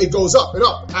goes up and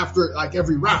up after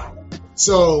every round.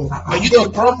 So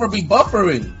Crawford be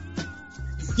buffering.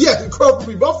 Yeah, Crawford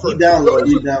be buffering.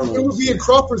 It would be in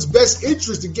Crawford's best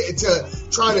interest to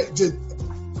try to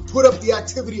put up the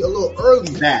activity a little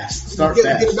earlier. Start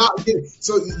fast.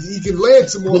 So he can land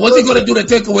some more. But what's he going to do to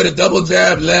take away the double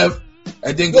jab left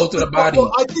and then go to the body?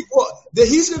 I think that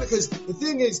he's going to, because the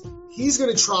thing is, he's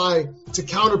going to try to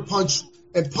counter punch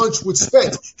and punch with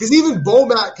Spence. Because even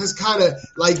Bomac has kind of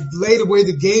laid away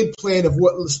the game plan of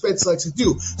what Spence likes to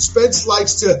do. Spence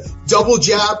likes to double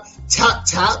jab,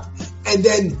 tap, and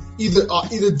then either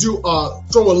do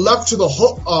throw a left to the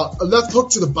hook, a left hook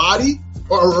to the body,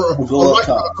 or a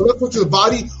left hook to the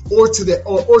body or to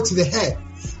the head.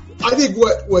 I think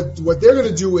what they're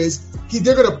gonna do is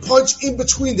they're gonna punch in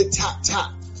between the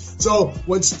tap. So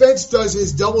when Spence does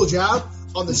his double jab,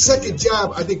 on the second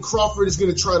jab, I think Crawford is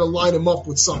gonna try to line him up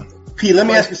with something. P, let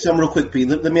me ask you something real quick, P.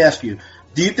 Let me ask you.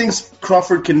 Do you think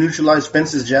Crawford can neutralize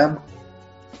Spence's jab?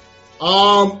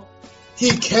 He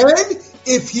can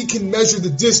if he can measure the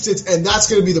distance, and that's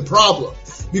going to be the problem.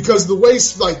 Because the way,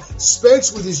 like,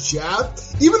 Spence with his jab,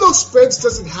 even though Spence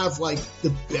doesn't have, like, the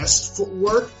best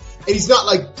footwork, and he's not,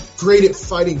 like, great at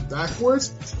fighting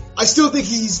backwards, I still think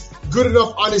he's good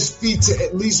enough on his feet to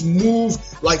at least move,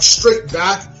 like, straight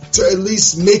back to at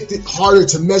least make it harder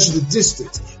to measure the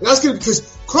distance. And that's good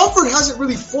because Crawford hasn't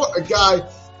really fought a guy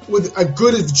with a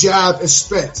good of jab as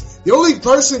Spence. The only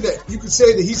person that you could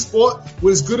say that he's fought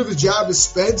with as good of a jab as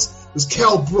Spence was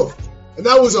Kell Brook. And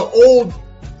that was an old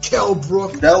Kell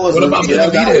Brook. That was an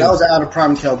out of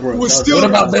prime Kell Brook. What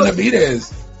about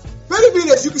Benavidez?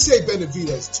 Benavidez, you could say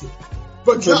Benavidez too.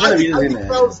 But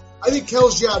I think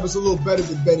Kell's jab is a little better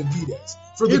than Benavidez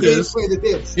for the gameplay that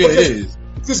they have. Yeah, it is.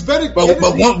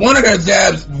 But one of their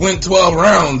jabs went 12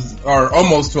 rounds, or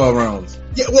almost 12 rounds.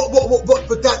 Yeah,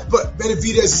 but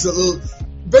Benavidez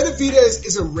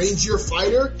is a rangier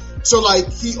fighter, so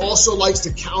like he also likes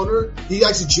to counter. He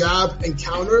likes to jab and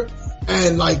counter,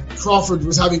 and like Crawford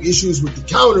was having issues with the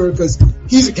counter because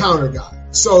he's a counter guy.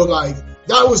 So like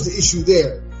that was the issue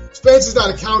there. Spence is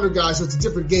not a counter guy, so it's a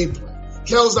different game plan.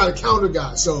 Kell's not a counter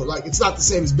guy, so like it's not the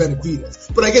same as Benavidez.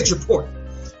 But I get your point.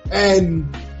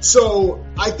 And so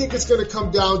I think it's going to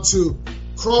come down to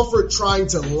Crawford trying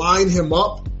to line him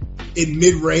up in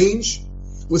mid-range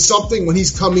with something when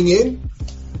he's coming in,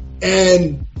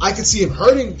 and I could see him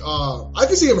hurting.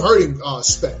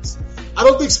 Spence. I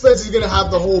don't think Spence is going to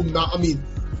have the whole.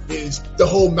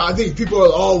 I think people are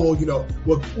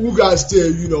what Ugas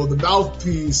did, the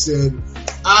mouthpiece, and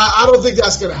I don't think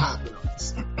that's going to happen.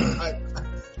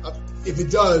 If it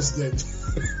does, then it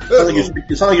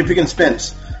sounds like you're picking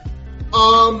Spence.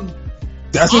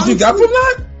 That's what you got from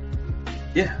that?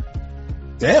 Yeah.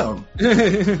 Damn.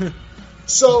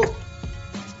 So,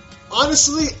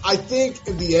 honestly, I think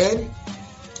in the end,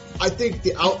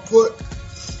 the output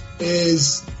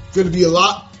is going to be a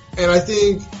lot. And I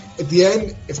think at the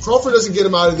end, if Crawford doesn't get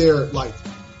him out of there, like,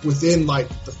 within, like,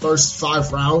 the first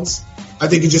 5 rounds, I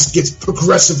think it just gets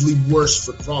progressively worse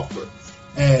for Crawford.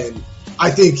 And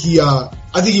I think he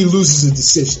loses a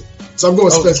decision. So I'm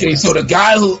going Spence. Okay, so the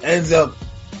guy who ends up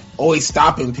always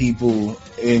stopping people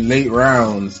in late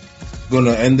rounds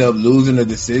gonna end up losing a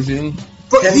decision.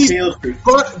 But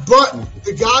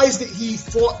the guys that he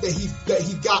fought that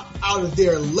he got out of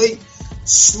there late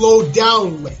slowed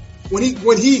down late. When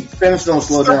he Spence don't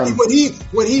slow down.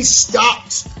 When he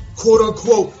stopped, quote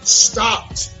unquote,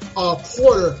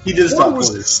 Porter. He did stop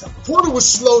Porter. Porter was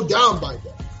slowed down by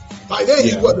then. By then,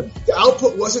 the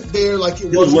output wasn't there like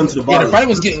it was. Went to the bottom. The fight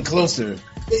was getting closer.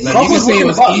 Like, you can say it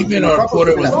was even or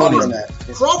Porter was winning.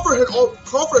 Crawford had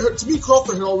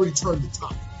already turned the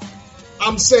tide.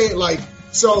 I'm saying, like,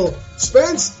 so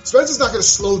Spence is not going to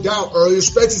slow down earlier.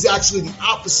 Spence is actually the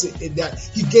opposite in that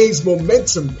he gains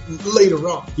momentum later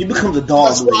on. He becomes a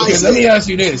dog. Okay, let me ask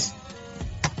you this.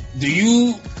 Do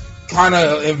you kind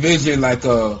of envision like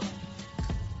a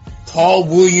Paul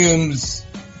Williams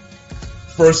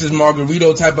versus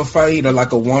Margarito type of fight, or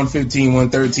like a 115,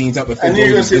 113 type of fight? And you're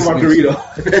going to say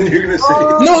Margarito. And you're going to say...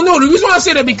 No, the reason why I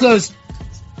say that because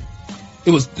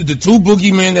it was the two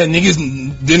boogeymen that niggas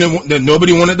that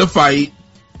nobody wanted to fight.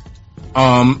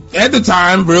 At the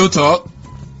time, real talk,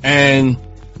 and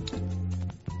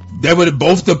they were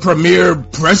both the premier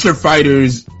pressure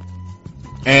fighters,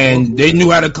 and they knew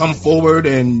how to come forward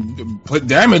and put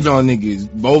damage on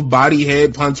niggas. Both body,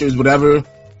 head punchers, whatever,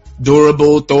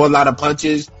 durable, throw a lot of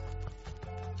punches.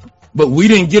 But we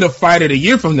didn't get a fight of the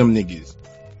year from them niggas.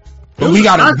 But we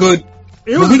got a good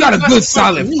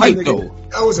solid fight though.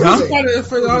 That was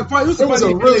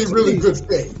a really, really good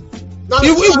thing.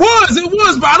 It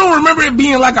was, but I don't remember it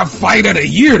being like a fight of the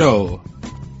year though.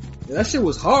 Yeah, that shit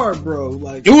was hard, bro.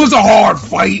 Like, it was a hard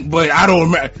fight, but I don't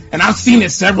remember. And I've seen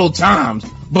it several times,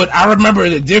 but I remember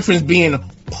the difference being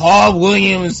Paul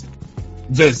Williams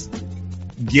just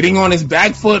getting on his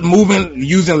back foot, moving,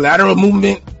 using lateral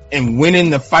movement, and winning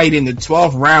the fight in the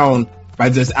 12th round by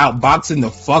just outboxing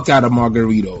the fuck out of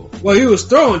Margarito. Well, he was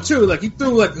throwing too. Like, he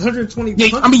threw like 120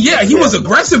 punches. He was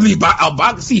aggressively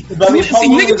outboxing. See,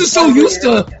 niggas are so used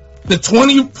to the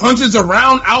 20 punches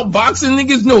around outboxing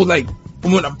niggas. No, like,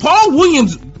 when Paul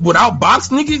Williams would outbox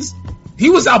niggas, he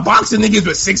was outboxing niggas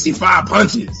with 65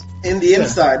 punches. in the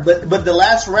inside, but the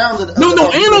last round of No,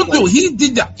 Errol fight, he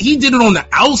did it on the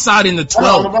outside in the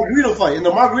 12. In the Margarito fight.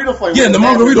 Yeah, in the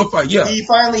Margarito fight. Yeah, he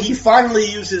finally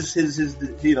used his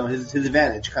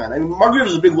advantage, kind of. I mean,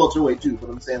 Margarito's a big welterweight too, but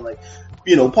I'm saying like,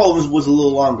 Paul was a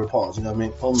little longer. Pause. You know what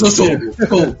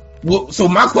I mean? So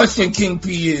my question, King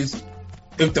P, is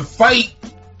if the fight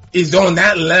is on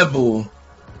that level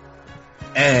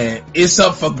and it's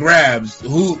up for grabs,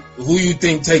 who you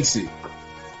think takes it?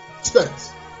 Spence.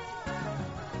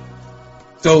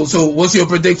 So what's your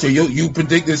prediction? You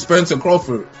predicted Spence or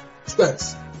Crawford?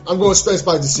 Spence. I'm going Spence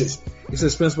by decision. You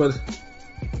said Spence by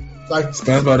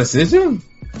Spence by decision?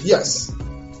 Yes.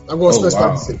 I'm going Spence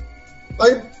by decision.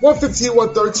 Like 115,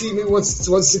 113, maybe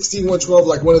 116, 112,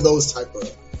 like one of those type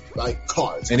of like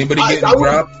cards. Anybody getting a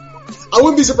grab? I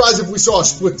wouldn't be surprised if we saw a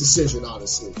split decision,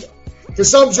 honestly. Because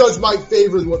some judge might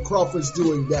favor what Crawford's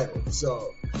doing better.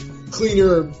 So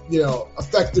cleaner,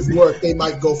 effective work, they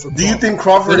might go for Crawford. Do you think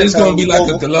Crawford is going to be like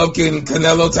a Golovkin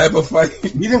Canelo type of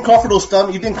fight? You think Crawford will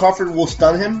stun? You think Crawford will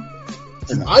stun him?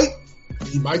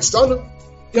 He might stun him.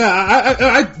 Yeah,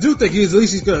 I do think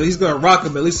he's gonna rock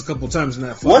him at least a couple times in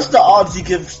that fight. What's the odds he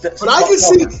gives? But I can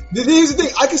see. Here's the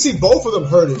thing. I can see both of them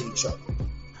hurting each other.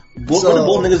 What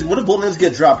if both niggas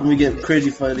get dropped when we get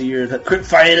crazy fight of the year,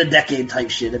 fight of the decade type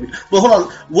shit? I mean, but hold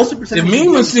on, what's the percentage? The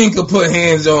Mean Machine could put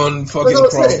hands on fucking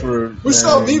Crawford. And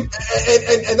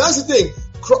that's the thing.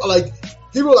 Like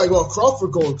people are like, well,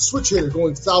 Crawford going switch hitter,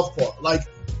 going southpaw. Like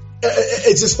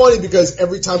it's just funny because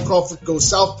every time Crawford goes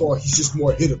southpaw, he's just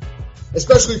more hittable.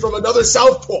 Especially from another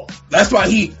southpaw. That's why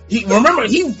he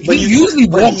usually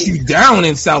walks you down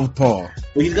in southpaw.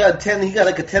 Well, he's got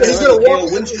like a 10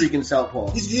 win streak in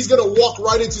southpaw. He's gonna walk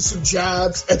right into some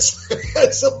jabs and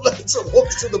some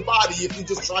hooks to the body if he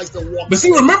just tries to walk. But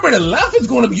see, remember the left is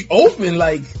going to be open.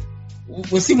 Like,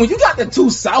 when you got the two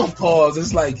southpaws,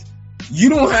 it's like you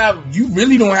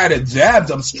really don't have the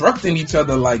jabs obstructing each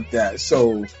other like that.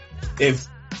 So if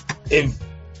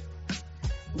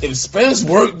Spence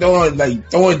worked on like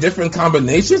throwing different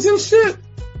combinations and shit,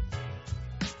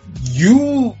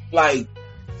 you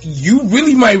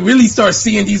really might start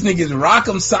seeing these niggas rock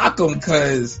 'em, sock 'em,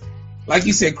 cause like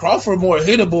you said, Crawford more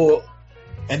hittable,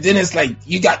 and then it's like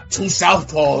you got two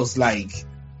southpaws like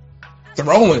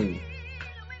throwing.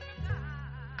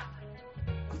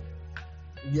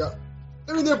 Yeah,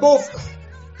 I mean they're both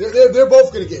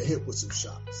gonna get hit with some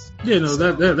shots. Yeah, no,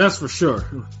 that's for sure.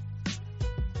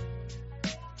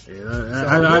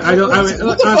 I don't.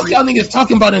 What the fuck y'all niggas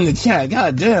talking about in the chat?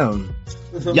 God damn.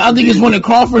 Y'all niggas wanted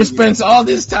Crawford Spence all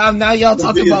this time. Now y'all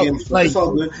talking about games. Like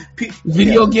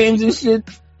video games and shit.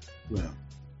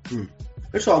 Yeah.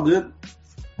 It's all good.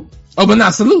 Oh, but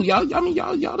not salute y'all. I mean,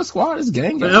 y'all the squad is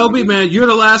gang. But LB, man, you're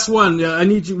the last one. Yeah, I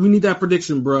need you. We need that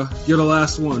prediction, bro. You're the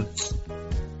last one.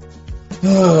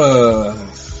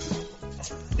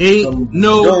 Ain't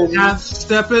no half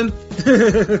stepping.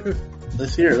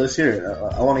 Let's hear it.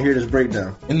 I want to hear this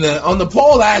breakdown. On the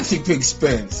poll, I actually picked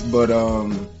Spence, but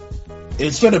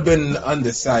it should have been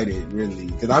undecided, really,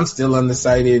 because I'm still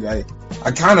undecided. I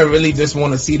kind of really just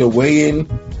want to see the weigh-in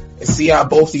and see how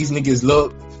both these niggas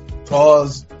look.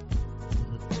 Pause.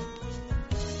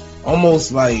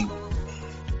 Almost like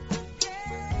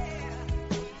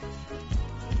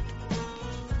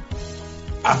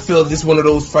I feel this one of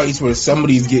those fights where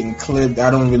somebody's getting clipped.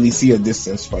 I don't really see a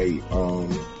distance fight.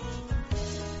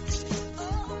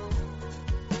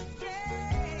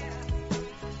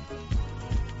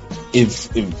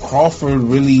 If Crawford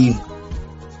really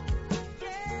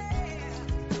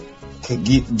could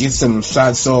get some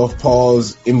shots off,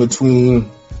 pause in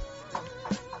between,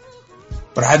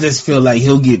 but I just feel like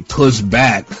he'll get pushed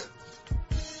back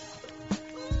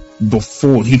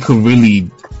before he could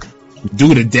really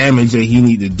do the damage that he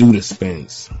need to do to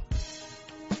Spence.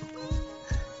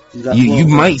 You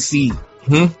might see.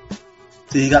 So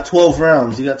he got 12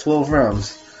 rounds.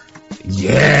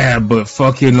 Yeah, but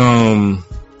fucking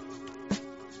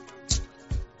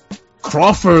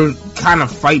Crawford kind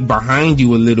of fight behind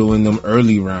you a little in them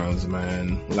early rounds,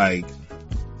 man. Like,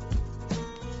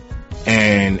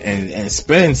 and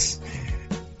Spence,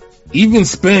 even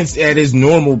Spence at his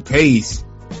normal pace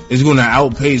is going to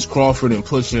outpace Crawford and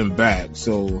push him back.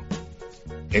 So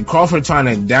if Crawford trying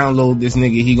to download this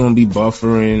nigga, he going to be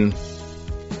buffering.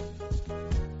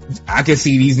 I can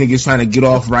see these niggas trying to get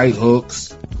off right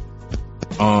hooks.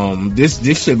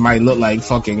 This shit might look like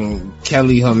fucking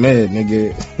Kelly Hamed,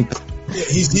 nigga. Yeah,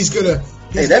 he's gonna.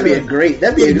 That'd be a great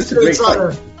fight.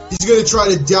 He's gonna try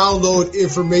to download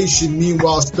information.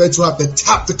 Meanwhile, Spence will have to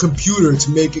tap the computer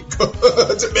to make it go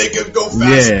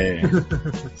faster.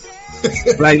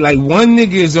 Yeah. like one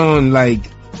nigga is on like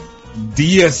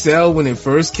DSL when it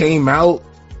first came out,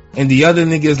 and the other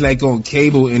niggas like on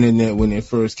cable internet when it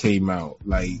first came out.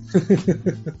 Like,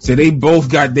 so they both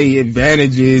got their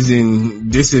advantages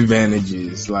and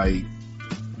disadvantages. Like,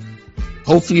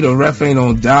 hopefully the ref ain't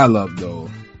on dial up though.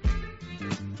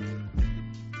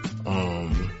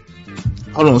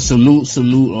 Hold on, salute,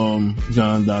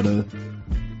 John Dada.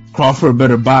 Crawford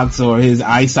better box or his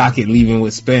eye socket leaving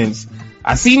with Spence.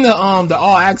 I seen the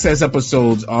All Access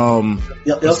episodes. Y'all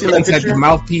see that Spence had picture? the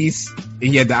mouthpiece and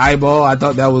he had the eyeball. I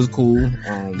thought that was cool.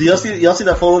 Do y'all see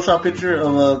that Photoshop picture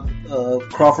of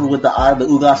Crawford with the eye, the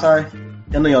Ugas eye?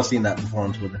 I know y'all seen that before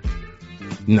on Twitter.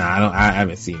 Nah, I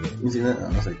haven't seen it. You seen that? Oh,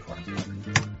 that's like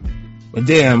But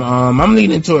damn, I'm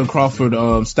leaning toward Crawford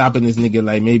stopping this nigga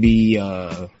like maybe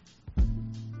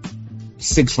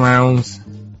 6 rounds.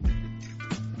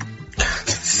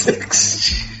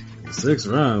 6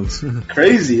 rounds.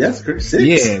 Crazy. That's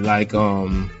crazy. 6? Yeah, like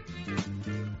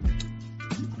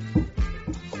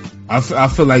I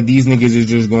feel like these niggas is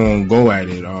just gonna go at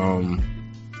it.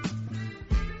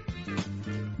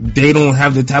 They don't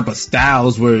have the type of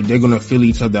styles where they're gonna fill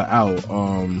each other out.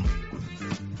 And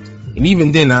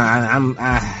even then, I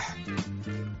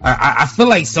feel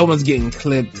like someone's getting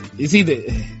clipped. It's either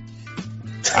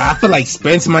I feel like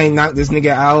Spence might knock this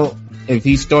nigga out if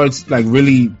he starts like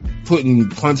really putting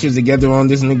punches together on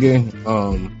this nigga.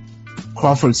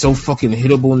 Crawford's so fucking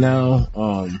hittable now.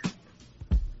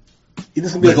 He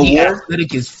just gonna be like a war.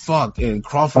 Athletic as fuck, and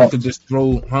Crawford could just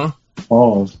throw, huh?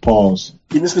 Pause.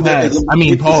 He just gonna be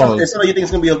like, pause. It's not like you think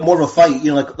it's gonna be more of a fight,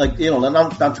 you know, like you know,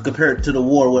 not to compare it to the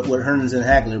war with Hearns and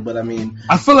Hagler, but I mean,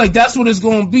 I feel like that's what it's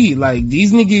gonna be. Like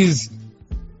these niggas,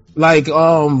 like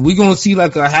we gonna see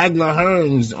like a Hagler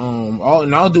Hearns.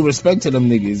 In all due respect to them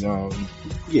niggas.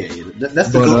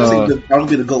 That's the goat. That's gonna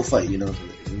be the GOAT fight, you know.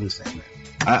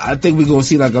 I think we're gonna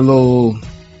see like a little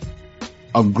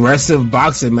aggressive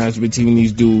boxing match between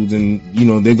these dudes, and you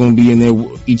know they're gonna be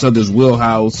in each other's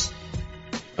wheelhouse,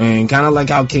 and kind of like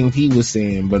how King P was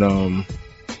saying. But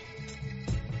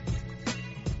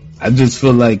I just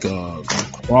feel like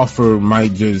Crawford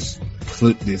might just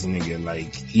flip this nigga.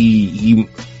 Like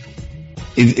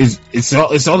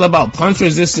it's all about punch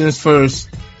resistance first.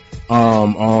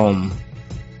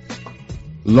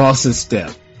 Lost a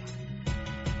step.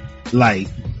 Like,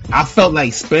 I felt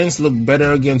like Spence looked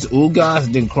better against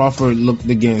Ugas than Crawford looked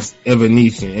against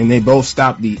Evanescence, and they both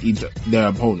stopped their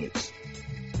opponents.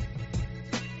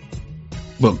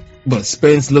 But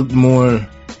Spence looked more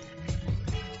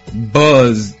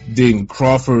buzzed than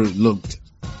Crawford looked.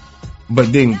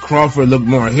 But then Crawford looked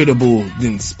more hittable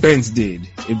than Spence did,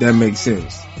 if that makes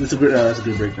sense. That's a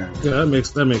good breakdown. Yeah,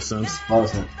 that makes sense.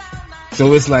 Honestly.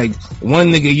 So it's like one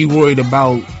nigga you worried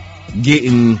about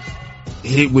getting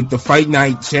hit with the Fight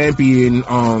Night champion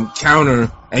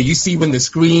counter, and you see when the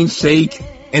screen shake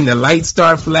and the lights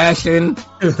start flashing,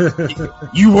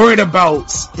 you worried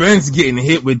about Spence getting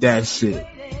hit with that shit.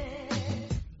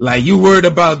 Like you worried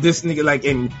about this nigga, like,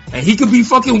 and he could be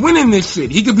fucking winning this shit.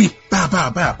 He could be bow bow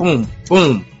bow, boom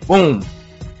boom boom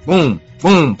boom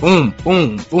boom boom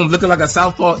boom boom, looking like a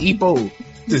southpaw Epo,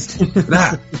 just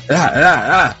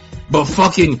But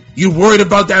fucking, you worried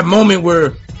about that moment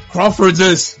where Crawford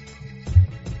just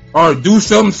or do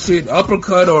some shit,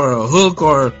 uppercut or a hook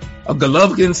or a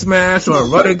Golovkin smash or a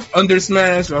running under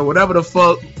smash or whatever the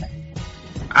fuck.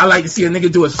 I like to see a nigga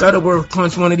do a Shuttleworth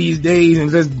punch one of these days and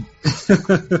just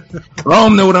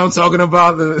Rome know what I'm talking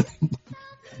about, the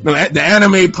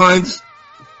anime punch.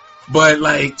 But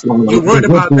like, you're worried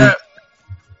about that.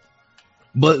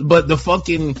 But the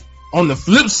fucking, on the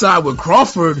flip side with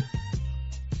Crawford,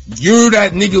 you're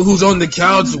that nigga who's on the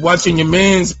couch watching your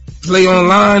mans play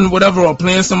online, whatever, or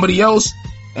playing somebody else,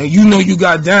 and you know you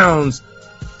got downs,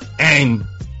 and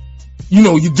you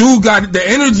know you do got the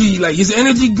energy, like his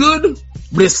energy good,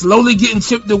 but it's slowly getting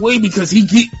chipped away because he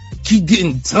keep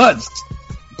getting touched.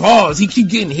 Pause. He keep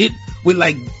getting hit with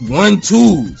like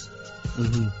 1-2s.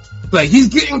 Mm-hmm. Like he's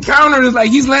getting countered, like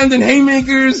he's landing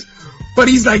haymakers, but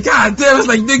he's like, God damn, it's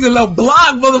like nigga, like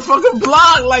block, motherfucker,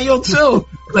 block, like yo, chill.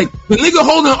 Like the nigga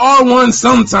holding R1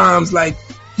 sometimes, like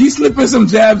he's slipping some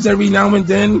jabs every now and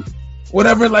then,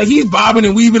 whatever. Like he's bobbing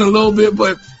and weaving a little bit,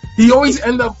 but he always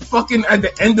end up fucking at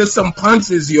the end of some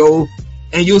punches, yo,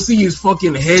 and you'll see his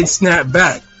fucking head snap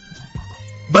back.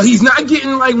 But he's not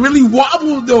getting like really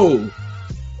wobbled though.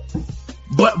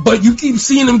 But you keep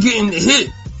seeing him getting hit,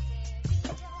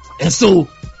 and so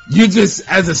you're just,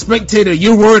 as a spectator,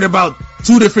 you're worried about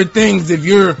two different things if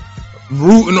you're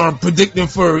rooting or predicting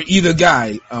for either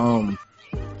guy.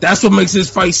 That's what makes this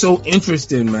fight so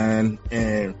interesting, man,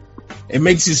 and it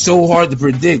makes it so hard to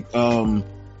predict.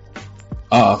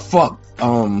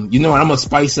 You know what? I'm gonna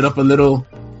spice it up a little.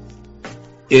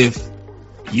 If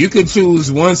you could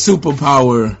choose one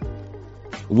superpower,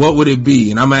 what would it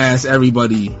be? And I'm gonna ask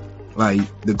everybody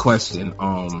like the question.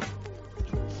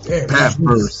 Damn, Pat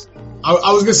first.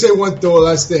 I was gonna say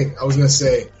last thing. I was gonna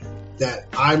say that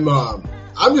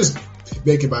I'm just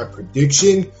making my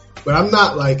prediction, but I'm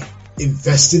not like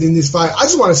invested in this fight. I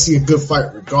just want to see a good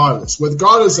fight regardless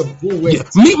of who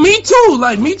wins. Yeah, me too.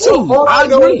 Like me too. All I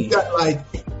know agree. is that like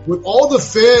with all the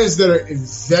fans that are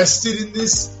invested in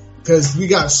this, because we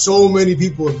got so many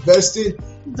people invested,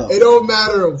 it don't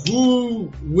matter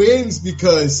who wins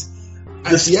because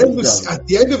at the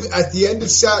end of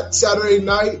Saturday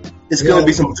night, it's gonna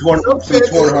be some torn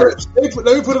hearts. Let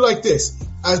me put it like this: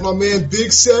 as my man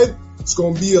Big said, it's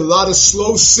gonna be a lot of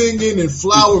slow singing and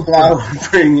flower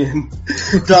bringing.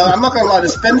 I'm not gonna lie, the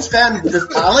Spence fan.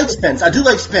 I like Spence. I do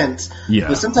like Spence. Yeah.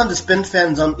 But sometimes the Spence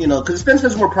fans, because the Spence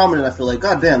fans are more prominent. I feel like,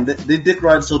 goddamn, they dick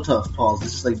ride so tough. Pause.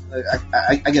 It's just like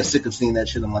I get sick of seeing that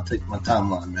shit on my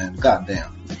timeline, man.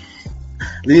 Goddamn.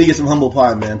 They need to get some humble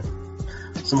pie, man.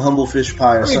 Some humble fish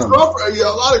pie or something. Crawford, a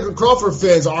lot of Crawford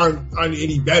fans aren't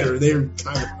any better. They're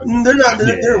kind of. They're not.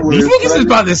 They're These niggas is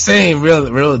about the same,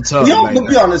 real tough. But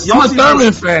be honest, I'm a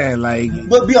Thurman fan.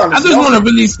 But be honest, I just want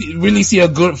to really see a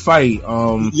good fight.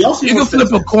 You can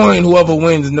flip a coin, whoever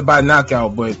wins by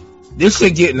knockout, but this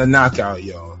shit getting a knockout,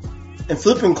 yo. And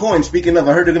flipping coin. Speaking of,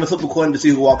 I heard they're gonna flip a coin to see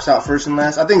who walks out first and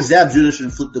last. I think Zab Judah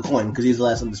should flip the coin because he's the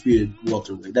last undisputed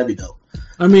welterweight. That'd be dope.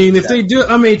 I mean, if they do,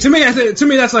 to me,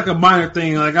 that's like a minor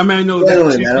thing. Like, I mean, I know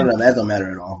that. That don't matter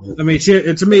at all. I mean,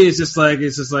 to me, it's just like,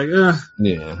 yeah.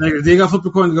 Like, if they got flip the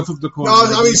coin, they got flip the coin. No,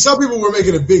 I mean, some people were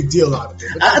making a big deal out of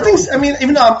it. I think,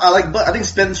 even though I think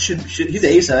Spence should he's the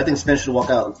ace. I think Spence should walk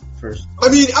out first. I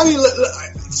mean,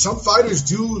 some fighters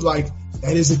do like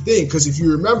that is a thing because if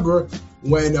you remember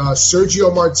when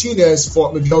Sergio Martinez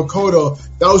fought Miguel Cotto,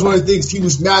 that was one of the things he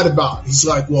was mad about. He's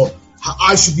like, well,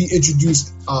 I should be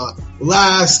introduced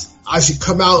last. I should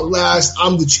come out last.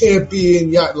 I'm the champion.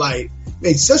 Yeah, like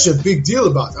made such a big deal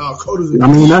about Cotto's. I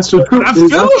mean, that's the truth.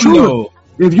 That's true.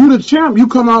 If you the champ, you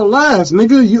come out last,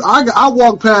 nigga. I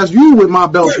walk past you with my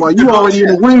belt while you already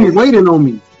in the ring waiting on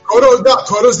me.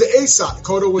 Cotto's the A side.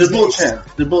 Cotto was the champ.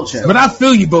 They're both champ. But I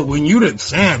feel you. But when you the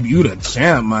champ,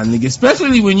 my nigga.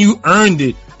 Especially when you earned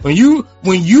it. When you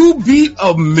beat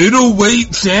a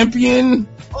middleweight champion.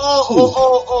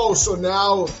 So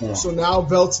now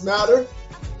belts matter.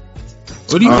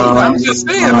 What do you mean? I'm just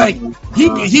saying, like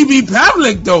he beat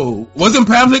Pavlik though. Wasn't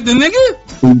Pavlik the nigga?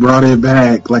 He brought it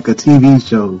back like a TV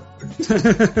show.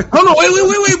 Hold on,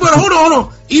 wait, but hold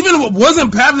on. Even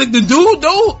wasn't Pavlik the dude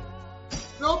though?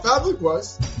 No, Pavlik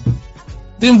was.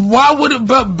 Then why would it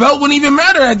belt wouldn't even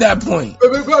matter at that point?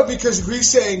 But because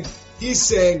he's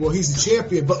saying, well, he's the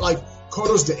champion, but like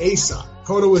Cotto's the A side.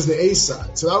 Cotto was the A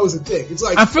side, so that was the thing. It's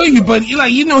like I feel you, but he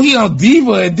on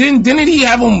Diva, and didn't he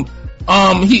have him?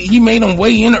 He made him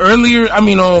weigh in earlier. I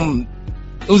mean,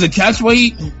 it was a catch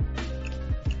weight.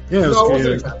 Yeah, it was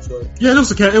a catch weight. Yeah, it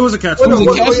was a catch. It was a catch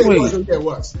weight. It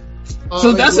was.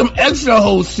 So that's some extra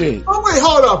whole shit. Oh wait,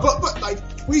 hold on, but like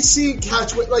we seen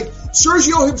catch weight. Like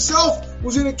Sergio himself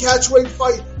was in a catch weight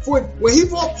fight when he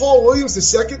fought Paul Williams the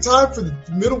second time for the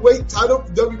middleweight title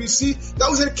for WBC. That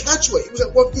was at a catch weight. It was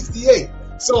at 158.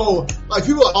 So like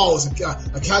people are like,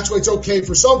 a catch weight's okay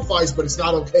for some fights, but it's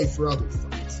not okay for other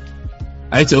fights.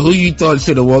 Alright, so who you thought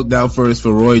should have walked out first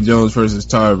for Roy Jones versus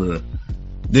Tarver?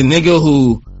 The nigga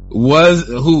who was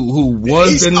the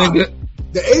nigga.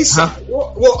 The ace. Huh?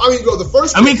 Well, I mean, the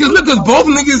first. I mean, because both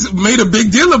niggas made a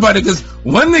big deal about it. Because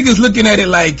one nigga's looking at it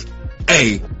like,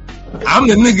 "Hey, I'm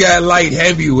the nigga at light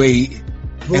heavyweight,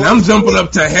 and I'm jumping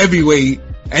up to heavyweight."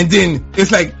 And then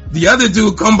it's like the other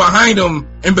dude come behind him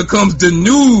and becomes the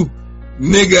new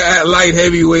nigga at light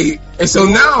heavyweight. And so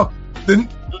now, you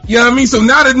know what I mean? So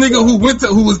now the nigga who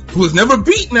was never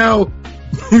beat now,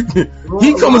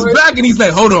 he comes back and he's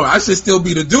like, "Hold on, I should still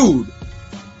be the dude."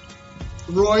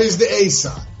 Roy is the A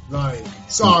side. Like,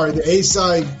 sorry, the A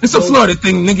side. It's a Florida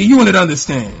thing, nigga. You wouldn't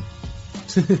understand.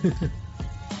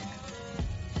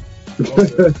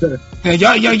 And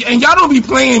y'all don't be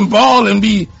playing ball and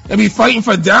be fighting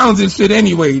for downs and shit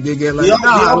anyway, nigga.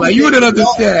 Like, you wouldn't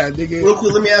understand, nigga. Real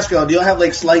quick, let me ask y'all: do y'all have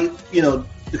like slight,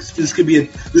 this could be a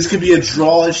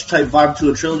drawish type vibe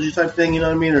to a trilogy type thing? You know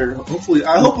what I mean? Or hopefully,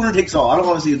 I hope winner takes all. I don't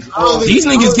want to see a draw. These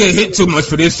niggas get hit too much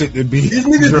for this shit to be. These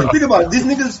niggas, think about it. These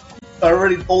niggas are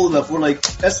already old enough. We're like,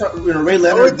 that's Ray Leonard.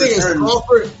 The only thing is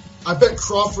Crawford. I bet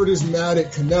Crawford is mad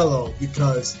at Canelo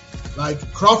because,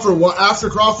 like, Crawford. After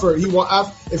Crawford,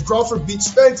 if Crawford beats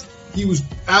Spence, he was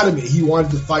adamant he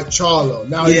wanted to fight Charlo.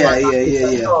 Now he's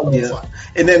yeah.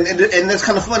 And that's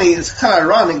kind of funny. It's kind of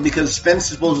ironic because Spence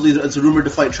supposedly it's rumored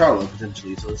to fight Charlo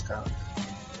potentially. So it's kind of.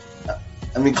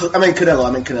 I mean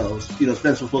Canelo. You know,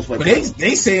 Spence was supposed to fight. But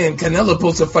they saying Canelo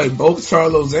supposed to fight both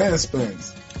Charlos and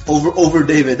Spence over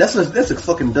David. That's a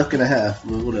fucking duck and a half.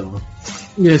 Whatever.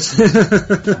 Yes.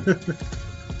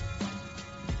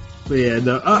 But yeah,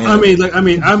 no. I'm like,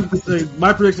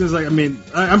 my prediction is like,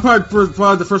 I'm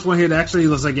probably the first one here to actually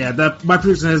was like, yeah, that my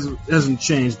prediction hasn't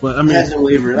changed, but it hasn't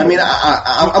wavered. I mean,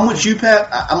 I'm with you, Pat.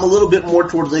 I'm a little bit more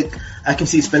towards like I can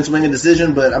see Spence winning a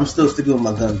decision, but I'm still sticking with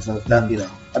my guns. I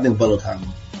think Butler time.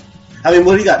 I mean,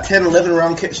 what he got 10, 11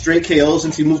 round straight KOs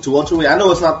since he moved to welterweight. I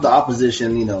know it's not the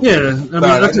opposition, you know. Yeah,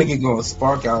 I think he's gonna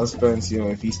spark out Spence, you know,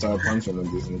 if he start punching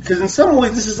him. Because in some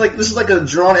ways, this is like a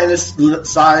John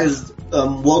Ennis-sized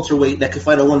welterweight that could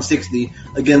fight a 160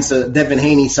 against a Devin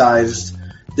Haney-sized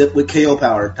with KO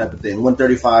power type of thing,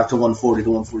 135 to 140 to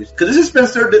 140. Because this is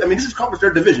Spence's this is Crawford's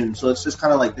third division, so it's just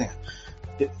kind of like, damn.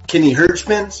 Can he hurt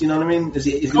Spence? You know what I mean?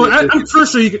 I'm sure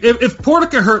if Porter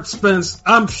can hurt Spence,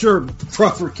 I'm sure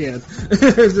Crawford can.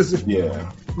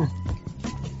 Yeah.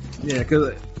 Yeah,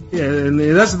 and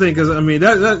that's the thing, because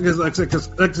like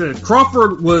I said,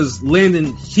 Crawford was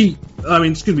landing heat.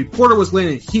 Porter was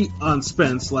landing heat on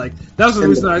Spence. Like that was the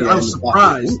reason I was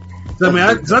surprised.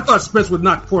 Because I thought Spence would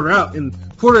knock Porter out, and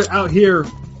Porter out here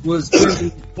was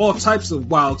doing all types of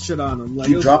wild shit on him. Like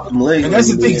he dropped him late. And that's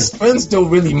the thing, Spence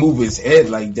don't really move his head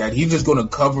like that. He's just gonna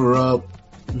cover up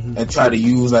and try to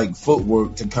use like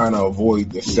footwork to kind of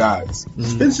avoid the shots.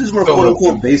 Spence is more quote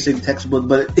unquote basic textbook,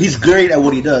 but he's great at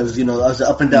what he does. You know, as an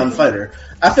up and down fighter.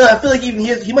 I feel like even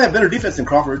he might have better defense than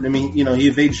Crawford. I mean, you know, he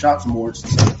evades shots more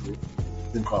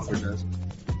than Crawford does.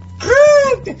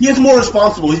 He is more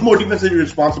responsible. He's more defensively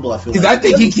responsible, I feel like. I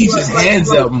think he keeps his hands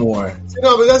up more.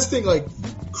 No, but that's the thing, like,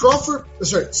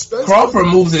 Spence. Crawford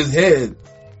moves his head.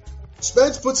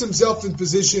 Spence puts himself in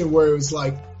position where it's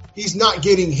like, he's not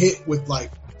getting hit with,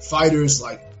 like, fighters,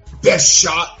 like, best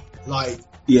shot, like,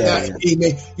 you're not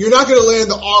going to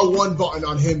land the R1 button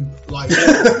on him, like.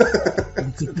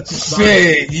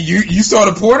 Shit, you saw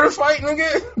the Porter fight,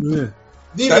 nigga? Yeah.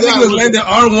 That nigga was landing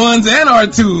R1s and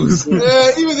R2s.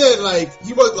 Yeah, even then, like,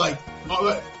 he was like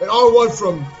an R1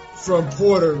 from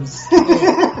Porter's.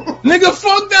 Nigga,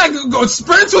 fuck that.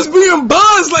 Spence was being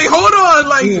buzzed. Like, hold on.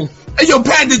 Like, hey, yo,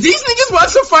 Pat, did these niggas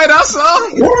watch the fight I saw?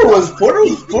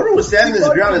 Porter was standing his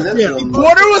ground and then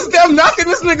Porter was them knocking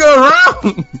this nigga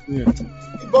around. Yeah.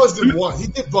 Buzzed him once. He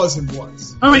did buzz him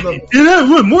once. I mean, it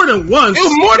was more than once. It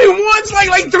was more than once,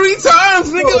 like 3 times,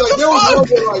 nigga. There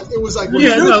was there was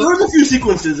a few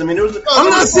sequences. I mean, I'm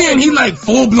not saying he like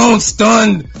full blown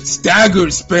stunned,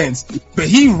 staggered Spence, but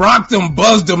he rocked him,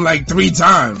 buzzed him like 3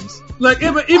 times. Like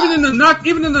even in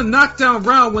the knockdown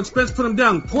round when Spence put him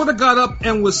down, Porter got up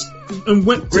and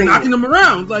went to knocking him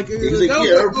around. Like,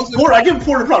 Porter, I give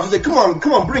Porter props. He's like, come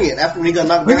on, bring it. After when he got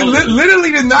knocked down,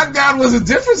 literally the knockdown was a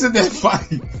difference in that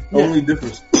fight. Only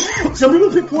difference. Some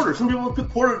people pick Porter. Some people pick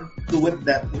Porter to win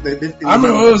that. I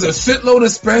remember it was a shitload of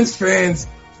Spence fans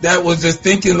that was just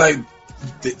thinking like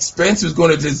that Spence was going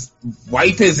to just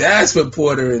wipe his ass with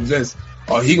Porter and just,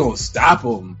 he gonna stop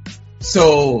him.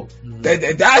 So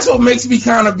that's what makes me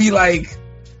kind of be like,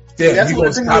 damn, you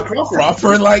gonna stop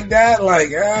Crawford like that?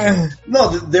 Like, No,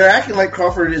 they're acting like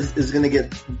Crawford is gonna get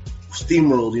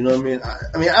steamrolled. You know what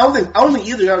I mean? I don't think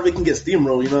either guy can get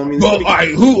steamrolled. You know what I mean? Well,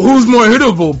 who's more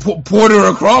hittable, Porter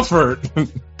or Crawford?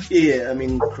 Yeah, I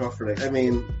mean Crawford. I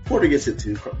mean Porter gets it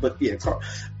too, but yeah,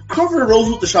 Crawford rolls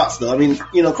with the shots though. I mean,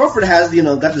 you know, Crawford has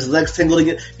got his legs tangled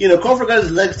again. You know, Crawford got his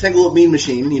legs tangled with Mean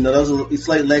Machine. You know, that was a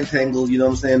slight leg tangle. You know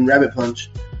what I'm saying? Rabbit punch.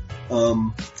 Let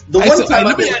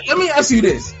me ask you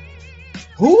this: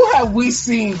 who have we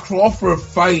seen Crawford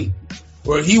fight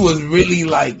where he was really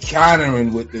like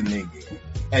countering with the nigga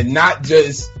and not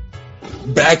just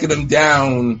backing him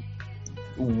down?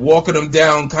 Walking him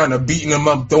down, kind of beating him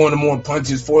up, throwing him more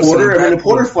punches, forcing him back. The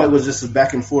Porter fight was just a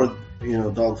back and forth,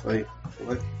 dog fight.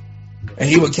 And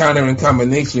he would counter in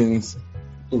combinations,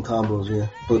 in combos, yeah.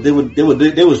 But they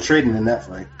was trading in that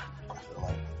fight.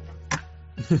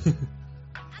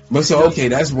 But so okay,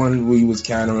 that's one where he was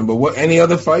countering. But what? Any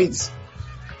other fights?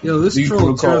 Yo, this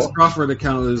troll Terence Crawford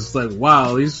account is like,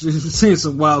 wow, he's seen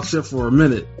some wild shit for a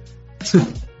minute.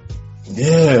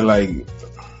 Yeah, like.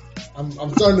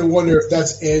 I'm starting to wonder if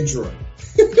that's Android.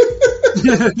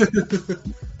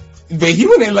 But he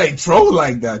wouldn't like troll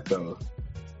like that though.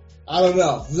 I don't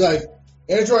know. Like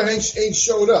Android ain't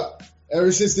showed up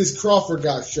ever since this Crawford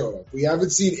guy showed up. We haven't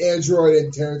seen Android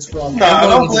and Terence Crawford. No,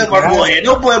 don't blame my boy.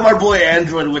 Don't blame my boy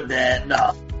Android with that.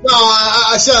 No. No,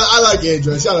 I like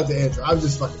Android. Shout out to Android. I'm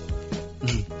just fucking.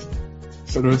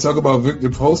 So do we talk about Victor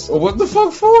Post or what the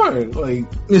fuck for? Like,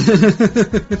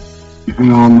 You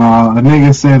know, a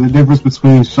nigga said the difference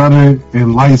between Shutter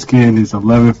and light skin is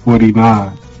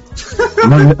 11:49.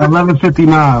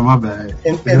 11:59. My bad.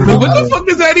 And what the fuck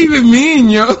does that even mean,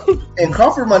 yo? And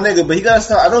Crawford, my nigga, but he gotta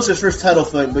stop. I know it's his first title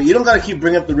fight, but you don't gotta keep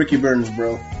bringing up the Ricky Burns,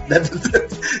 bro. Don't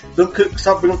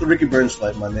stop bringing up the Ricky Burns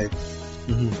fight, my nigga.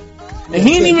 Mm-hmm. And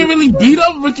he didn't even really beat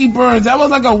up Ricky Burns. That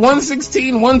was like a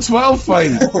 116, 112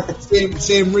 fight.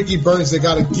 Same Ricky Burns that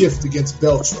got a gift against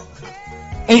Beltran.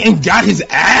 And got his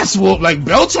ass whooped. Like,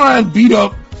 Beltran beat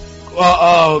up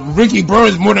Ricky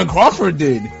Burns more than Crawford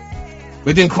did.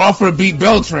 But then Crawford beat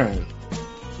Beltran.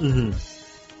 Mm-hmm.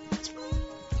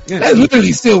 Yeah, That's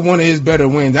literally still one of his better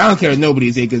wins. I don't care what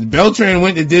nobody say, because Beltran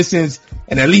went the distance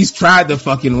and at least tried to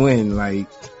fucking win. Like,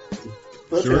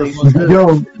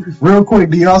 Yo, real quick,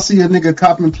 do y'all see a nigga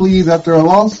copping pleas after a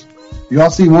loss? Y'all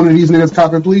see one of these niggas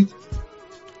copping pleas?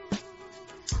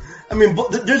 I mean,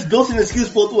 there's built-in excuse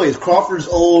both ways. Crawford's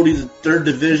old; he's a third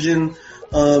division.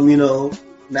 You know,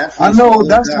 naturally. I know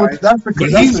that's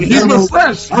the general.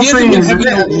 refreshed. I'm saying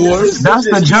that's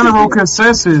the general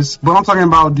consensus. But I'm talking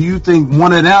about, do you think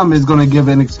one of them is going to give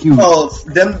an excuse? Oh,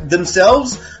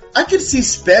 themselves. I could see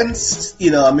Spence.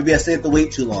 You know, maybe I stayed at the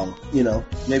wait too long. You know,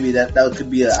 maybe that could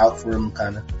be an out for him,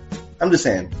 kind of. I'm just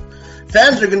saying.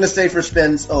 Fans are going to say for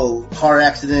Spence, oh, car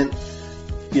accident.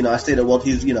 You know, I stayed at Walt.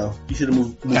 He's, you know, he should have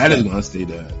moved. That is gonna stay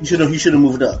there. He should have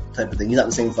moved up, type of thing. He's not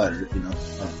the same fighter, you know.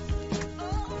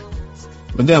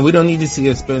 But then we don't need to see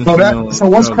a Spence. So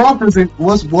what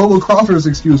would Crawford's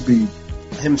excuse be?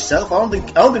 Himself, I don't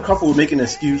think Crawford would make an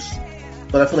excuse,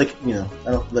 but I feel like, you know,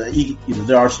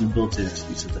 there are some built-in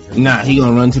excuses. Nah, he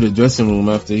gonna run to the dressing room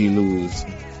after he lose.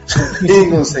 He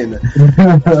ain't gonna say that.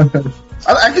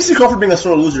 I can see Crawford being a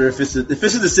sore loser if it's a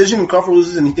decision and Crawford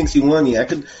loses and he thinks he won. Yeah, I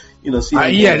could, you know, see.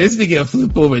 This nigga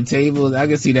flip over tables. I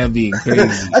can see that being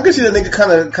crazy. I can see that nigga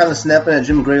kind of snapping at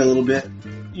Jim Gray a little bit.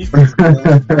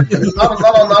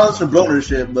 Not on some bloater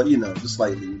shit, but you know, just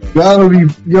slightly. You know.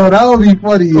 That would be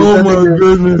funny. Oh my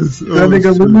goodness!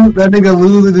 That nigga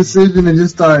lose the decision and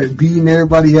just start beating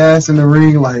everybody's ass in the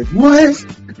ring. Like, what?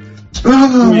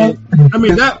 I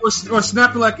mean that or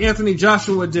snapping like Anthony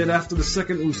Joshua did after the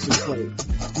second Usyk fight.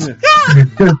 Yeah.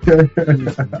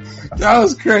 That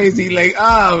was crazy. Like,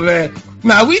 oh man,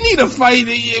 nah, we need a fight.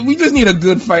 We just need a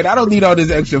good fight. I don't need all this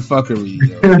extra fuckery.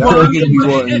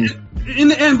 In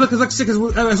the end, because like I said,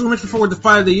 as we mentioned before, the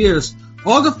fight of the years,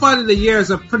 all the fight of the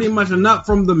years are pretty much not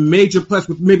from the major players,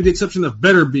 with maybe the exception of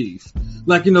Better Beef.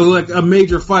 Like, you know, like a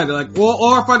major fighter. Like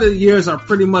all our fight of the years are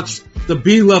pretty much the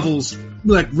B levels,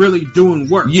 like really doing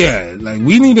work. Yeah, like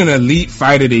we need an elite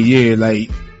fight of the year, like,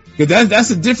 because that's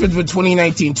the difference with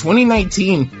 2019.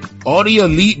 2019, all the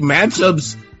elite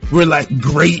matchups were like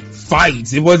great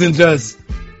fights. It wasn't just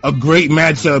a great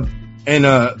matchup and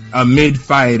a mid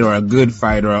fight or a good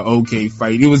fight or an okay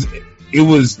fight. It was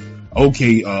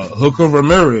okay. Hooker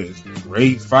Ramirez,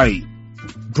 great fight.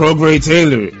 Prograis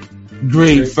Taylor,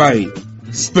 great fight.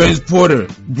 Spence Porter,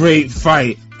 great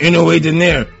fight. Inoue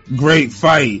Daenerys, great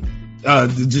fight.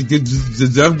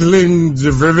 Devlin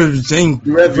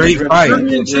great fight.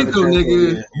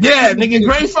 Nigga. Yeah, nigga,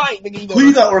 great fight. Nigga, who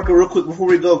you got, Orca, real quick before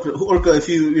we go? Orca, if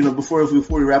you before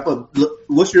we wrap up,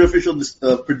 what's your official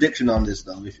prediction on this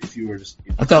though? If you were just,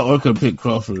 I thought Orca picked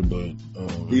Crawford, but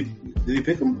did he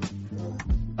pick him?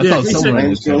 I thought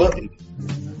someone.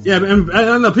 Yeah, and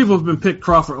I know people have been picked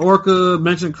Crawford. Orca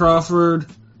mentioned Crawford.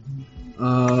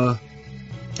 I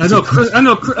know.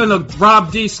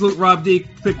 Rob D. Salute Rob D.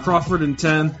 Picked Crawford in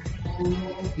 10.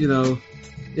 You know,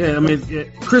 yeah. I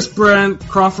mean, Chris Brand,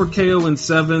 Crawford KO in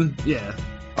 7. Yeah.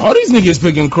 All these niggas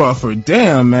picking Crawford.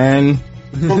 Damn, man.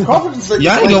 Well, Crawford is like,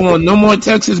 y'all ain't gonna want no more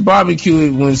Texas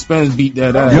barbecue when Spence beat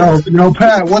that ass. Yo,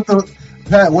 Pat, what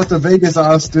the Vegas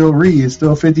odds still read? Is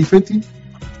still 50-50?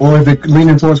 Or is it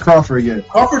leaning towards Crawford yet?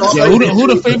 Crawford is who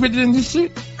the favorite in this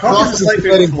shit? Crawford's the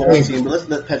betting favorite. But let's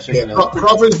let Pat check it out.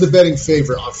 Crawford's the betting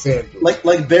favorite on FanDuel.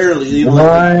 Like barely. You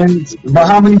know, by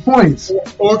how many points?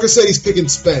 Orca said he's picking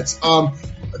Spence.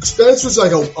 Spence was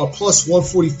like a plus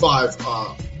 145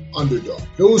 underdog.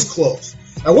 It was close.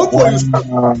 At one point, he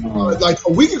was like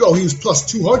a week ago, he was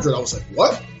plus 200. I was like,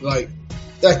 what? Like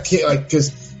that can't, like,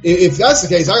 because if that's the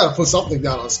case, I gotta put something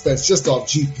down on Spence just off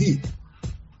GP.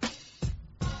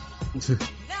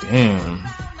 Damn.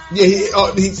 Yeah,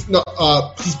 he's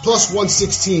plus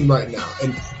 116 right now,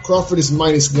 and Crawford is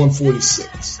minus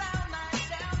 146.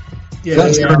 Yeah,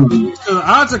 the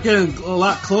odds are getting a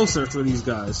lot closer for these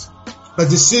guys. A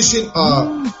decision.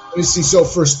 Let me see. So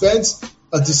for Spence,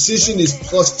 a decision is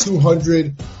plus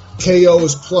 200. KO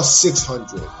is plus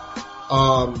 600.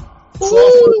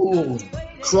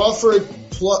 Crawford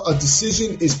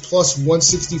decision is plus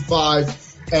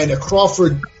 165, and a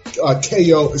Crawford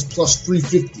KO is plus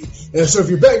 350. And so if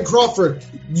you're betting Crawford,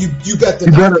 you bet the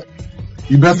knockout.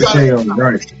 You bet the KO,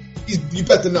 right? You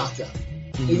bet the knockout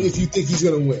if you think he's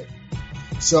gonna win.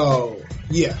 So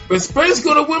yeah, but Spence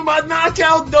gonna win by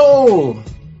knockout though.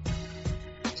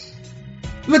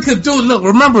 Look,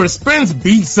 remember, Spence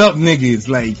beats up niggas.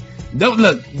 Like, don't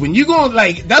look, when you go,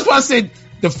 like, that's why I said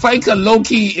the fight could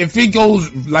low-key, if it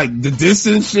goes, like, the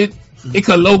distance shit, it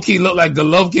could low-key look like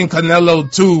Golovkin Canelo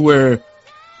 2, where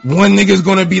one nigga's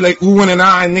gonna be like ooh and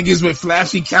eye niggas with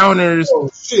flashy counters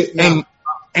and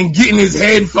getting his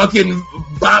head fucking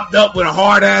bopped up with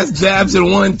hard-ass jabs and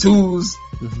 1-2s.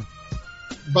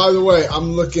 By the way,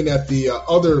 I'm looking at the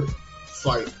other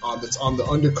fight that's on the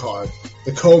undercard,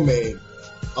 the co-main.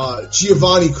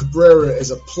 Giovanni Cabrera is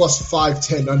a plus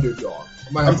 510 underdog.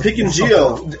 I'm picking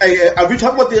Gio. Are we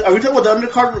talking about the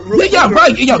undercard? Yeah,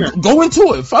 right. Yeah, go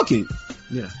into it. Fuck it.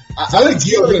 Yeah, I think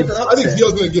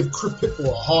Gio's gonna give Pitbull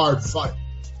a hard fight.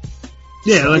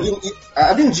 Yeah, like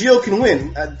I think Gio can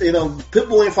win.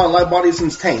 Pitbull ain't fought light bodies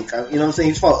since Tank. You know what I'm saying?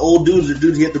 He's fought old dudes or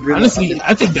dudes he had to bring. Honestly,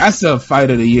 I think that's a fight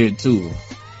of the year too.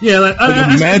 Yeah, like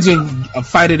imagine a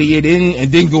fight of the year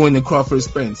and then go into Crawford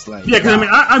Spence. Like, yeah,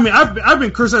 because I've been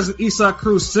criticizing Isaac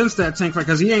Cruz since that Tank fight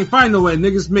because he ain't fighting nobody.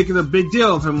 Niggas making a big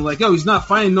deal of him, like, yo, he's not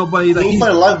fighting nobody. Like, he's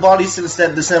fighting live body since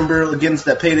that December against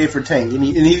that payday for Tank, and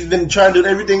he's been trying to do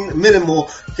everything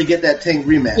minimal to get that Tank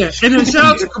rematch. Yeah, and then shout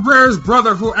out to Cabrera's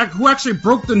brother who actually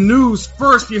broke the news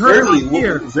first. He heard it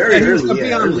here, very early.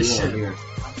 Yeah, early shit.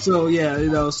 So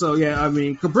yeah, I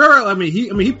mean, Cabrera.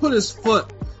 He put his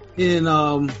foot in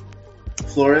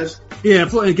Flores. Yeah,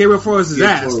 and Gabriel Flores'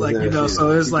 ass,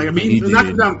 so it's like, he knocked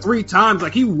him down 3 times,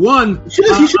 like, he won. He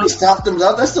should have stopped him.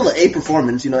 That's still an A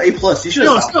performance, A plus. He should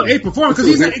have stopped him. A performance,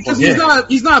 because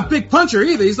he's not a big puncher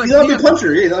either. He's not a big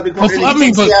puncher. He's not a big puncher.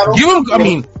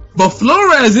 But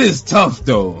Flores is tough,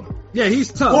 though. Yeah,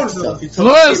 he's tough.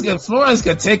 Flores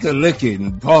can take a licking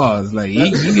and pause. Like, he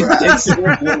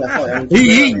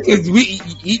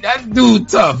that dude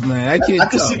tough, man. I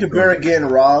can see Cabrera getting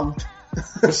robbed.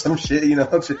 Or some shit, And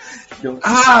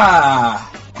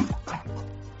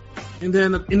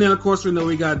then of course we know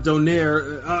we got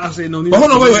Donaire. I say no need. But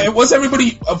hold on, wait. What's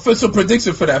everybody's official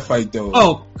prediction for that fight, though?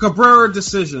 Oh, Cabrera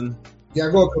decision. Yeah,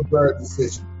 I go Cabrera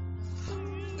decision.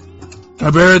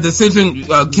 Cabrera decision.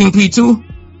 King P2.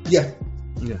 Yeah.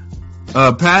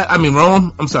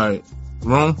 Rome. I'm sorry,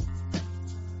 Rome.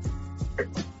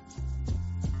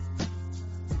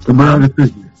 Cabrera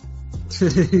decision.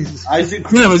 Is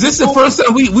this the first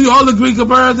time we all agree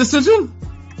Cabrera decision?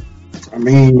 I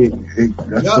mean,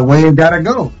 that's the way it gotta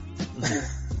go.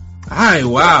 Alright,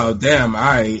 wow, damn,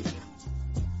 alright.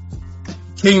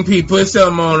 King P, put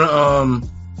something on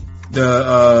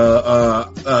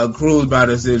the Cruz by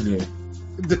decision.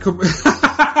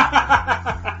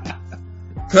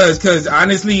 Cause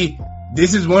honestly,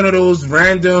 this is one of those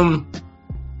random.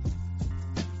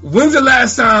 When's the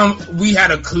last time we had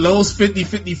a close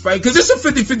 50-50 fight? Because it's a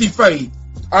 50-50 fight.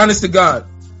 Honest to God.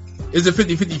 It's a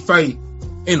 50-50 fight.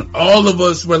 And all of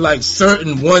us were like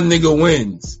certain one nigga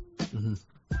wins. Mm-hmm.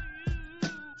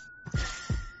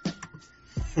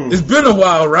 It's been a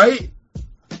while, right?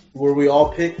 Were we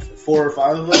all picked 4 or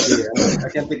 5 of us? Yeah. I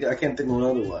can't think of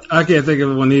another one. I can't think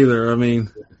of one either. I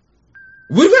mean,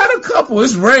 we've had a couple.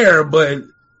 It's rare, but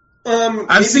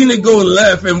I've seen it go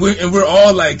left and we're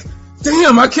all like,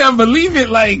 damn, I can't believe it.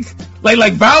 Like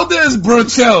Valdez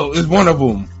Burchell is one of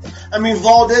them. I mean,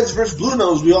 Valdez versus Blue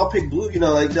Nose, we all picked Blue.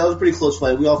 That was a pretty close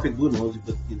fight. We all picked Blue Nose,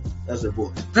 but that's their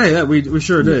boy. Hey, yeah, we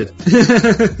sure did.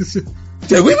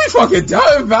 Yeah, we be fucking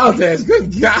doubting Valdez.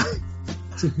 Good God.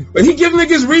 But he give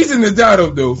niggas reason to doubt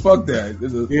him, though. Fuck that.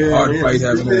 There's a hard fight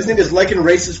happening. This nigga's liking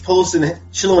racist posts and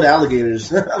chilling with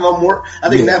alligators. I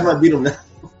think Nat might beat him now.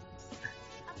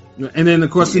 And then, of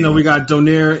course, we got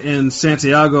Donaire and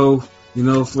Santiago,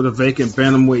 for the vacant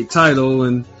bantamweight title.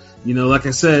 And, like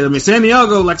I said,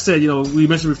 Santiago, like I said, we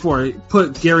mentioned before, he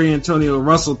put Gary Antonio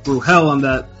Russell through hell on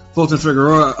that Fulton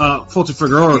Figueroa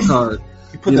card.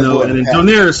 And then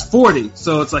Donaire is 40,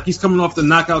 so it's like he's coming off the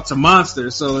knockout to Monster.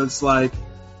 So it's like,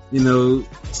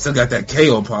 still got that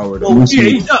KO power, though. Well, yeah,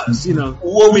 he does.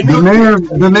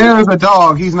 Donaire is a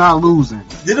dog. He's not losing.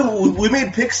 We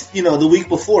made picks, the week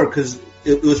before because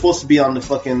it was supposed to be on the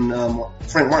fucking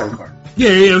Frank Martin card.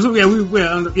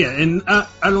 And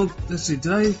I don't. Let's see.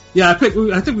 Did I? Yeah, I think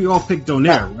we all picked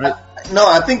Donaire, right? No,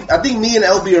 I think me and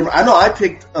LB are. I know I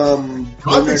picked. I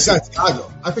picked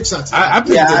Santiago. I picked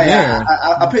Donaire.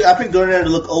 I picked Donaire to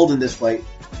look old in this fight,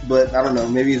 but I don't know.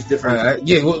 Maybe it's different.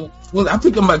 Well, I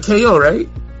picked him by KO, right?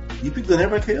 You picked Donaire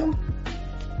by KO?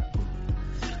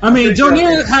 I mean,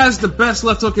 Donaire has the best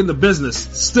left hook in the business.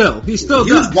 Still, he still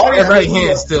does. That right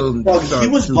hand still. He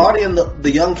was bodying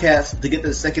the young cats to get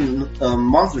the second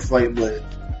monster fight, but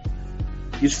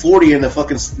he's 40 in the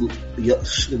fucking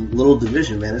little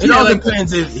division, man. It all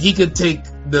depends if he could take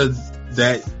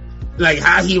like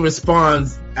how he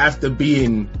responds after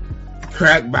being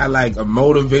cracked by like a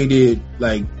motivated,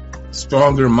 like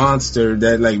stronger monster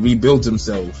that like rebuilds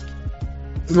himself.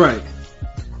 Right.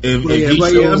 If he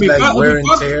shows like wear and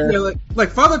tear,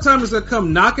 like Father Time is gonna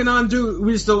come knocking on dude.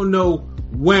 We just don't know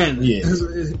when. Yeah. Because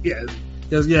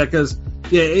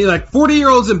like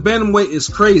 40-year-olds in bantamweight is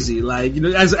crazy. Like, you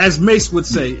know, as Mace would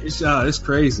say, it's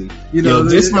crazy. You know,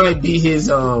 this might be his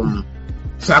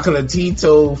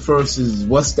Chocolatito versus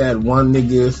what's that one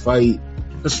nigga fight?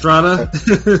 Estrada?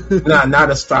 Nah,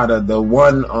 not Estrada. The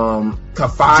one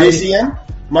Kafai. JCN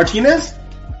Martinez.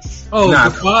 Oh,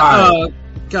 Kafai.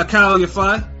 Kyle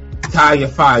Yafai. Kyle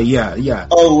Yafai, yeah.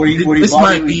 Oh, where you this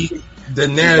might be the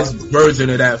nearest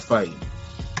version of that fight.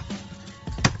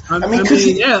 I mean,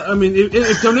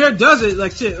 if Donaire does it,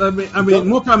 like shit.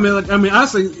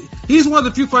 Honestly, he's one of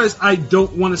the few fighters I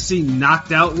don't want to see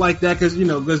knocked out like that because I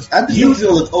think he's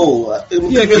gonna look old.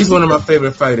 He's one of my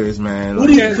favorite fighters, man.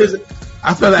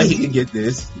 I feel like he could get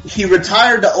this. He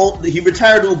retired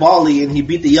Ubali and he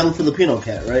beat the young Filipino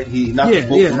cat, right? He knocked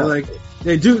both out.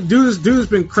 Dude's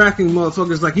been cracking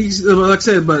motherfuckers like he's like I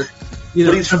said, but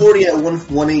but he's 40 at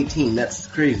 118. That's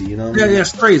crazy, you know. Yeah,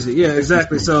 it's crazy. Yeah,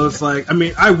 exactly. So it's like, I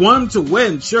mean, I want him to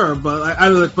win, sure, but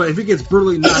but if he gets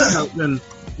brutally knocked out, then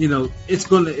it's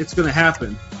gonna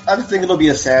happen. I just think it'll be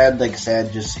a sad,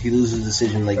 just he loses the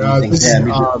decision, like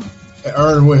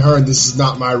Aaron, we heard this is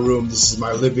not my room. This is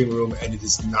my living room, and it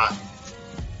is not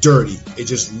dirty. It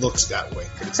just looks that way.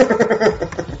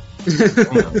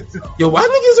 Yo, why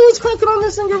niggas always cracking on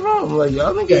this in your room? Like,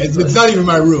 y'all niggas. It's not even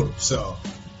my room, so.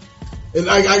 And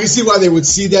I can see why they would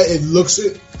see that. It looks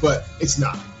it, but it's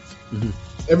not. Mm-hmm.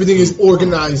 Everything is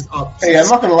organized up. Hey, I'm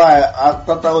not gonna lie. I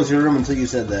thought that was your room until you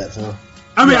said that. So.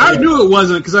 I mean, I knew it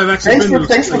wasn't because I've actually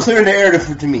Thanks for clearing the air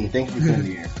to me. Thank you for clearing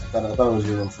the air. I thought it was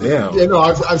your room. Yeah. Yeah, no,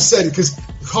 I've said it because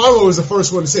Carlo was the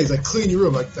first one to say, it's like, clean your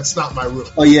room. Like, that's not my room.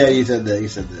 Oh, yeah, you said that.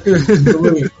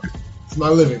 It's my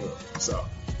living room, so.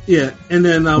 Yeah, and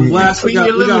then last we got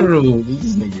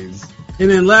these niggas.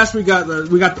 And then last we got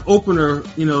the opener,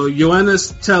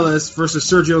 Yoenis Tellez versus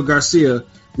Sergio Garcia,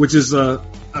 which is a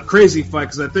crazy fight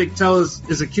because I think Tellez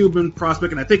is a Cuban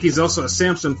prospect and I think he's also a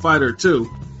Samson fighter too,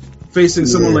 facing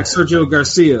someone like Sergio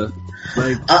Garcia.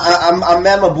 Like I'm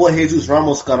mad my boy Jesus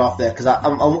Ramos got off that because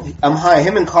I'm high.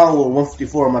 Him and Colin were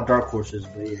 154 on my dark horses.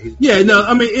 But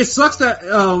it sucks that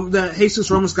that Jesus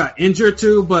Ramos got injured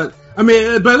too, but at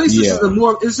least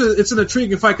this is it's an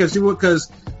intriguing fight because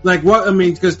I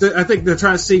think they're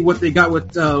trying to see what they got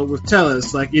with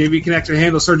Tellez, like if he can actually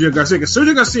handle Sergio Garcia because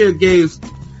Sergio Garcia gave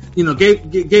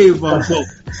both.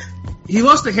 He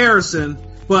lost to Harrison.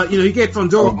 But, he gave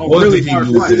Fundora a really hard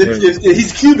fight.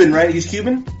 He's Cuban, right? He's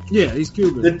Cuban? Yeah, he's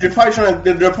Cuban. They're probably trying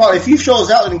to, if he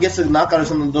shows out and gets a knockout or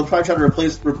something, they'll probably try to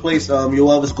replace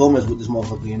Yoelvis Gomez with this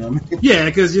motherfucker, you know what I mean? Yeah,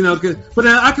 because, but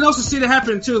I can also see that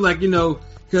happening too, like,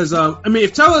 because,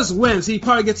 if Tellez wins, he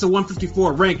probably gets a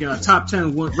 154 ranking, a top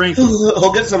 10 ranking.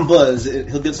 He'll get some buzz.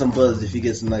 He'll get some buzz if he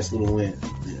gets a nice little win.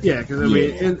 Yeah, because,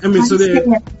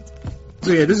 So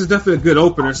this is definitely a good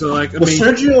opener. So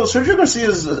Sergio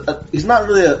Garcia he's not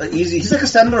really easy. He's like a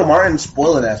Sandro Martin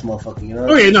spoiling ass motherfucker, you know.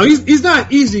 Oh yeah, no, he's not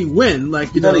an easy win.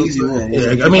 Like not an easy win.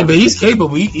 Yeah, but he's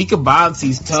capable. He can box.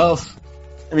 He's tough.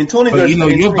 I mean, Tony. But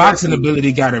your boxing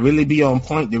ability got to really be on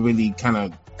point to really kind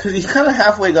of. Because he kind of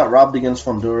halfway got robbed against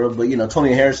Fundora, but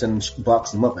Tony Harrison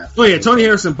boxed him up after. Oh yeah, Tony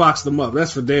Harrison boxed him up.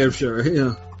 That's for damn sure.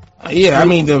 Yeah. Yeah,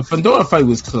 the Fundora fight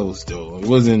was close though. It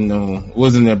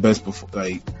wasn't their best before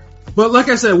like. But like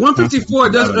I said,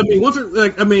 154 does.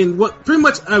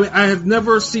 I have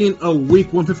never seen a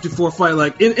weak 154 fight.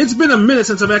 Like it's been a minute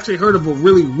since I've actually heard of a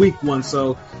really weak one.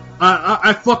 So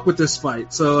I fuck with this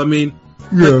fight. So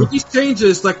with these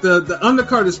changes, like the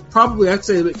undercard is probably I'd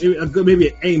say maybe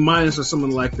an A- or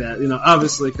something like that.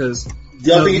 Obviously because.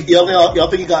 Y'all think he got?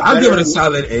 I'll give it a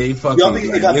solid A. Fuck y'all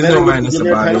think he got There's better no minus with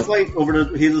about it. Fight over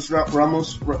the Jesus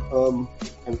Ramos,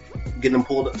 getting him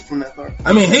pulled from that card?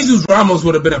 Jesus Ramos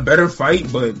would have been a better fight,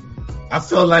 but I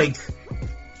feel like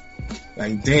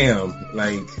damn,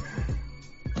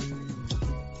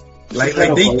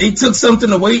 they took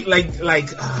something away, like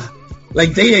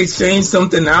they exchanged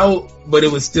something out, but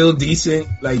it was still decent.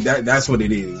 Like that's what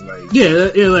it is.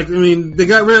 They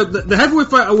got rid of the heavyweight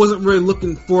fight. I wasn't really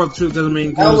looking forward to. That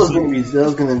was gonna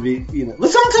be. But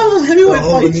sometimes with heavyweight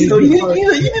fights, you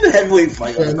need a heavyweight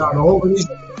fight. Yeah, the whole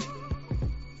reason.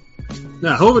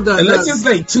 Nah, Hoover does. Unless it's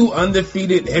like two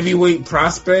undefeated heavyweight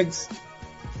prospects.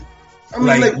 I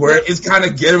mean, like where it's kind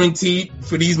of guaranteed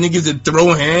for these niggas to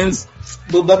throw hands.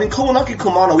 But I mean, Kownaki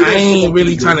Kumano. I ain't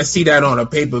really trying to see that on a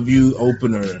pay-per-view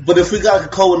opener. But if we got a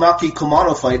Kownaki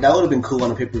Kumano fight, that would have been cool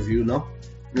on a pay-per-view, no?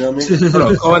 You know what I mean? Hold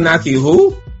on, Kownaki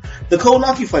who? The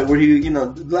Kownaki fight where he, the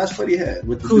last fight he had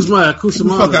with Kuzma.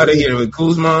 Fuck out of here with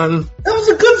Kuzman. That was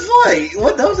a good fight.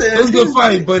 What? That was a good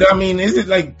fight, but I mean, is it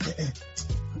like,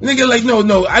 nigga, like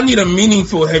no? I need a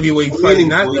meaningful heavyweight fight,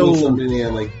 not no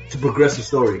something like to progress the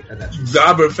story. I got you.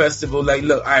 Jobber Festival. Like,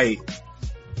 look,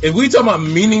 if we talking about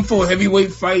meaningful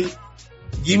heavyweight fight,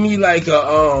 give me like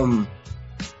a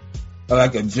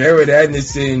Jared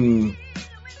Anderson,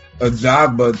 a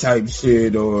Jabba type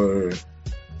shit, or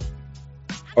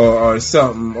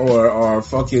something, or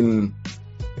fucking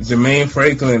Jermaine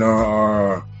Franklin,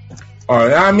 or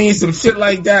I mean some shit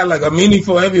like that, like a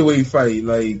meaningful heavyweight fight,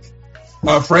 like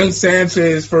Frank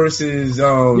Sanchez versus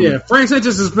Frank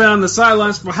Sanchez has been on the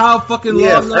sidelines for how fucking long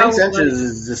now? Frank Sanchez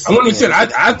is just I want to shit.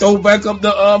 I throw back up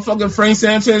the fucking Frank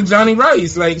Sanchez Johnny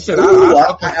Rice, like shit. Ooh,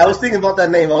 I was thinking about that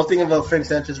name. I was thinking about Frank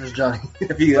Sanchez versus Johnny.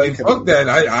 Like fuck that.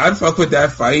 I'd fuck with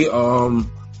that fight.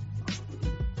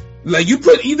 Like you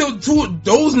put either two of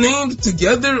those names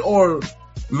together or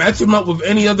match them up with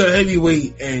any other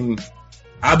heavyweight, and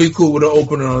I'll be cool with an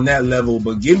opener on that level.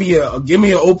 But give me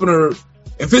an opener.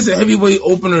 If it's a heavyweight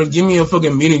opener, give me a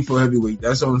fucking meaningful heavyweight.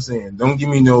 That's what I'm saying. Don't give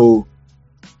me no,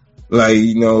 like,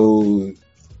 a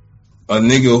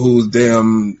nigga who's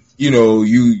damn, you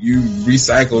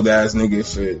recycled ass nigga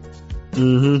shit.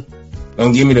 Mm-hmm.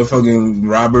 Don't give me the fucking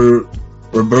Robert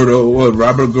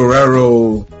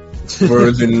Guerrero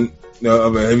version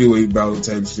of a heavyweight bout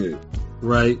type shit.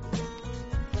 Right.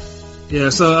 Yeah,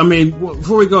 so, I mean,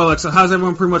 before we go, so how's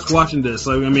everyone pretty much watching this?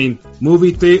 Like, I mean,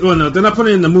 movie theater... Well, no, they're not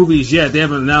putting it in the movies yet. They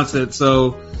haven't announced it,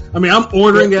 so... I mean, I'm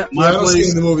ordering at my place.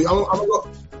 In the movie. I'm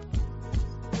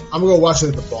gonna go watch it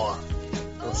at the bar.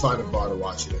 I'm gonna find a bar to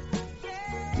watch it at.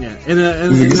 Yeah,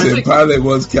 and he said pilot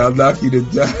was Kownaki to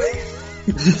die.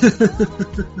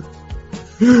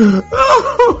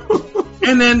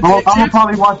 And then... I'm gonna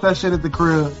probably watch that shit at the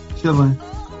crib, chilling.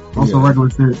 On some regular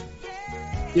shit.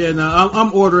 Yeah, no,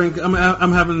 I'm ordering.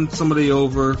 I'm having somebody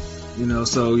over,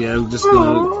 So yeah, we're just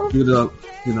gonna do it up,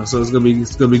 So it's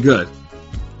gonna be good.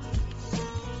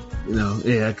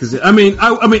 Yeah, because I mean,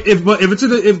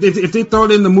 if they throw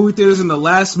it in the movie theaters in the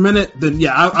last minute, then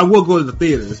yeah, I will go to the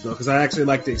theaters though, because I actually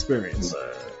like the experience.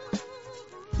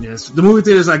 Yes, the movie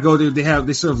theaters I go to,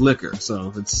 they serve liquor,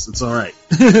 so it's all right.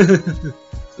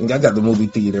 I got the movie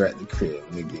theater at the crib,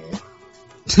 nigga.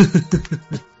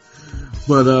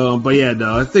 But yeah,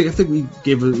 no, I think we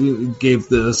gave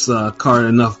this card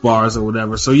enough bars or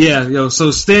whatever. So yeah, so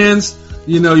stands,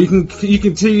 you can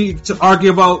continue to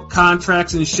argue about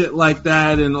contracts and shit like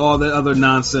that and all that other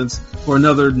nonsense for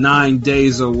another 9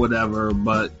 days or whatever.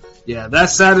 But yeah, that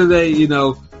Saturday,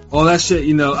 all that shit,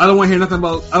 I don't want to hear nothing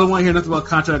about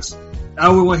contracts. I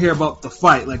only want to hear about the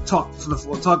fight. Like talk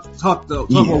about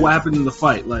what happened in the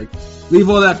fight. Like leave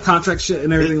all that contract shit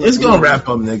and everything. It's gonna wrap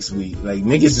up next week. Like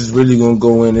niggas is really gonna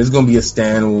go in. It's gonna be a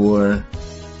stand war.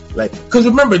 Like, cause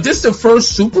remember, this is the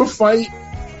first super fight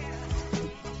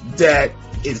that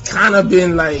it's kind of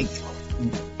been like,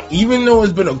 even though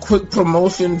it's been a quick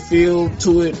promotion feel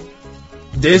to it,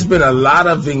 there's been a lot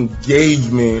of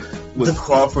engagement with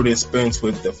Crawford and Spence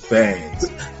with the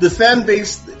fans. The fan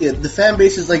base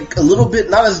is like a little bit,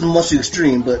 not as much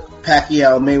extreme, but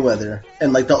Pacquiao, Mayweather,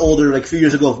 and like the older, like a few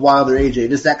years ago, Wilder, AJ.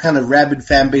 There's that kind of rabid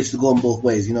fan base to go in both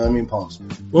ways. You know what I mean, Pauls?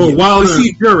 Well, Wilder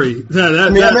and Fury.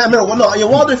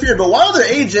 Wilder Fury, but Wilder,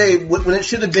 AJ, when it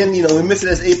should have been, we missed it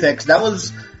as Apex.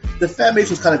 The fan base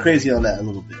was kind of crazy on that a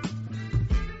little bit.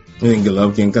 I think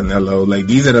Golovkin, Canelo, like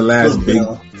these are the last big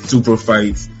super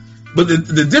fights. But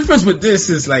the difference with this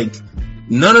is like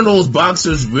none of those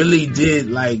boxers really did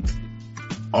like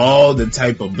all the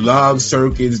type of blog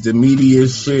circuits, the media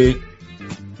shit,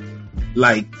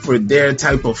 like for their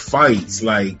type of fights.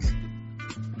 Like,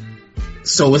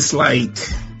 so it's like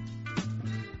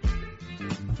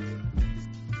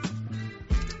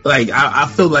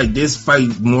I feel like this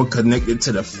fight more connected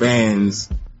to the fans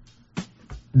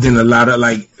than a lot of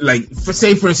like for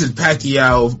instance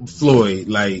Pacquiao Floyd,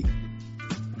 like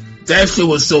that shit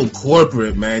was so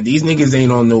corporate, man. These niggas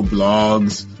ain't on no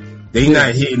blogs. They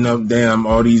not hitting up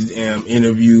all these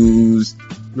interviews,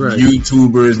 right.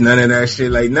 YouTubers, none of that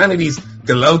shit. Like none of these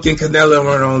Golovkin, Canelo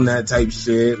weren't on that type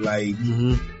shit. Like,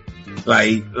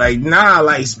 like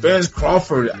Spence,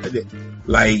 Crawford,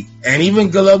 like, and even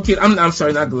Golovkin. I'm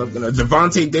sorry, not Golovkin.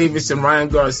 Gervonta Davis and Ryan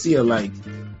Garcia. Like,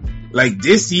 like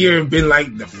this year been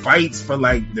like the fights for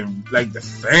like the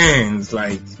fans,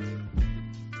 like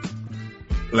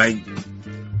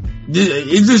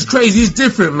it's just crazy. It's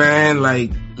different, man.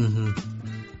 Like,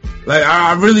 like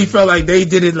I really felt like they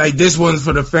did it like this one's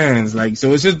for the fans. Like,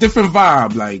 so it's just different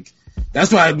vibe. Like,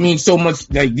 that's why it means so much.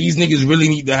 Like, these niggas really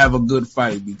need to have a good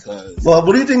fight because. Well,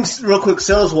 what do you think, real quick,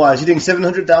 sales wise? You think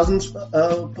 700,000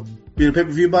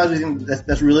 pay-per-view buys? You think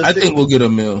that's realistic? I think we'll get a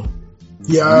mil.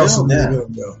 Yeah, I also think we'll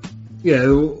get a mil. Yeah,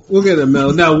 we'll get a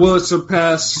mil. Now, will it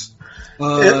surpass?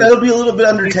 It'll be a little bit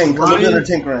under Tank. A little bit under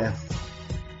Tank Ryan.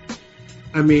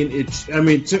 I mean,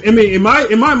 in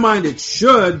my mind, it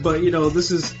should, but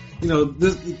this is.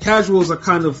 This casuals are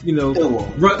kind of, they're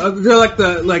like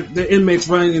the inmates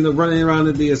running around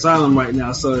in the asylum right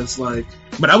now. So it's like,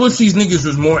 but I wish these niggas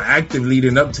was more active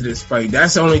leading up to this fight.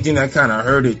 That's the only thing that kind of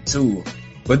hurt it too.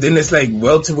 But then it's like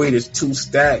welterweight is too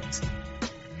stacked,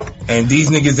 and these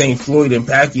niggas ain't Floyd and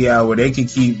Pacquiao where they can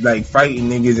keep like fighting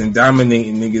niggas and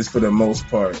dominating niggas for the most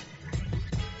part.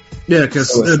 Yeah,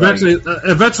 because eventually,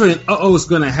 it's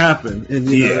gonna happen. And,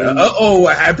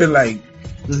 what happened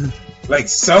like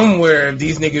somewhere if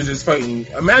these niggas is fighting.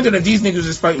 Imagine if these niggas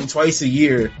is fighting twice a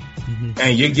year,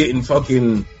 and you're getting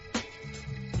fucking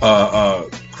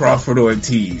Crawford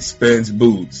Ortiz, Spence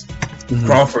Boots,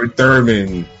 Crawford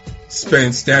Thurman,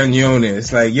 Spence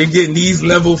Stanionis. Like, you're getting these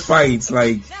level fights.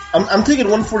 Like, I'm taking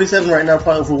 147 right now,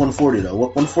 probably for 140 though.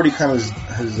 140 kind of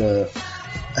has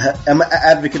I'm an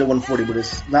advocate of 140, but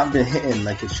it's not been hitting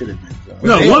like it should have been. So.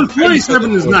 No,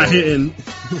 147 is not hitting.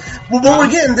 Well, but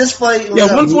we're getting this fight. Yeah,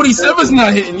 147 is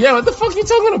not hitting. Yeah, what the fuck are you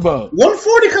talking about?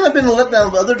 140 kind of been a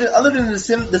letdown, but other than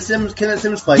the Kenneth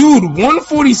Sims fight. Dude,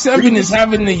 147 is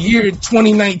having the year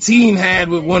 2019 had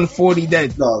with 140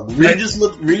 that. No, Regis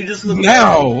look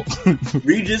now. Bad.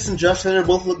 Regis and Josh Center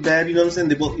both look bad. You know what I'm saying?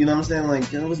 They both. You know what I'm saying?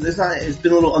 Like, it's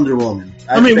been a little underwhelming.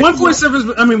 I mean,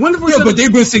 147. Yeah, but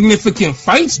they've been significant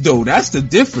fights. Though that's the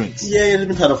difference. Yeah, there's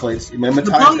been title fights. The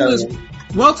problem is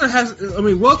Welter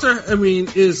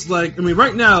is like,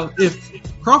 right now,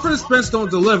 if Crawford and Spence don't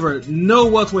deliver, no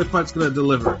welterweight fight's gonna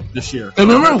deliver this year. And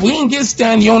remember, we didn't get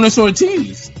Stanionis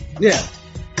Ortiz.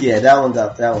 Yeah, that one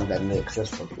got mixed. That's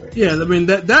fucking great. Yeah, I mean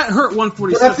that hurt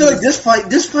 147. But I feel like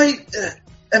this fight.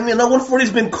 I mean,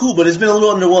 140's been cool, but it's been a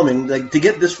little underwhelming. Like, to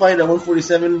get this fight at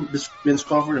 147, this Vince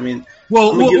Crawford. I mean,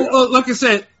 well, like I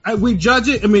said, we judge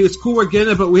it. I mean, it's cool we're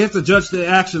getting it, but we have to judge the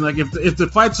action. Like, if the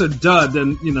fight's a dud,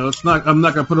 then it's not. I'm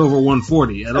not gonna put over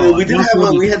 140 at all.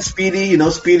 We had Speedy,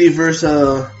 Speedy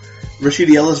versus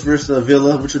Rashidi Ellis versus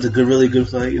Villa, which was a really good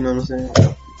fight. You know what I'm saying?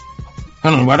 I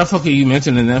don't know why the fuck are you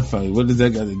mentioning that fight. What does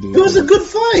that got to do? It was a good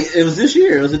fight. It was this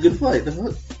year. It was a good fight. The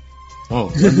fuck. Oh,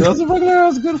 that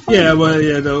was a good fight. Yeah, well,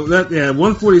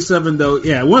 147 though.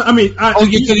 Yeah, you're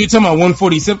talking about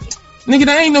 147, nigga.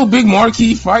 That ain't no big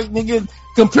marquee fight, nigga.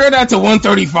 Compare that to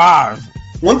 135.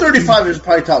 135 is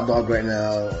probably top dog right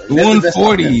now.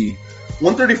 140.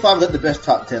 135 got the best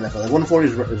top 10. I feel like 140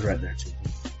 is right there too.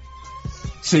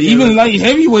 So even light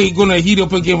heavyweight gonna heat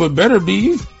up again with Better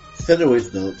Beef. Featherweight's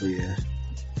dope, but yeah.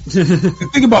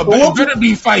 Think about Better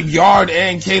Beef fight Yard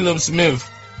and Caleb Smith.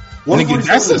 Nigga,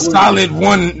 that's a solid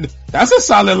one. That's a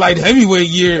solid light heavyweight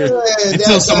year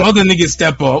until some other niggas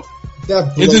step up.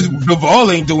 It's just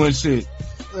Duval ain't doing shit.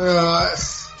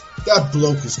 That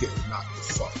bloke is getting knocked the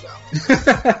fuck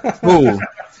out. Who?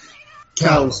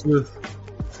 Caleb Smith.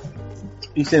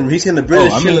 He's saying the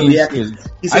British shouldn't react.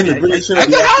 He's saying the British shouldn't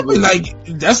react.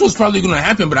 Like, that's what's probably gonna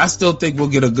happen, but I still think we'll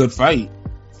get a good fight.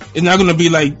 It's not gonna be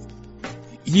like.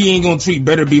 He ain't gonna treat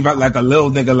Better Beef like a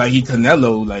little nigga like he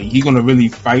Canelo. Like, he gonna really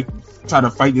try to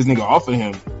fight this nigga off of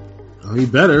him. Oh, he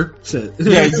better. Shit.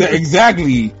 Yeah,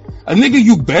 exactly. A nigga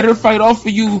you better fight off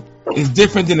of you is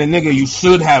different than a nigga you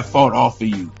should have fought off of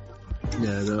you.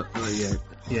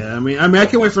 Yeah. I mean, I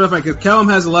can't wait for that fight because Callum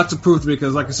has a lot to prove to me.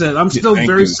 Because, like I said, I'm still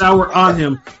very sour on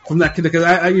him from that kid. Because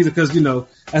as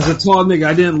a tall nigga,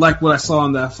 I didn't like what I saw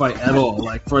in that fight at all.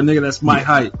 Like, for a nigga that's my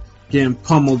height. Getting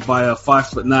pummeled by a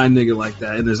 5'9" nigga like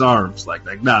that in his arms, like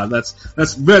nah, that's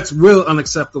real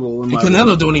unacceptable. And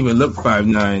Canelo don't even look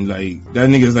 5'9". Like, that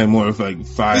nigga's like more of like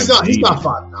 5. He's not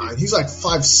 5'9". He's like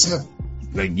 5'7".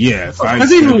 Like, yeah, 5'7".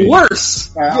 That's even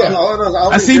worse.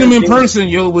 I seen him in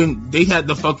person, when they had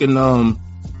the fucking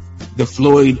the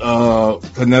Floyd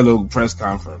Canelo press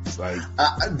conference. Like,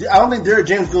 I don't think Derek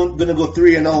James gonna go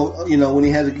 3-0. When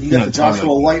he got the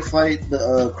Joshua White fight,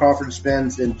 the Crawford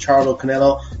Spence and Charlo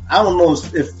Canelo. I don't know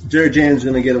if Derek James is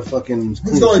gonna get a fucking.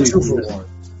 He's only 2-1.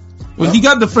 Well, he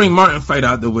got the Frank Martin fight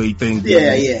out the way.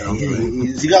 Yeah.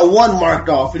 He got one marked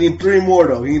off. He need 3 more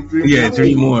though. He need 3. Yeah,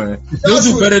 3 more. He'll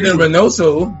do better than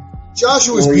Reynoso.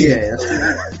 Joshua's beating.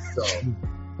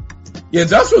 Yeah. Yeah,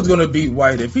 Joshua's gonna beat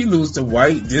White. If he loses to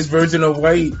White, this version of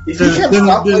White, If he can't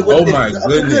stop White with oh my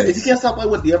goodness! If he can't stop White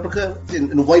with the uppercut,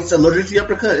 and White's allergic to the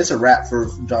uppercut, it's a wrap for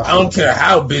Joshua. I don't care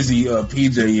how busy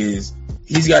PJ is.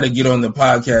 He's got to get on the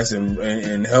podcast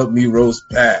and help me roast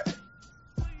Pat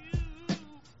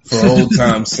for old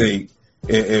time's sake.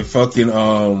 If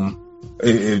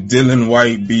Dylan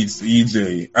White beats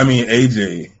AJ.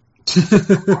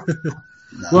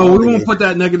 Well, we won't put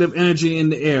that negative energy in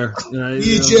the air. Right?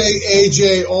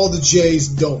 AJ, all the J's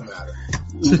don't matter.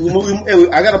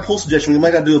 I got a poll suggestion. We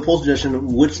might got to do a poll suggestion of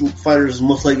which fighter is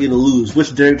most likely to lose.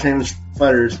 Which Derek Train's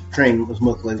fighters was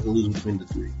most likely to lose between the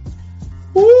three.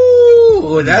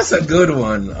 Ooh, that's a good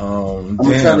one. I'm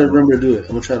gonna try to remember to do it. I'm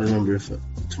gonna try to remember it for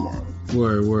tomorrow.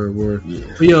 Word. Yeah.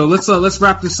 But yo, let's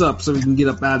wrap this up so we can get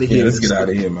up out of here. Yeah, let's get out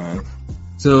of here, man.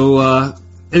 So,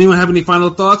 anyone have any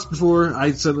final thoughts before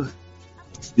I said?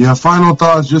 Yeah, final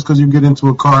thoughts. Just because you get into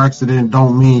a car accident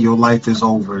don't mean your life is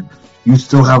over. You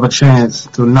still have a chance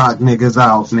to knock niggas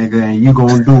out, nigga, and you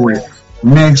gonna do it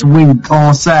next week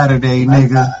on Saturday,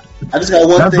 nigga. I just got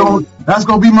one thing. That's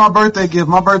gonna be my birthday gift.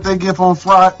 My birthday gift on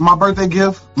Friday. My birthday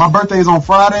is on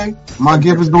Friday. My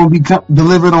gift is gonna be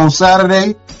delivered on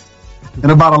Saturday at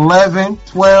about 11,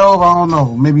 12. I don't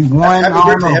know, maybe 1. I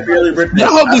don't know. Happy early birthday. I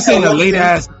hope this ain't a late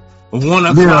ass 1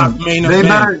 o'clock main event.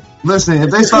 Better, listen,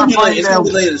 if they start fighting it's gonna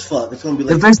be late as fuck. It's gonna be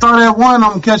late. If they start at 1,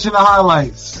 I'm catching the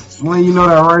highlights. When you know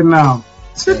that right now.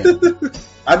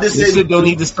 I just say don't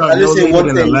need to start. I just say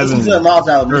one thing. Listen to Nas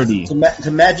album. 30.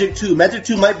 To Magic 2. Magic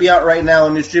 2 might be out right now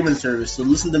on your streaming service. So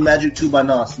listen to Magic 2 by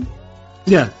Nas.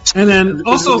 Yeah, and then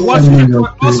also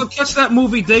catch that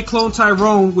movie They Clone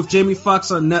Tyrone with Jamie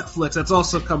Foxx on Netflix. That's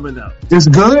also coming out. It's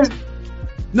good.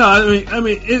 No, I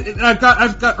mean, I've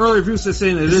got early reviews that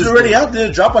saying is it already out? Did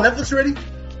it drop on Netflix already?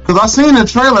 Because I seen the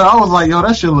trailer, I was like, yo,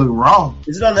 that shit look raw.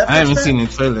 Is it on Netflix? I haven't seen the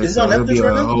trailer. Is it on Netflix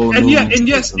right now?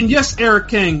 And yes, Eric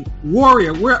King,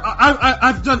 Warrior. Where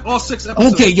I've done all 6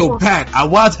 episodes. Okay, yo, Pat, I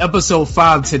watched episode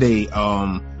 5 today.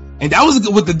 And that was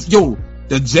good with the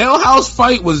jailhouse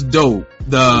fight was dope.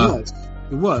 It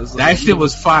was. That shit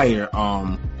was fire.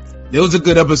 It was a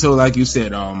good episode, like you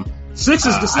said. 6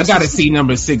 is the. I gotta see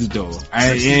number 6 though.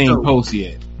 It ain't post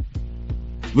yet.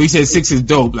 But you said 6 is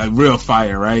dope, like real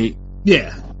fire, right?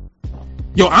 Yeah.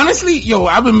 Yo, honestly,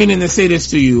 I've been meaning to say this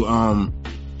to you.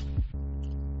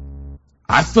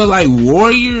 I feel like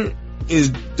Warrior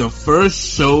is the first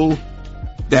show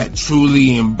that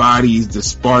truly embodies the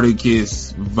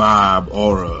Spartacus vibe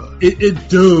aura. It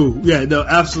do. Yeah, no,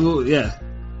 absolutely, yeah.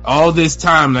 All this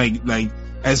time, like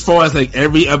as far as like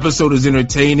every episode is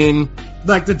entertaining.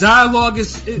 Like the dialogue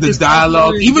is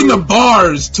dialogue, even the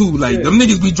bars too. Like them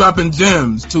niggas be dropping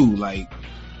gems too. Like,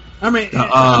 I mean,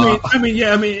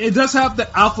 it does have the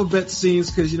alphabet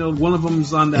scenes because one of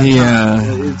them's on that. Yeah,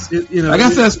 I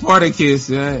guess that's Spartacus.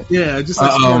 Yeah, just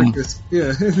like Spartacus.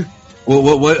 Yeah.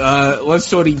 What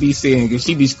Shorty be saying? Cause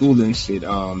she be schooling shit. The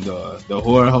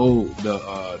whore hole,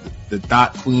 the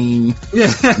thought queen.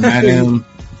 Yeah. Madam.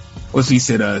 What she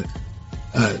said?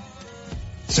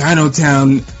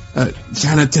 Chinatown,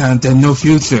 there's no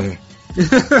future.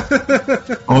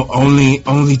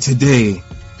 only today.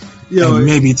 And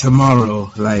maybe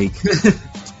tomorrow. Like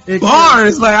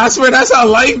bars. Like I swear that's how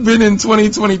life been in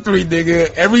 2023,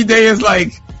 nigga. Every day is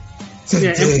like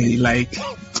today. Like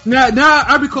now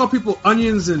I be calling people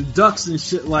onions and ducks and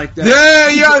shit like that.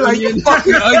 Yeah, like you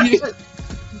fucking onion.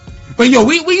 But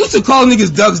we used to call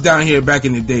niggas ducks down here back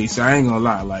in the day, so I ain't gonna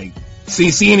lie. Like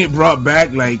seeing it brought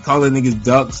back, like calling niggas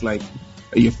ducks, like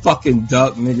you fucking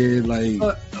duck, nigga. Like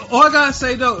all I gotta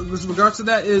say though, with regards to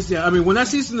that is, when that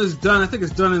season is done, I think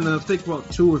it's done in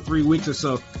about 2 or 3 weeks or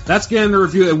so. That's getting the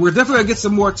review, and we're definitely gonna get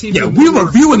some more TV. Yeah, we're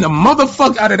reviewing the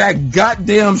motherfucker out of that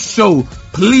goddamn show.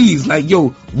 Please, like,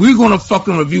 we're gonna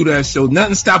fucking review that show.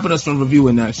 Nothing stopping us from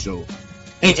reviewing that show.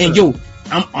 And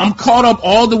I'm caught up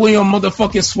all the way on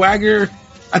motherfucking Swagger.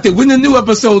 I think when the new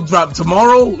episode drop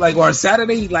tomorrow, like, or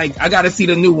Saturday, like, I gotta see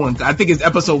the new one. I think it's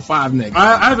episode 5 next.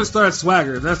 I haven't started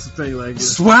Swagger. That's the thing. Like,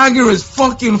 Swagger is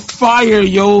fucking fire,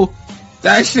 yo.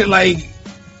 That shit, like,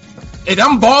 and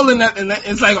I'm balling. And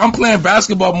it's like I'm playing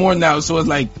basketball more now, so it's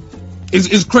like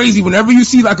it's crazy. Whenever you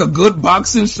see like a good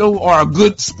boxing show or a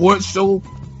good sports show,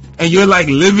 and you're like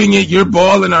living it, you're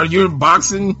balling or you're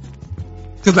boxing.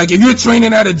 Because like if you're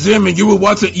training at a gym and you were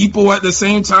watching Ipo at the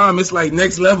same time, it's like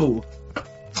next level.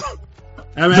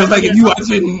 Just like if you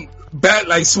watching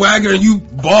like Swagger and you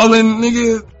balling,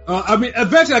 nigga.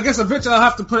 Eventually I'll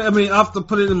have to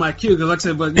put it in my queue because, like I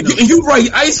said, but and you right,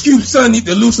 Ice Cube's son need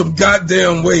to lose some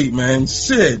goddamn weight, man.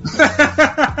 Shit,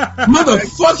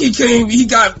 motherfucker, he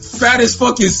got fat as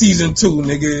fuck in season 2,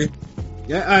 nigga.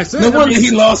 Yeah, I said. No wonder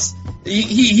he lost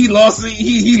he lost.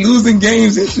 He losing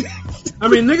games and shit. I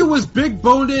mean, nigga was big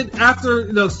boned after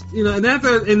and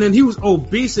then he was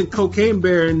obese and cocaine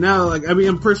bear, and now like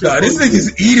I'm pretty sure. This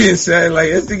nigga's eating, son. Like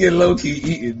this nigga low key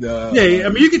eating. Yeah, I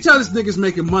mean, you can tell this nigga's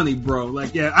making money, bro.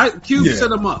 Like, Cube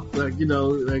set him up. Like,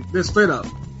 they're straight up.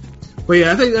 But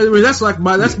yeah, I mean that's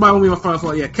my only my final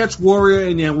thought. Yeah, catch Warrior,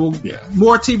 and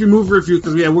more TV movie review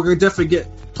because we're gonna definitely get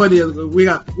plenty of.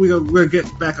 We're gonna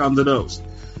get back onto those.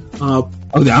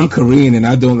 I'm Korean and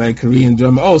I don't like Korean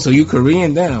drama. Oh, so you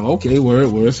Korean? Damn. Okay,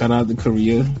 word. Shout out to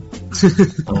Korea.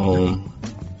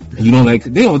 You don't like?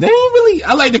 They don't really.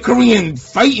 I like the Korean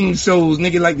fighting shows,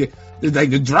 nigga. Like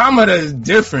the drama that is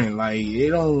different. Like they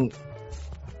don't.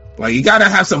 Like you gotta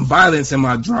have some violence in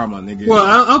my drama, nigga. Well,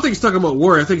 I don't think he's talking about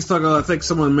Warrior. I think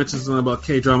someone mentioned something about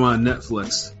K-drama on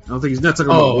Netflix. I don't think he's not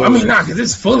talking about Warrior. I mean, because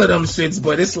it's full of them shits,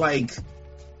 but it's like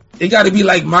it got to be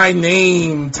like My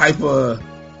Name type of.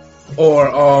 Or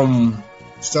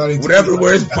starting whatever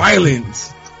where it's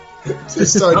violence.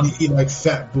 Just starting to eat like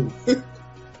fat boo.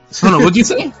 Hold on, what'd you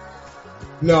say?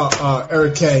 No,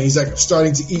 Eric Kang, he's like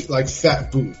starting to eat like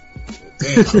fat boo.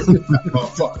 Damn,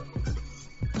 motherfucker.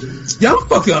 Yeah, I'm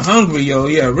fucking hungry, yo.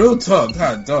 Yeah, real talk,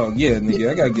 hot dog. Yeah, nigga,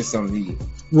 I gotta get something to eat.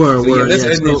 Word. Let's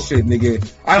end this shit, nigga.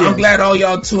 I'm glad all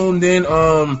y'all tuned in.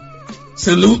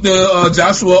 Salute the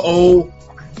Joshua O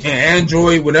and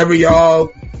Android, whatever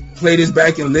y'all. Play this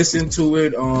back and listen to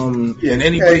it. And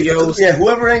anybody else,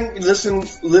 whoever ain't listen,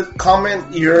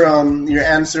 comment your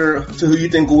answer to who you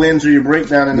think wins or your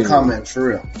breakdown in the comments for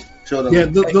real. Show them. Yeah,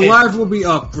 the live will be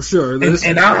up for sure.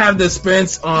 And I'll have the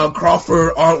Spence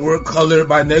Crawford artwork colored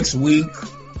by next week.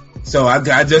 So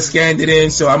I just scanned it in,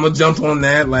 so I'm gonna jump on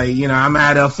that. Like I'm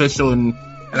at official, and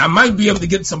I might be able to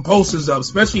get some posters up,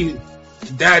 especially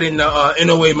that in the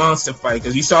NOA Monster fight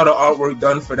because you saw the artwork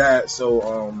done for that.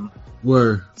 So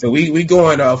Word. So we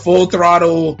going full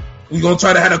throttle. We gonna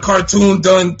try to have a cartoon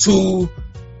done too.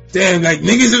 Damn, like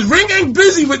niggas is Ring ain't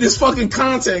busy with this fucking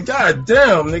content. God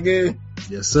damn, nigga.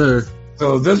 Yes, sir.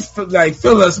 So just like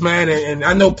fill us, man. And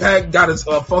I know Pat got his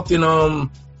fucking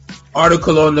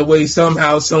article on the way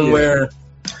somehow, somewhere.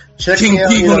 Yeah. King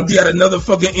P gonna be at another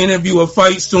fucking interview or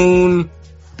fight soon.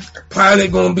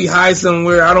 Pilot gonna be high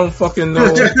somewhere. I don't fucking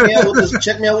know. Check me out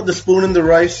with the spoon and the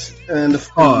rice and the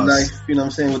knife. You know what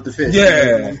I'm saying, with the fish.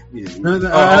 Yeah. Man,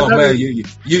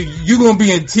 you gonna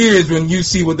be in tears when you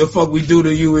see what the fuck we do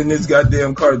to you in this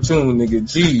goddamn cartoon, nigga.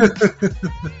 Jeez,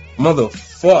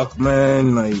 motherfuck,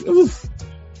 man. Like, oof.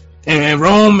 And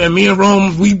me and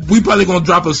Rome, we probably gonna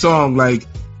drop a song. Like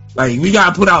we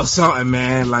gotta put out something,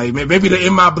 man. Like maybe the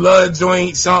In My Blood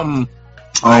joint, something.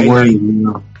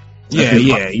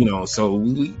 Yeah, so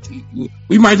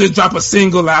we might just drop a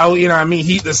single out, you know what I mean,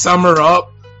 heat the summer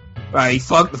up, like,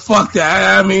 fuck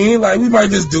that, I mean, like, we might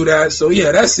just do that, so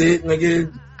yeah, that's it,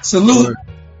 nigga, salute.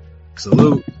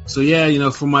 So yeah,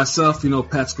 for myself,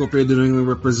 Pat Scorpio, the New England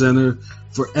representative,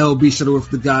 for LB Shuttleworth,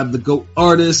 the God, the GOAT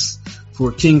artist,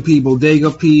 for King P,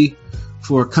 Bodega P,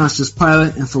 for Conscious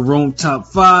Pilot, and for Rome Top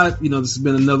 5, this has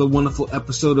been another wonderful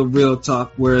episode of Real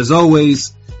Talk, where as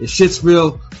always, if shit's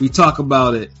real, we talk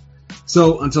about it.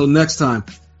 So, until next time,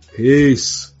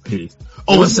 peace.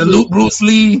 Oh, and salute Bruce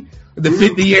Lee, the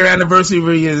 50-year anniversary of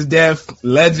his death,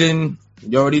 legend.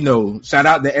 You already know. Shout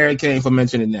out to Eric Kane for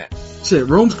mentioning that. Shit,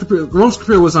 Rome's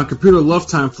computer was on computer love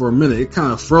time for a minute. It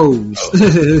kind of froze.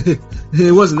 It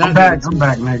wasn't that. I'm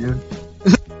back, nigga.